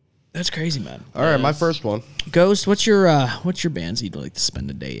 That's crazy, man. All right, my first one. Ghost, what's your bands you'd like to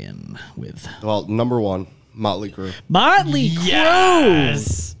spend a day in with? Well, number 1, Motley Crue. Motley Crue.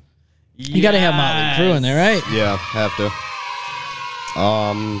 Yes. You got to have Motley Crue in there, right? Yeah, have to.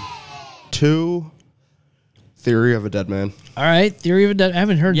 2, Theory of a Dead Man. All right, Theory of a Dead. I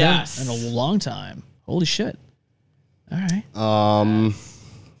haven't heard Yes. that in a long time. Holy shit. All right.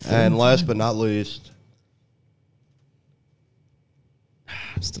 And last but not least,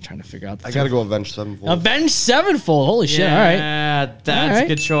 I'm still trying to figure out. I gotta go Avenged Sevenfold. Avenged Sevenfold. Holy shit. All right. Yeah, that's All right. a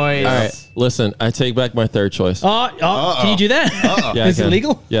good choice. All right, listen. I take back my third choice. Can you do that? Yeah, Is I it can.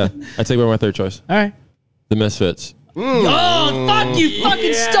 legal? Yeah, I take back my third choice. All right. The Misfits. Oh, fuck you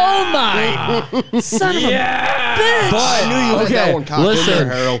fucking stole mine. Son of a bitch. I knew you had that one cocked in there,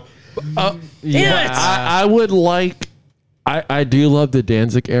 Harold. Damn it. I would like. I do love the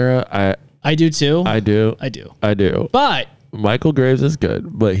Danzig era. I do too. I do. But Michael Graves is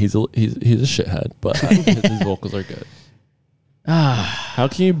good, but he's a shithead. But his vocals are good. How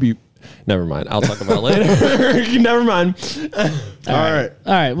can you be? Never mind. I'll talk about it later. Never mind. All right.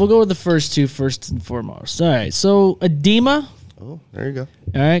 All right, we'll go with the first two first and foremost. All right, so Edema. Oh, there you go.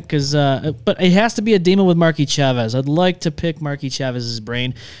 All right, because but it has to be Edema with Marky Chavez. I'd like to pick Marky Chavez's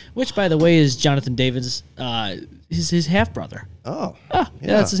brain, which, by the way, is Jonathan David's his half brother. Oh, yeah,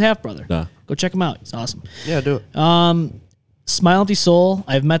 that's his half brother. Yeah. Go check him out. He's awesome. Yeah, do it. Smile Empty Soul.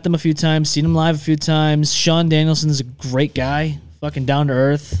 I've met them a few times, seen them live a few times. Sean Danielson's a great guy, fucking down to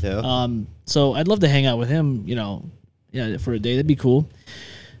earth. Yeah. So I'd love to hang out with him, for a day. That'd be cool.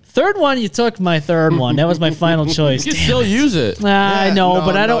 Third one, you took my third one. That was my final choice. You can still use it. I know, no,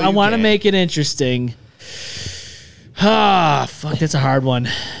 but I don't. no, I you want to can't. make it interesting. Fuck, that's a hard one.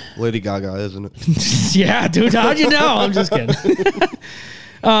 Lady Gaga, isn't it? Yeah, dude, how'd you know? I'm just kidding.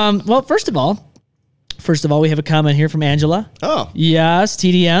 Well, first of all, we have a comment here from Angela. Oh. Yes,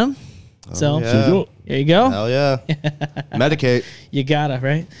 TDM. So yeah. there you go. Hell yeah. Medicate. You gotta,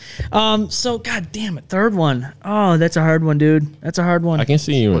 right? So god damn it, third one. Oh, that's a hard one, dude. That's a hard one. I can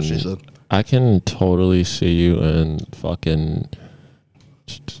see you What she said. I can totally see you in fucking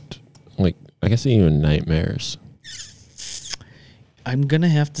like I can see you in nightmares. I'm gonna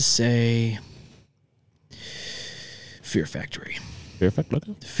have to say Fear Factory. Fear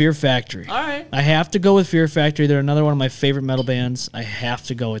Factory? Fear Factory. All right. I have to go with Fear Factory. They're another one of my favorite metal bands. I have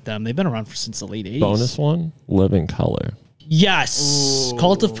to go with them. They've been around since the late 80s. Bonus one, Living Color. Yes. Ooh.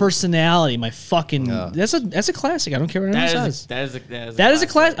 Cult of Personality. My fucking that's a classic. I don't care what anyone says. That is a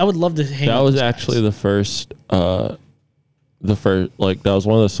classic. I would love to hang out. That with was those actually guys. the first like that was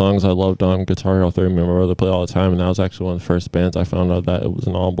one of the songs I loved on Guitar Hero 3. My brother played all the time, and that was actually one of the first bands I found out that it was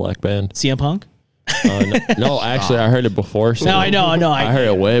an all black band. CM Punk? No, actually, I heard it before. No, I know. I heard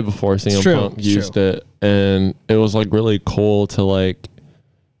it way before CM Punk used it, and it was like really cool to like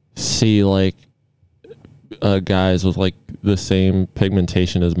see like guys with like the same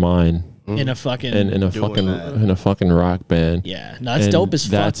pigmentation as mine in a fucking in a fucking rock band. Yeah, no, that's dope as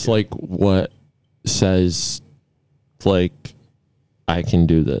fuck. That's like what says like I can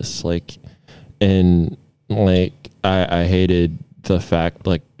do this. Like, and like I hated the fact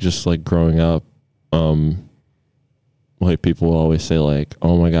like just like growing up. Like people will always say like,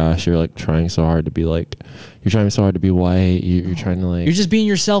 oh my gosh, you're like trying so hard to be like, you're trying so hard to be white. You're trying to like, you're just being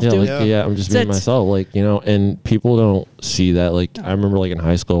yourself, dude. Like, yeah, I'm just being myself. Like, and people don't see that. Like, I remember like in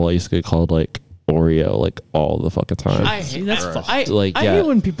high school, I used to get called like Oreo like all the fucking time. I hate that. I hate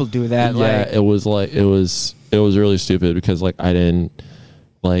when people do that. Yeah, like, it was really stupid because like I didn't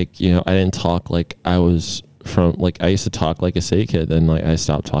talk like I was from like I used to talk like a city kid, and like I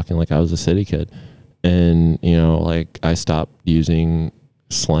stopped talking like I was a city kid. And like I stopped using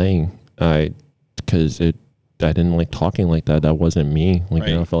slang, because I didn't like talking like that. That wasn't me. Like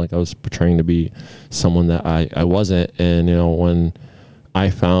I felt like I was portraying to be someone that I wasn't. And when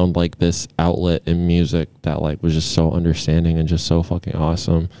I found like this outlet in music that like was just so understanding and just so fucking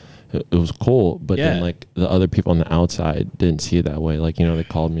awesome, it was cool. But then like the other people on the outside didn't see it that way. Like they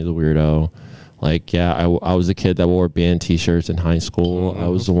called me the weirdo. Like, yeah, I was a kid that wore band T-shirts in high school. I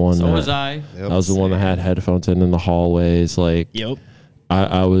was the one. So that, was I. I was the one that had headphones in the hallways. Like,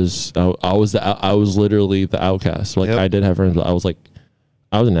 I was literally the outcast. Like, I did have friends, but I was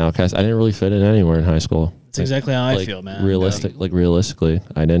an outcast. I didn't really fit in anywhere in high school. That's exactly how I feel, man. Realistically,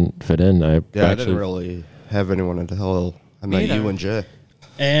 I didn't fit in. I didn't really have anyone until I met you and Jay.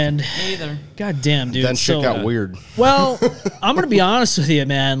 And neither. God damn, dude. Then shit got weird. Well, I'm gonna be honest with you,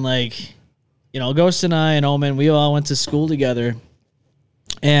 man. Like, Ghost and I and Omen, we all went to school together.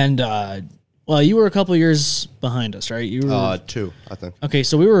 And you were a couple years behind us, right? You were 2, I think. Okay,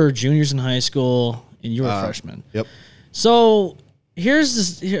 so we were juniors in high school, and you were freshmen. Yep. So here's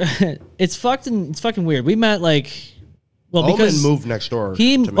this. It's fucking weird. We met because Omen moved next door.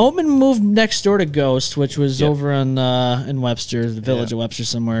 Omen moved next door to Ghost, which was over in Webster, the village of Webster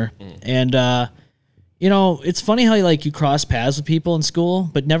somewhere. And it's funny how you cross paths with people in school,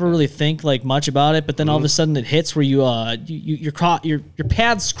 but never really think much about it. But then all of a sudden it hits where your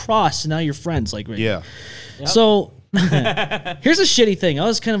paths cross, and now you're friends. Yeah. So here's a shitty thing. I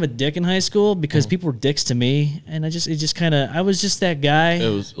was kind of a dick in high school because people were dicks to me, and I was just that guy. It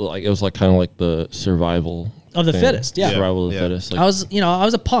was kind of like the survival of the fittest. Yeah. Survival of the fittest. I was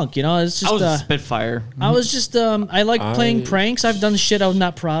a punk, It's just, I was a Spitfire. I was just, I like playing pranks. I've done shit I'm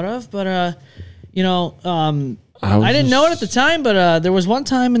not proud of, but, I didn't know it at the time, but there was one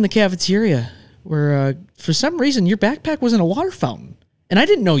time in the cafeteria where for some reason your backpack was in a water fountain. And I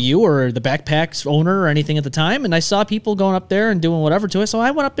didn't know you or the backpack's owner or anything at the time. And I saw people going up there and doing whatever to it. So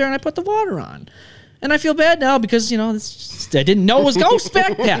I went up there and I put the water on. And I feel bad now because, I didn't know it was Ghost's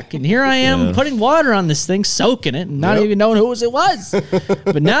backpack. And here I am putting water on this thing, soaking it, and not even knowing who it was.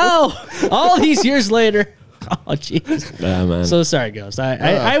 But now, all these years later, oh, jeez. Yeah, man. So sorry, Ghost.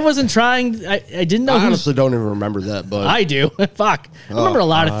 I wasn't trying. I didn't know. I honestly don't even remember that, but I do. Fuck. I remember a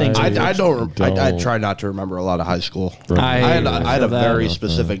lot of things. I try not to remember a lot of high school. I had a very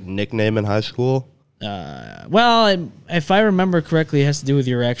specific nickname in high school. Well, if I remember correctly, it has to do with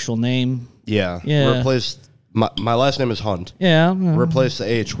your actual name. Yeah. Yeah. Replaced My last name is Hunt. Yeah. Replace the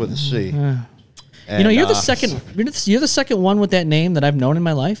H with a C. And, you're the second. You're the second one with that name that I've known in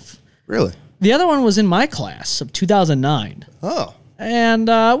my life. Really? The other one was in my class of 2009. Oh. And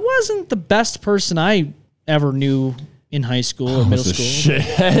wasn't the best person I ever knew in high school or middle school.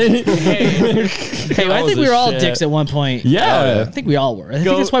 Hey, I think we were all dicks at one point. Yeah. I think we all were. I think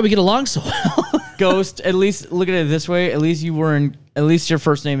that's why we get along so well. Ghost, at least look at it this way. At least you weren't. At least your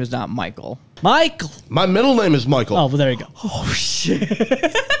first name is not Michael. Michael. My middle name is Michael. Oh, well, there you go. Oh shit.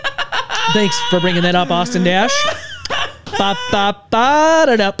 Thanks for bringing that up, Austin Dash. I'm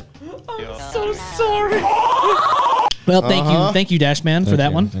so sorry. Well, thank you, Dash Man, for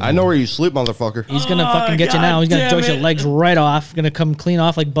that one. I know where you sleep, motherfucker. He's gonna fucking get you now. He's gonna joist your legs right off. Gonna come clean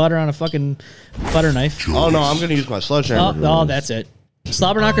off like butter on a fucking butter knife. Oh no, I'm gonna use my sledgehammer. Oh, that's it.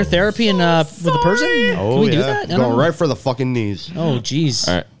 Slobber knocker therapy and with a person? Oh, Can we yeah. do that? Going right for the fucking knees. Oh, jeez.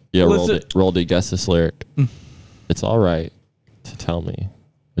 All right. Yeah, Roldy, guess this lyric. It's all right to tell me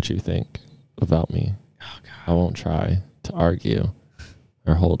what you think about me. Oh, God. I won't try to argue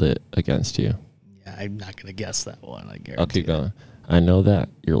or hold it against you. Yeah, I'm not going to guess that one. I guarantee. I'll keep going. I know that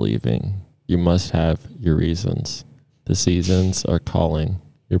you're leaving. You must have your reasons. The seasons are calling.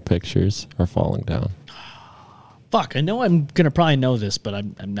 Your pictures are falling down. Fuck, I know I'm going to probably know this, but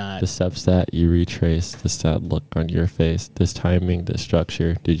I'm not. The steps that you retrace, the sad look on your face, this timing, this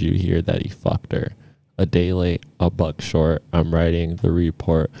structure. Did you hear that he fucked her? A day late, a buck short. I'm writing the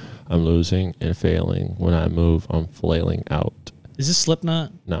report. I'm losing and failing. When I move, I'm flailing out. Is this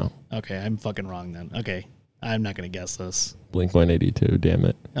Slipknot? No. Okay, I'm fucking wrong then. Okay, I'm not going to guess this. Blink-182, damn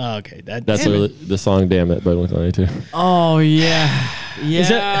it. Oh, okay. That's really the song Damn It by Blink-182. Oh, yeah. Yeah. Is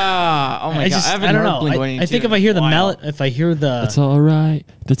that, oh, my God. I don't know. I think if I hear the melody, if I hear the... It's all right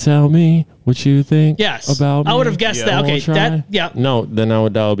to tell me what you think about me. I would have guessed that. Okay, No, then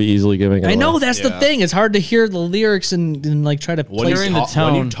that would be easily giving it I know, away. that's the thing. It's hard to hear the lyrics and like try to place in the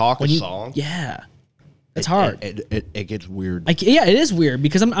tone. When you talk a song. Yeah. It's hard. It gets weird. Yeah, it is weird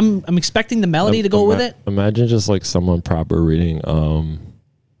because I'm expecting the melody to go with it. Imagine just like someone proper reading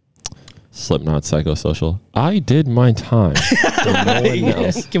Slipknot Psychosocial. I did my time. No one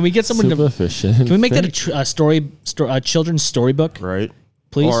else. Can we get someone Superficial. Can we make that a children's storybook? Right.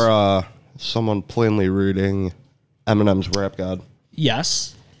 Please. Or someone plainly reading Eminem's Rap God.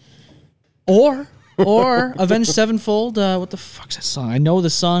 Yes. Or Avenged Sevenfold. What the fuck's that song? I know the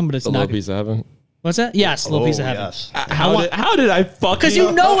song, but it's The not. Little Piece of Heaven. What's that? Yes, Little Piece of Heaven. Yes. How did I fucking... Because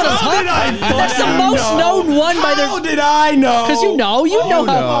you know what I'm talking about. That's the most known one by their... How did I know? Because you know how...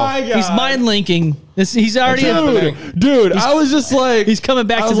 my God. He's mind linking. He's already... Dude, I was just like... He's coming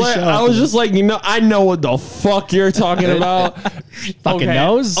back to the show. I was just like, I know what the fuck you're talking about. Fucking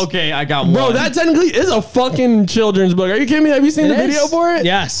knows. Okay, I got one. Bro, that technically is a fucking children's book. Are you kidding me? Have you seen the video for it?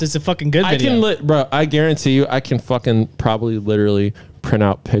 Yes, it's a fucking good video. Bro, I guarantee you, I can fucking probably literally print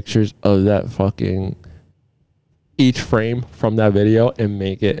out pictures of that fucking... each frame from that video and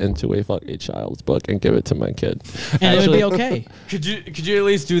make it into a fucking child's book and give it to my kid. And it would be okay. Could you at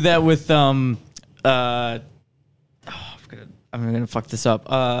least do that with I'm gonna fuck this up.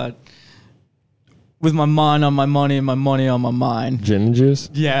 With my mind on my money and my money on my mind. Gin and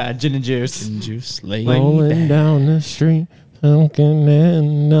juice? Yeah, gin and juice. Gin and juice. Rolling down the street, looking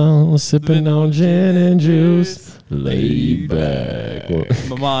and sipping on gin and juice. Lay back.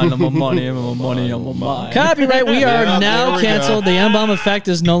 My mind on my money and my money on my mind. Copyright. We are now canceled. The M-Bomb effect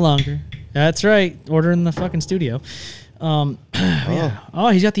is no longer. That's right. Order in the fucking studio. Yeah. Oh,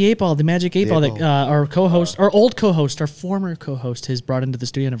 he's got the 8-ball, the magic 8-ball that our co-host, our old co-host, our former co-host has brought into the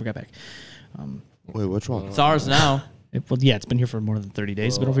studio. Never got back. Wait, which one? It's ours now. It's been here for more than 30 days.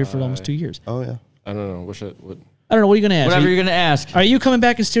 It's been over here for almost 2 years. Oh, yeah. I don't know. I don't know. What are you going to ask? Whatever you're going to ask. Are you coming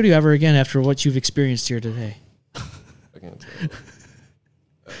back in studio ever again after what you've experienced here today?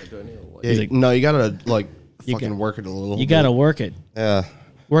 No, you gotta fucking work it a little. You gotta work it. Yeah.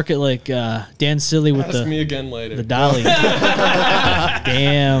 Work it like Dan Silly with Ask me again later. The dolly.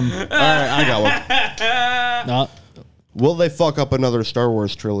 Damn. All right, I got one. No. Will they fuck up another Star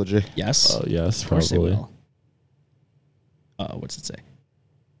Wars trilogy? Yes. Oh, yes, of course probably. they will. What's it say?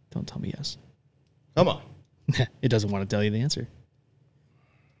 Don't tell me yes. Come on. It doesn't want to tell you the answer.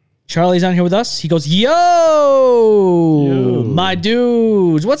 Charlie's on here with us. He goes, yo, my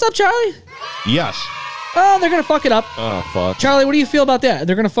dudes. What's up, Charlie? Yes. Oh, they're going to fuck it up. Oh, fuck. Charlie, what do you feel about that?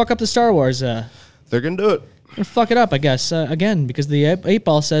 They're going to fuck up the Star Wars. They're going to do it. Going to fuck it up, I guess, again, because the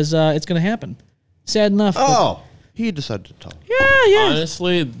 8-ball says it's going to happen. Sad enough. Oh, he decided to talk. Yeah.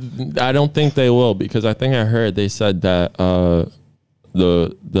 Honestly, I don't think they will because I think I heard they said that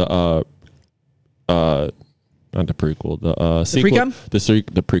not the prequel, the sequel, pre-cum?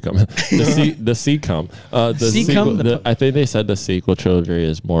 the pre-cum, the sequel. I think they said the sequel trilogy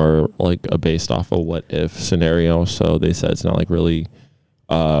is more like based off a what if scenario. So they said it's not like really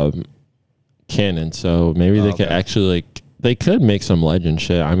canon. So maybe they could actually they could make some legend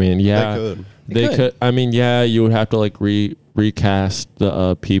shit. I mean, yeah, they could. I mean, yeah, you would have to like recast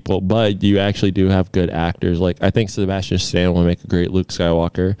the people, but you actually do have good actors. Like I think Sebastian Stan will make a great Luke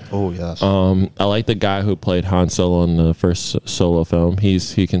Skywalker. Oh yes. I like the guy who played Han Solo in the first Solo film.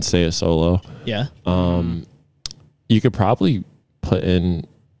 He can say a Solo. Yeah. You could probably put in.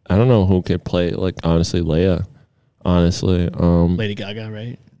 I don't know who could play like honestly Leia. Honestly, Lady Gaga,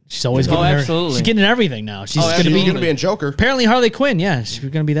 right? She's always getting absolutely. She's getting everything now. She's going to be in Joker. Apparently Harley Quinn, yeah, she's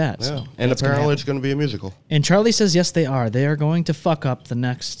going to be that. Yeah. So and apparently it's going to be a musical. And Charlie says yes, they are. They are going to fuck up the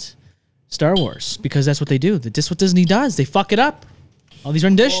next Star Wars because that's what they do. That's what Disney does. They fuck it up. All these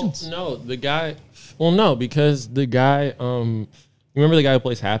renditions. Well, no, the guy. Well, no, because the guy. Remember the guy who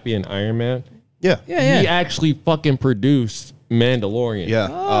plays Happy in Iron Man? Yeah. He actually fucking produced Mandalorian. Yeah.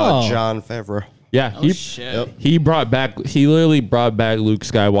 Jon Favreau. Yeah, he literally brought back Luke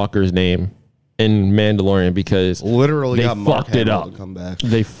Skywalker's name in Mandalorian because literally they got Mark fucked it Hamill up. to come back.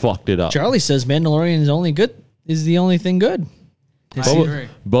 They fucked it up. Charlie says Mandalorian is the only thing good.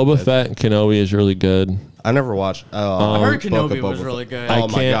 Boba Fett and Kenobi is really good. I never watched. I heard Kenobi was really good.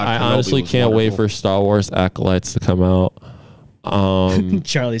 I honestly can't wait for Star Wars Acolytes to come out.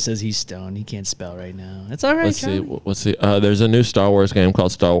 Charlie says he's stoned. He can't spell right now. It's all right. Let's see. There's a new Star Wars game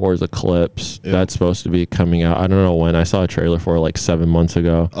called Star Wars Eclipse that's supposed to be coming out. I don't know when. I saw a trailer for it like 7 months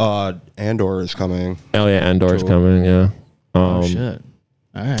ago. Andor is coming. Oh yeah, Andor is coming. Yeah. Oh shit.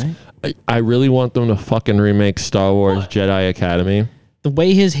 All right. I really want them to fucking remake Star Wars Jedi Academy. The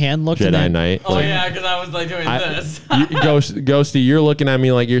way his hand looked Jedi Knight. Oh yeah, because I was like doing this. Ghosty, you're looking at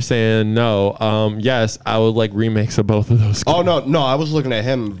me like you're saying no. Yes, I would like remakes of both of those games. Oh no, I was looking at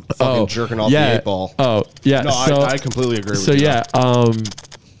him fucking jerking off the 8 ball. Oh yeah. No, I completely agree with you. So yeah,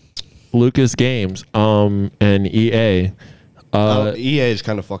 Lucas Games, and EA. EA is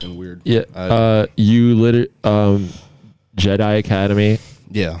kind of fucking weird. Yeah. Jedi Academy.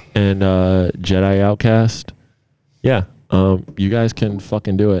 Yeah. And Jedi Outcast. Yeah. You guys can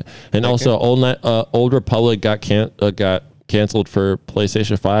fucking do it. And also, Old Republic got canceled for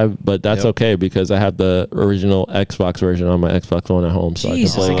PlayStation 5, but that's okay because I have the original Xbox version on my Xbox One at home. So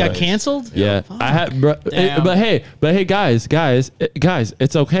Jesus, I can play it got canceled? Yeah, I had. But hey, guys,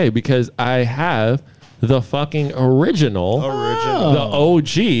 it's okay because I have the fucking original, the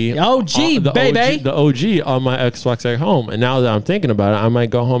OG, baby, the OG on my Xbox at home. And now that I'm thinking about it, I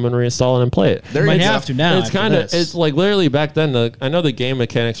might go home and reinstall it and play it. You might have to now. It's kind of, it's like literally back then. I know the game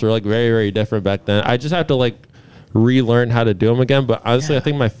mechanics were like very, very different back then. I just have to like relearn how to do them again. But honestly, I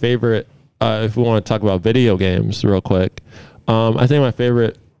think my favorite, if we want to talk about video games real quick, I think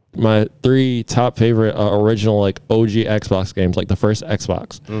my 3 top favorite original like OG Xbox games, like the first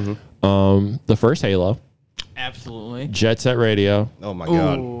Xbox. The first Halo, absolutely. Jet Set Radio. Oh my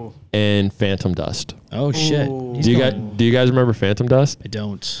god. And Phantom Dust. Oh shit. Do you guys remember Phantom Dust? I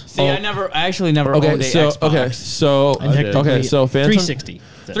don't. See, I actually never owned a Xbox. So Phantom 360.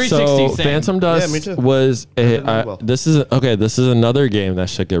 360. So Phantom Dust was this is another game that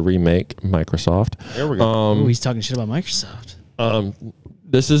should get remake Microsoft. There we go. He's talking shit about Microsoft.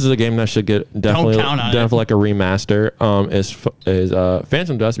 This is a game that should get definitely like a remaster. Is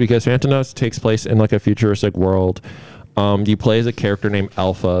Phantom Dust, because Phantom Dust takes place in like a futuristic world. You play as a character named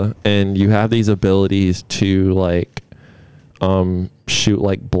Alpha, and you have these abilities to like shoot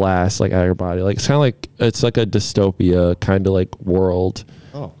like blasts like at your body. Like it's like a dystopia kind of like world.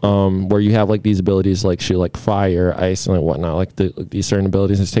 Where you have like these abilities like shoot like fire, ice, and like whatnot, like these certain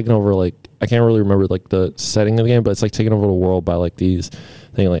abilities. It's taken over like I can't really remember like the setting of the game, but it's like taking over the world by like these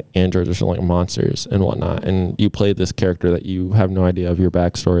things like androids or something, like monsters and whatnot. And you play this character that you have no idea of your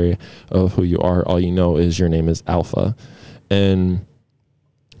backstory of who you are. All you know is your name is Alpha, and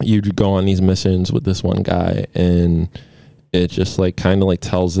you go on these missions with this one guy, and it just like kind of like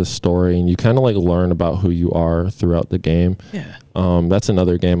tells this story, and you kind of like learn about who you are throughout the game. Yeah. That's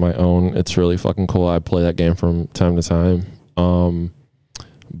another game I own. It's really fucking cool. I play that game from time to time.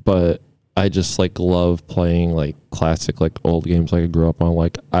 But I just like love playing like classic like old games like I grew up on.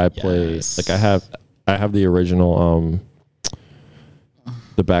 Like I play like I have the original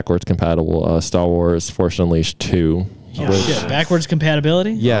the backwards compatible Star Wars Force Unleashed 2. Shit, backwards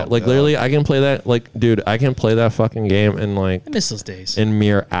compatibility? Yeah, like literally I can play that, like dude, I can play that fucking game in like I miss those days. In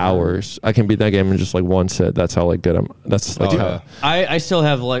mere hours. I can beat that game in just like one sit. That's how like good I'm. That's like how I still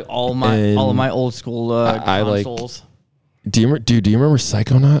have like all of my old school consoles. Do you remember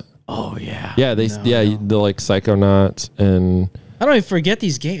Psychonaut? Oh yeah. Yeah, the like Psychonauts and I don't even forget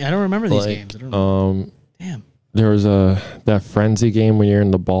these games. I don't remember these games. I don't know. Damn. There was that Frenzy game when you're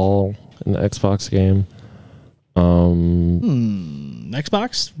in the ball in the Xbox game.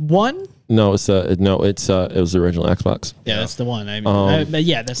 Xbox One? No, it was the original Xbox. Yeah, that's the one.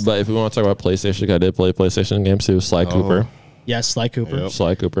 That's. But if we want to talk about PlayStation, I did play PlayStation games too. Sly Cooper. Yes, Sly Cooper. Yep.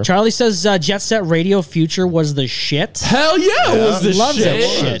 Sly Cooper. Charlie says Jet Set Radio Future was the shit. Hell yeah, it was the loves shit.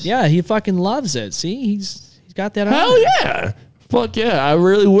 That shit. Yeah, he fucking loves it. See, he's got that. Hell yeah. Fuck yeah. I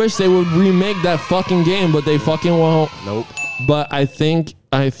really wish they would remake that fucking game, but they fucking won't. Nope. But I think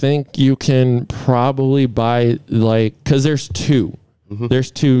you can probably buy because there's two. Mm-hmm.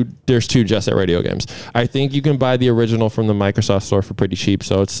 There's two Jet Set Radio games. I think you can buy the original from the Microsoft Store for pretty cheap,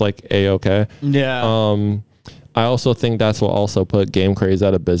 so it's like A-okay. Yeah. I also think that's what also put Game Craze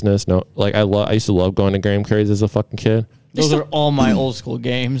out of business. No, like I used to love going to Game Craze as a fucking kid. Those are all my old school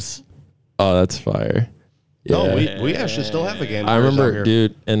games. Oh, that's fire. Yeah. No, we actually still have a game. I remember,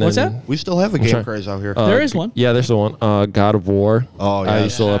 dude. And what's then, that? We still have a Game Craze out here. There is one. Yeah, there's the one. God of War. Oh yeah. I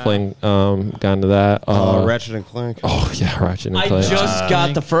used to love playing. Got into that. Ratchet and Clank. Oh yeah, Ratchet and Clank.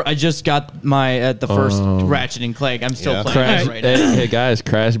 I just got my the first Ratchet and Clank. I'm still playing it right now. Hey guys,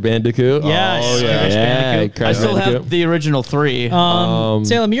 Crash Bandicoot. Yes. Oh yeah. Crash Bandicoot. I still have the original 3.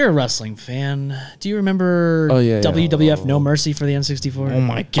 Salem, you're a wrestling fan. Do you remember WWF No Mercy for the N64? Oh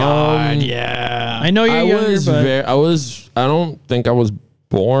my god, yeah. I know you're younger, but I don't think I was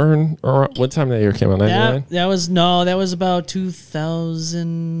born around what time that year came out. 99? that was about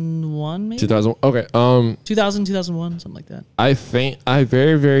 2001 maybe. 2000. Okay. 2001, something like that. I very,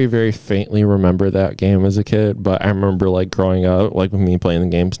 very, very faintly remember that game as a kid, but I remember like growing up, like with me playing the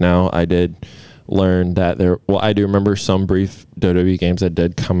games now, I did learn that I do remember some brief WWE games that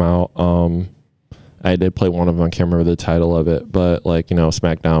did come out. I did play one of them. I can't remember the title of it, but like,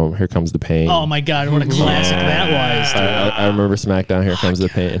 SmackDown, Here Comes the Pain. Oh my God, what a classic that was. I remember SmackDown, Here Comes the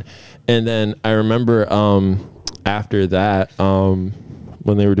Pain. And then I remember after that,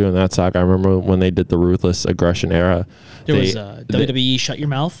 when they were doing that saga, I remember when they did the Ruthless Aggression era. There was WWE Shut Your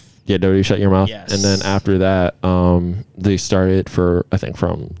Mouth. Yeah, WWE Shut Your Mouth. Yes. And then after that, they started I think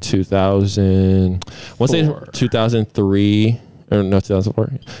from 2000, once they 2003, or no,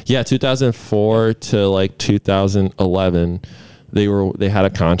 2004. Yeah, 2004 to like 2011, they had a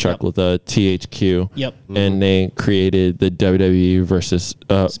contract with THQ. Yep. And they created the WWE versus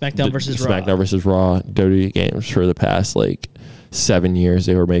SmackDown versus Raw WWE games for the past like 7 years.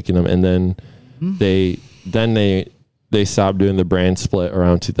 They were making them, and then they stopped doing the brand split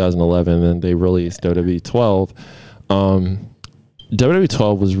around 2011, and they released WWE 12. WWE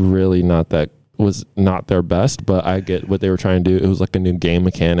 12 was really not their best, but I get what they were trying to do. It was like a new game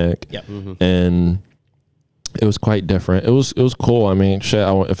mechanic. Yep. And it was quite different. It was cool. I mean, shit,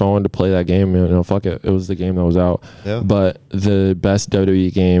 if I wanted to play that game, fuck it. It was the game that was out. Yeah. But the best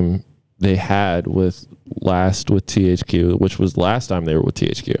WWE game they had with THQ, which was last time they were with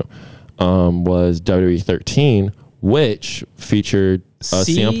THQ, was WWE 13, which featured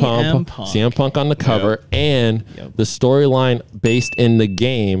CM Punk on the cover, and the storyline based in the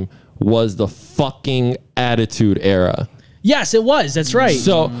game was the fucking Attitude Era. Yes, it was. That's right.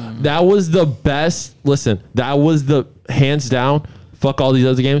 So that was the best. Listen, that was the hands down. Fuck all these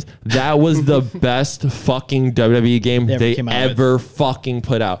other games. That was the best fucking WWE game they ever fucking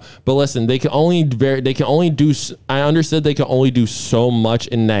put out. But listen, they can only do. I understood they could only do so much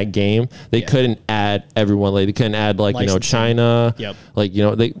in that game. They couldn't add everyone. Like they couldn't add China. Yep.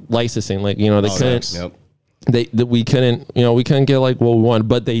 They licensing. They couldn't. Yep. We couldn't get like what we wanted,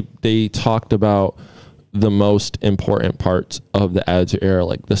 but they talked about the most important parts of the Attitude Era,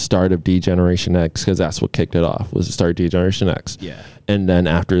 like the start of D-Generation X, because that's what kicked it off, was the start of D-Generation X. Yeah. And then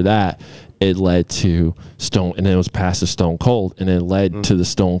after that, it led to and then it was past to Stone Cold, and it led to the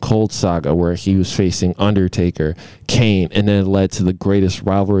Stone Cold saga where he was facing Undertaker, Kane, and then it led to the greatest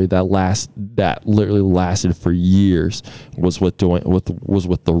rivalry that literally lasted for years was with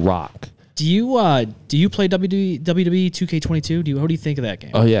The Rock. Do you play WWE 2K22? What do you think of that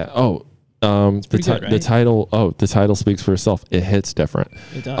game? Oh yeah. Oh, the title speaks for itself. It hits different.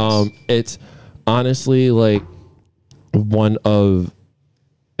 It does. It's honestly like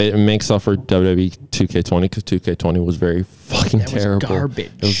it makes up for WWE 2K20 because 2K20 was very fucking terrible.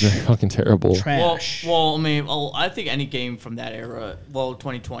 Garbage. It was very fucking terrible. Trash. Well, I mean, I think any game from that era,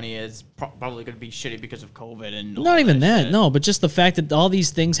 2020 is probably going to be shitty because of COVID and not even that. No, but just the fact that all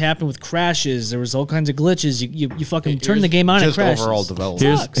these things happen with crashes. There was all kinds of glitches. You fucking turn the game on and crashes. Overall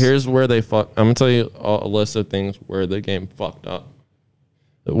development. Here's where they fuck. I'm gonna tell you a list of things where the game fucked up.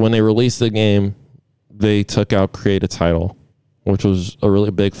 When they released the game, they took out Create a Title. which was a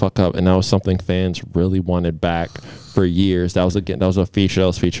really big fuck up, and that was something fans really wanted back for years. That was a feature that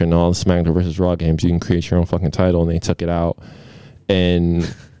was featured in all the SmackDown versus Raw games. You can create your own fucking title, and they took it out,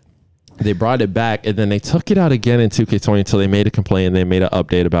 and they brought it back, and then they took it out again in 2K20 until they made a complaint and they made an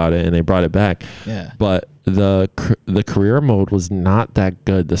update about it, and they brought it back. Yeah. But the career mode was not that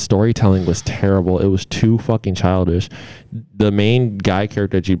good. The storytelling was terrible. It was too fucking childish. The main guy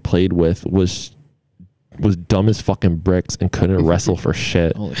character that you played with was dumb as fucking bricks and couldn't wrestle for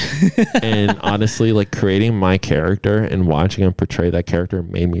shit. And honestly, like, creating my character and watching him portray that character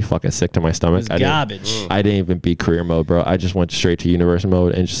made me fucking sick to my stomach. Garbage. I didn't even beat career mode, bro. I just went straight to universe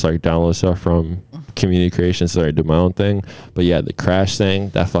mode and just like download stuff from community creations, so I do my own thing. But yeah, the crash thing,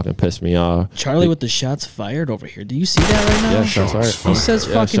 that fucking pissed me off. Charlie with the shots fired over here. Do you see that right now? Yeah, shots fired. He says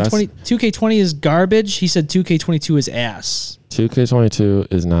fucking 2K20 is garbage. He said 2K22 is ass.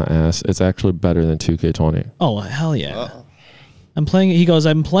 2K22 is not ass. It's actually better than 2K20. Oh, hell yeah. I'm playing it. He goes,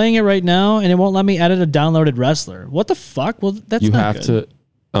 I'm playing it right now, and it won't let me edit a downloaded wrestler. What the fuck? Well, that's you not have good.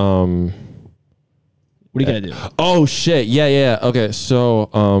 to. What do you gotta do? Oh shit! Yeah. Okay, so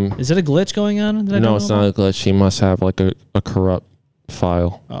is it a glitch going on? That I no, don't it's know not about? a glitch. He must have like a corrupt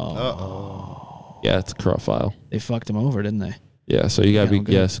file. Oh. Yeah, it's a corrupt file. They fucked him over, didn't they? Yeah, so you gotta be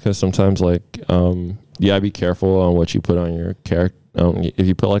because sometimes like you gotta be careful on what you put on your character. If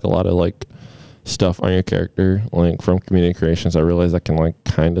you put like a lot of like stuff on your character, like from community creations, I realize that can like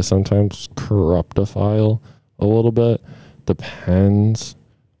kind of sometimes corrupt a file a little bit. Depends.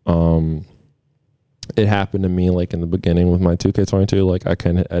 It happened to me like in the beginning with my 2K22. Like I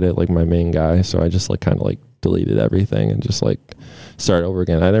couldn't edit like my main guy, so I just like kind of like deleted everything and just like started over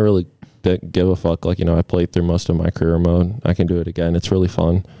again. I didn't really give a fuck. Like, you know, I played through most of my career mode. I can do it again. It's really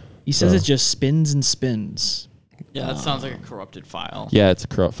fun. He says it just spins and spins. Yeah, that sounds like a corrupted file. Yeah, it's a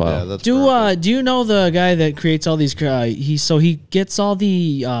corrupt file. Yeah, do you know the guy that creates all these? He gets all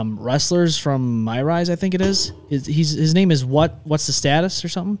the wrestlers from My Rise, I think it is. His name is What's the Status or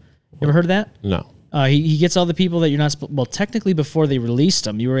something? You ever heard of that? No. He gets all the people that you're not. Well, technically, before they released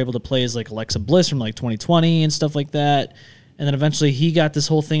them, you were able to play as like Alexa Bliss from like 2020 and stuff like that. And then eventually he got this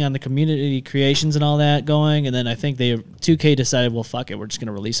whole thing on the community creations and all that going. And then I think 2K decided, well, fuck it, we're just going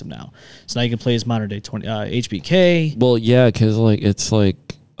to release them now. So now you can play as modern day HBK. Well, yeah, because like it's like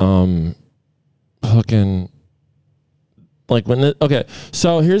fucking like when okay.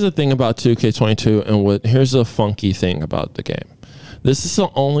 So here's the thing about 2K22 and here's the funky thing about the game. This is the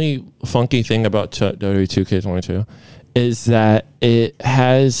only funky thing about WWE 2K22 is that it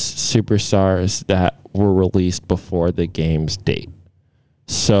has superstars that were released before the game's date.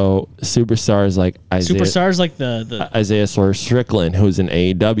 So superstars like Isaiah Strickland, who's in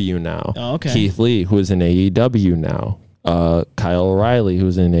AEW now. Oh, okay. Keith Lee, who is in AEW now. Kyle O'Reilly,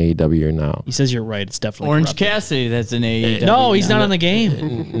 who's in AEW now. He says you're right. It's definitely Orange corrupted. Cassidy, that's in AEW. No, he's not on the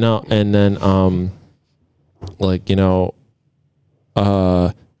game. No, and then like, you know,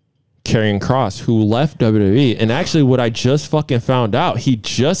 Karrion Kross, who left WWE, and actually what I just fucking found out, he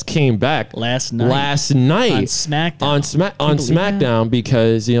just came back last night on SmackDown on SmackDown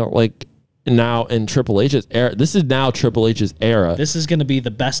because, you know, like now in Triple H's era, this is now Triple H's era. This is going to be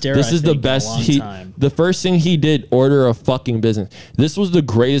the best era. This is the best. The first thing he did, order of fucking business. This was the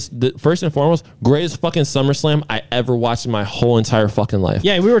greatest, first and foremost, greatest fucking SummerSlam I ever watched in my whole entire fucking life.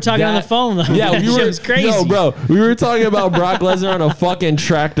 Yeah, we were talking on the phone though. Yeah, we were. It was crazy. No, bro, we were talking about Brock Lesnar on a fucking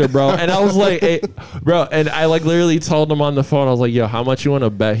tractor, bro. And I was like, hey, bro, and I like literally told him on the phone, I was like, yo, how much you want to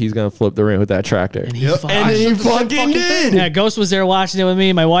bet he's gonna flip the ring with that tractor? And he fucking did. Yeah, Ghost was there watching it with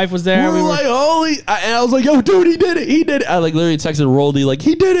me. My wife was there. We were like, holy! And I was like, yo, dude, he did it. He did it. I like literally texted Roldy like,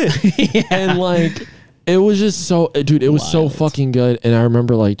 he did it. Yeah. And like, it was just so, dude, it was so fucking good. And I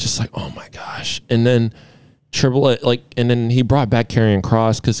remember like, just like, oh my gosh. And then and then he brought back Karrion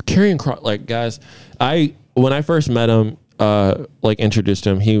Kross because Karrion Kross, like, guys, when I first met him, like introduced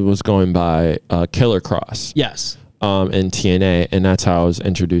him, he was going by Killer Kross. Yes. In TNA, and that's how I was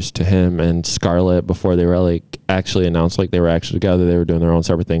introduced to him and Scarlett before they were like actually announced like they were actually together. They were doing their own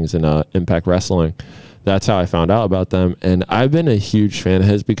separate things in Impact Wrestling. That's how I found out about them, and I've been a huge fan of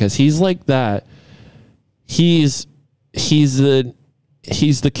his because he's like that. He's the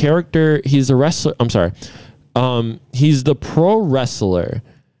character. He's the wrestler. I'm sorry. He's the pro wrestler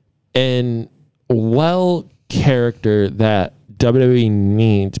and character that WWE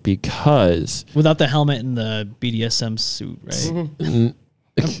needs because without the helmet and the BDSM suit, right?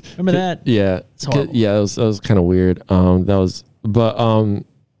 Remember that? Yeah, yeah, that was kind of weird.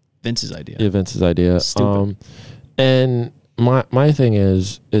 Vince's idea. Yeah, Vince's idea. Stupid. And my thing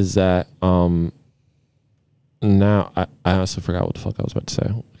is that now I also forgot what the fuck I was about to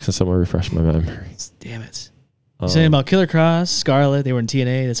say. Can someone refresh my memory? Damn it. You're saying about Killer Cross, Scarlet, they were in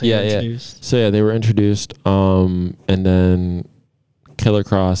TNA. That's how you were introduced. So yeah, they were introduced, and then Killer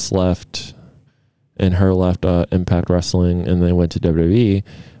Cross left, and her left Impact Wrestling, and then went to WWE,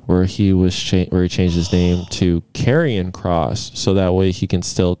 where he where he changed his name to Karrion Kross, so that way he can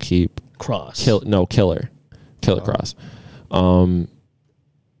still keep Killer Cross.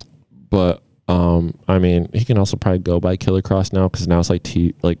 But I mean, he can also probably go by Killer Cross now because now it's like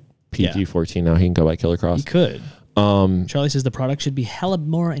PG-14 now. He can go by Killer Cross. He could. Charlie says the product should be hella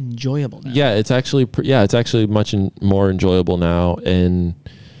more enjoyable now. Yeah, it's actually much more enjoyable now, and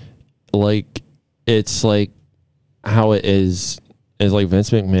like it's like how it is like Vince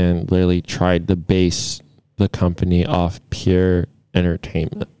McMahon literally tried to base the company off pure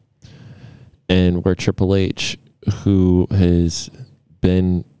entertainment, and where Triple H, who has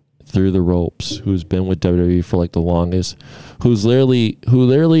been through the ropes, who's been with WWE for like the longest, who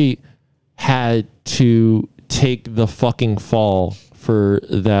literally had to take the fucking fall for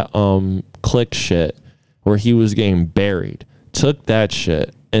that click shit where he was getting buried, took that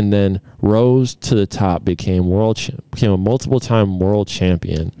shit and then rose to the top, became a multiple-time world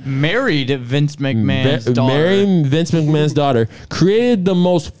champion, married Vince McMahon's daughter, created the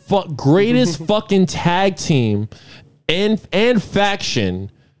most greatest fucking tag team and faction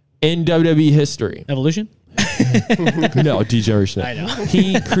in WWE history. Evolution? No, Degeneration. I know.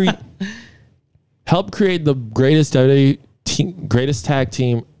 He helped create the greatest greatest tag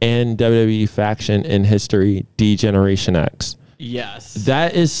team and WWE faction in history, Degeneration X. Yes.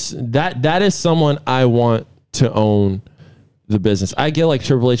 That is someone I want to own the business. I get like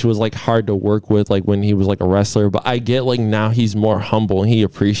Triple H was like hard to work with like when he was like a wrestler, but I get like now he's more humble and he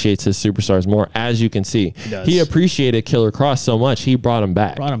appreciates his superstars more, as you can see. He appreciated Killer Cross so much he brought him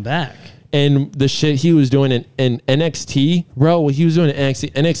back. And the shit he was doing in NXT, bro, what he was doing in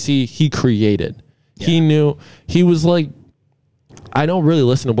NXT he created. Yeah. He knew, he was like, I don't really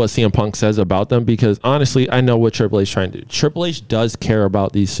listen to what CM Punk says about them because honestly, I know what Triple H is trying to do. Triple H does care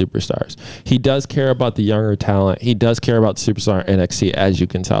about these superstars. He does care about the younger talent. He does care about the superstar NXT, as you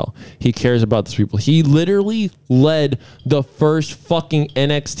can tell. He cares about these people. He literally led the first fucking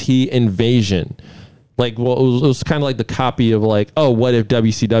NXT invasion. Like, well, it was kind of like the copy of like, oh, what if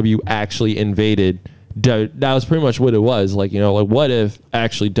WCW actually invaded? That was pretty much what it was. Like, you know, like what if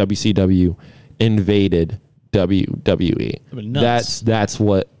actually WCW invaded WWE? That's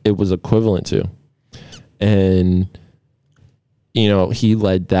what it was equivalent to. And you know, he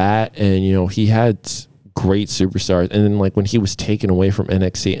led that, and you know, he had great superstars. And then like when he was taken away from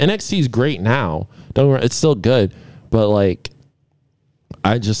NXT is great now. Don't worry, it's still good, but like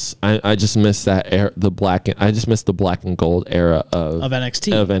I just miss that era, I just miss the black and gold era of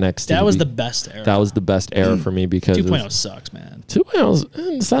NXT. That was the best era. That was the best era for me because 2.0 sucks, man.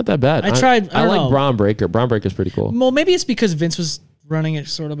 2.0 it's not that bad. I like Braun Breaker. Braun Breaker's pretty cool. Well, maybe it's because Vince was running it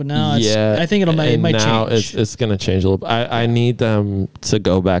sort of, but now I think it might change. It's gonna change a little bit. I need them to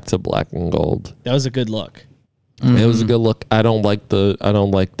go back to black and gold. That was a good look. Mm-hmm. It was a good look. I don't like the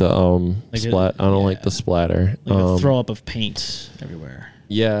splat. I don't like the splatter. Like a throw up of paint everywhere.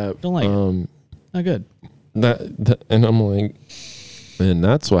 Yeah, don't like it. Not good. And I'm like, and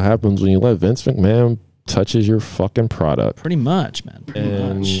that's what happens when you let Vince McMahon touches your fucking product. Pretty much, man.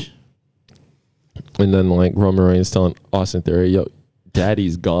 And then like Roman Reigns telling Austin Theory, "Yo,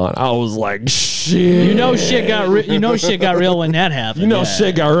 Daddy's gone." I was like, shit. You know, shit got real when that happened. You know,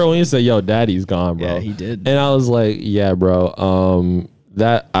 shit got real when he said, "Yo, Daddy's gone, bro." Yeah, he did. And I was like, yeah, bro.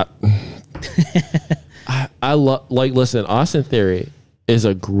 I love, like, listen, Austin Theory is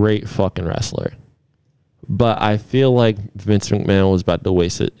a great fucking wrestler, but I feel like Vince McMahon was about to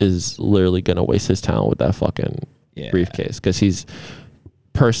is literally gonna waste his talent with that fucking briefcase, because he's,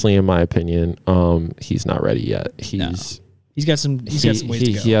 personally in my opinion, he's not ready yet. He's got some ways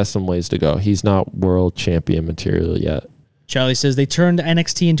to go. He has some ways to go. He's not world champion material yet. Charlie says they turned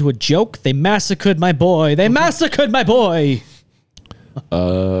NXT into a joke. They massacred my boy.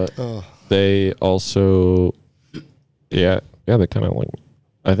 They also, they kind of like,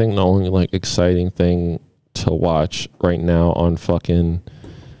 I think the only like exciting thing to watch right now on fucking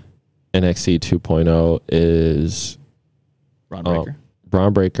NXT 2.0 is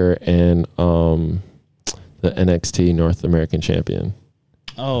Braun Breaker and the NXT North American champion.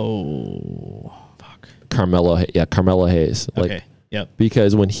 Oh, fuck. Carmelo Hayes. Like, okay. Yep.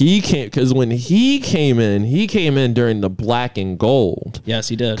 Because when he came in during the black and gold. Yes,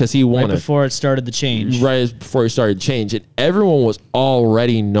 he did. Because he won right before it started the change. Right before he started change, and everyone was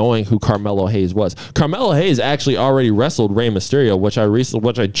already knowing who Carmelo Hayes was. Carmelo Hayes actually already wrestled Rey Mysterio, which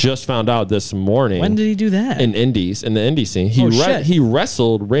I just found out this morning. When did he do that? In the indie scene. He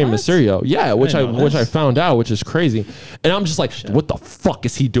wrestled Rey Mysterio. Yeah, which I found out, which is crazy. And I'm just like, what the fuck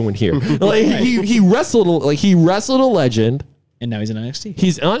is he doing here? Like he wrestled a legend. And now he's in NXT.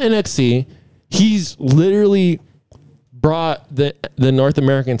 He's on NXT. He's literally brought the North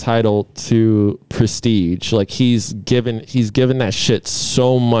American title to Prestige. Like he's given that shit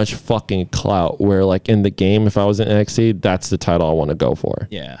so much fucking clout. Where like in the game, if I was in NXT, that's the title I want to go for.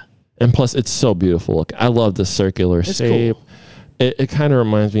 Yeah. And plus, it's so beautiful. Like I love the circular shape. Cool. It kind of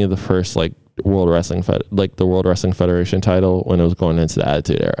reminds me of the first like the World Wrestling Federation title when it was going into the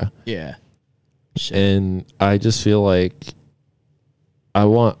Attitude Era. Yeah. Shit. And I just feel like I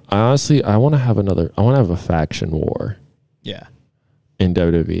want to have a faction war. Yeah. In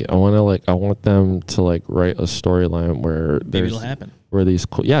WWE. I want them to like write a storyline where maybe it'll happen. Where these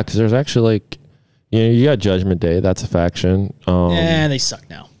because there's actually like, you got Judgment Day, that's a faction. They suck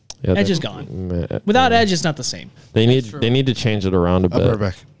now. Yeah, Edge is gone. Without Edge, it's not the same. They need to change it around a bit. I'll be right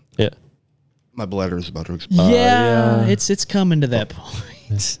back. Yeah. My bladder is about to explode. Yeah, it's coming to that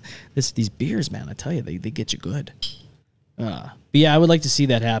point. These beers, man, I tell you, they get you good. But yeah, I would like to see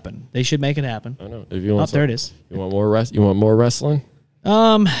that happen. They should make it happen. I know. If you want, there it is. You want more wrestling?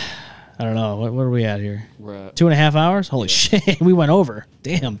 I don't know. What are we at here? We're at 2.5 hours. Holy shit, we went over.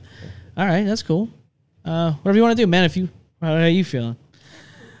 Damn. All right, that's cool. Whatever you want to do, man. How are you feeling?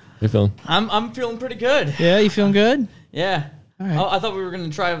 You feeling? I'm feeling pretty good. Yeah, you feeling good? Yeah. All right. I thought we were gonna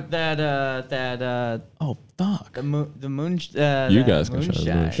try that. Oh fuck. The moon. You guys can try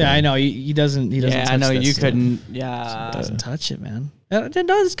the moonshine. Yeah, I know. He doesn't. He doesn't. Yeah, touch I know that you stuff. couldn't. Yeah. Doesn't touch it, man. No,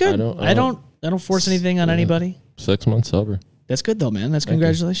 it's good. I don't force anything on anybody. 6 months sober. That's good though, man. That's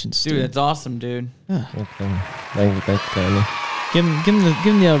congratulations, dude. That's awesome, dude. Yeah. Okay. Thank you, Tony. Give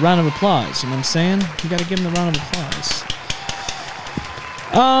him the round of applause. You know what I'm saying? You got to give him the round of applause.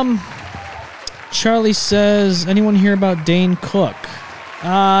 Charlie says, anyone hear about Dane Cook?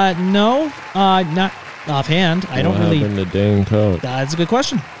 No, not offhand. I don't really. What happened to Dane Cook? That's a good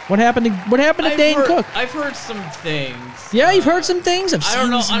question. What happened to Dane Cook? I've heard some things. Yeah, you've heard some things. I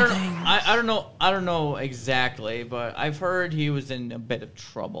don't know exactly, but I've heard he was in a bit of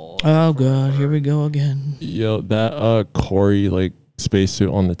trouble. Oh god, here we go again. Yo, that Corey like spacesuit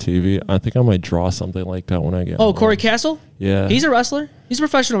on the TV. I think I might draw something like that when I get home. Corey Castle? Yeah, he's a wrestler. He's a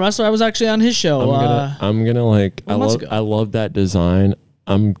professional wrestler. I was actually on his show. I'm gonna like. I love that design.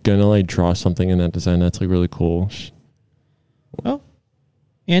 I'm gonna like draw something in that design that's like really cool. Oh,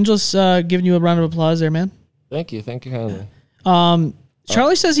 Angela's giving you a round of applause there, man. Thank you kindly.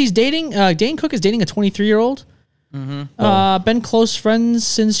 Charlie says he's dating. Dane Cook is dating a 23-year-old. Mm-hmm. Been close friends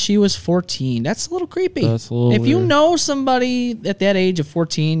since she was 14. That's a little creepy. That's a little if weird. you know somebody at that age of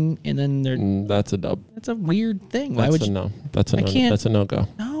 14 and then they're that's a dub. That's a weird thing. That's Why would a you? No. That's a no. That's a no go.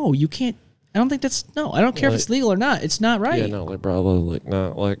 No, you can't. I don't think that's no. I don't care if it's legal or not. It's not right. Yeah, no, like bro, like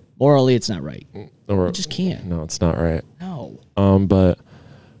not like morally, it's not right. Or, you just can't. No, it's not right. No. But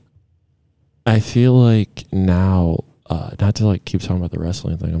I feel like now. Not to like keep talking about the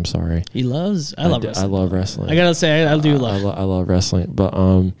wrestling thing. I'm sorry. I love wrestling. I love wrestling. I gotta say, I do love. I love wrestling, but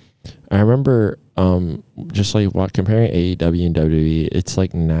I remember just like comparing AEW and WWE. It's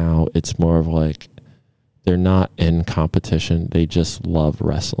like now it's more of like they're not in competition. They just love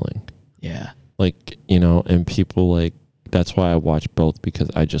wrestling. Yeah. Like and people like that's why I watch both because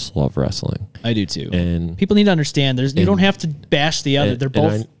I just love wrestling. I do too. And people need to understand. You don't have to bash the other. They're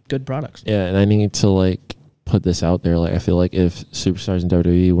both good products. Yeah, and I need to like put this out there. Like I feel like if superstars in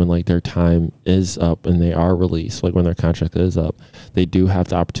WWE, when like their time is up and they are released, like when their contract is up, they do have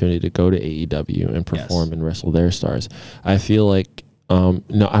the opportunity to go to AEW and perform and wrestle their stars. I feel like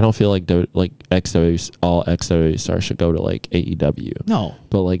no, I don't feel like all XW stars should go to like AEW. No,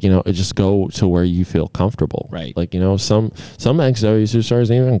 but like it just go to where you feel comfortable. Right. Like some XW superstars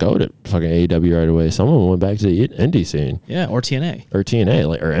didn't even go to fucking AEW right away. Some of them went back to the indie scene. Yeah, or TNA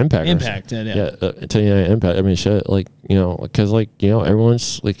like or Impact. Impact. TNA Impact. I mean, shit. Like because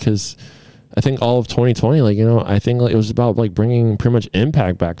everyone's like because. I think all of 2020, I think like it was about like bringing pretty much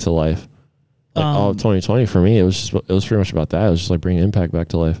Impact back to life. Like all of 2020 for me, it was pretty much about that. It was just like bringing Impact back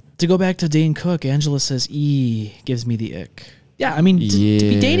to life. To go back to Dane Cook, Angela says E gives me the ick. Yeah, I mean, to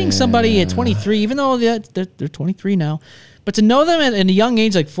be dating somebody at 23, even though they're 23 now, but to know them at a young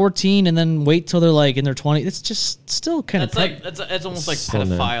age, like 14, and then wait till they're like in their 20s, it's just still kind of that's almost like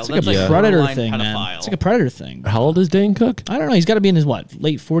pedophile. It's like a predator thing, man. It's like a predator thing. How old is Dane Cook? I don't know. He's got to be in his late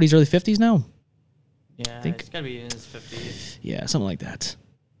 40s, early 50s now. Yeah, I think he's got to be in his 50s. Yeah, something like that.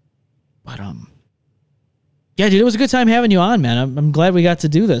 But yeah, dude, it was a good time having you on, man. I'm glad we got to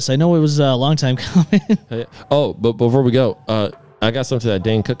do this. I know it was a long time coming. Oh, but before we go, I got something to that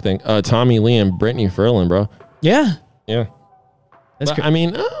Dane Cook thing. Tommy Lee and Brittany Ferlin, bro. Yeah. Yeah. That's I mean,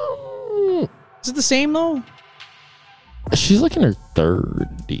 is it the same though? She's like in her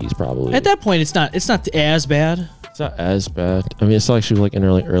 30s, probably. At that point, it's not as bad. It's not as bad. I mean, it's like she was like in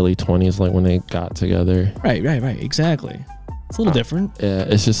her like early 20s, like when they got together. Right. Exactly. It's a little different. Yeah,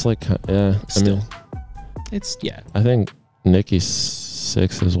 it's just like, yeah. Still. I mean, it's, yeah. I think Nikki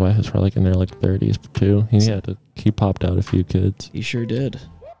Sixx, his wife, is probably like in their like 30s too. He popped out a few kids. He sure did.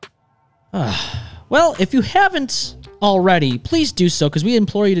 Well, if you haven't already, please do so, because we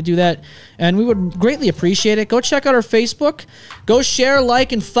implore you to do that, and we would greatly appreciate it. Go check out our Facebook. Go share,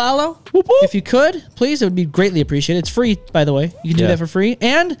 like, and follow. Whoop, whoop. If you could, please, it would be greatly appreciated. It's free, by the way. You can do that for free.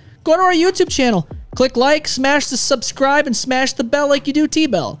 And go to our YouTube channel. Click like, smash the subscribe, and smash the bell like you do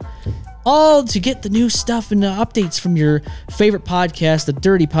T-Bell. All to get the new stuff and updates from your favorite podcast, the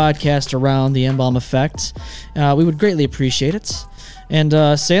dirty podcast around the M-Bomb Effect. We would greatly appreciate it. And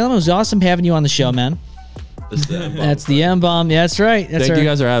Salem, it was awesome having you on the show, man. That's the M-Bomb. Yeah, that's right. Thank you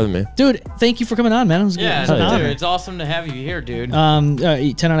guys for having me. Dude, thank you for coming on, man. It was good. Dude, it's awesome to have you here, dude. 10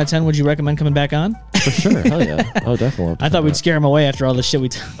 out of 10, would you recommend coming back on? For sure. Hell yeah. Oh, definitely. I thought we'd scare him away after all this shit we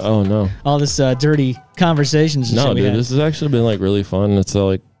Oh, no. All this dirty conversations and no, shit we dude, had. this has actually been like really fun. It's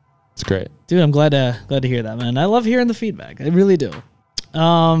it's great. Dude, I'm glad to hear that, man. I love hearing the feedback. I really do.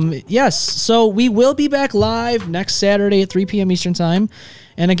 Yes, so we will be back live next Saturday at 3 p.m. Eastern Time.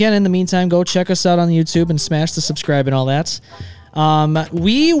 And again, in the meantime, go check us out on YouTube and smash the subscribe and all that.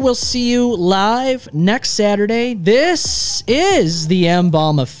 We will see you live next Saturday. This is the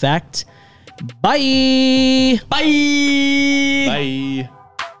M-Bomb Effect. Bye. Bye.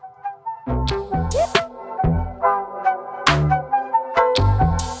 Bye.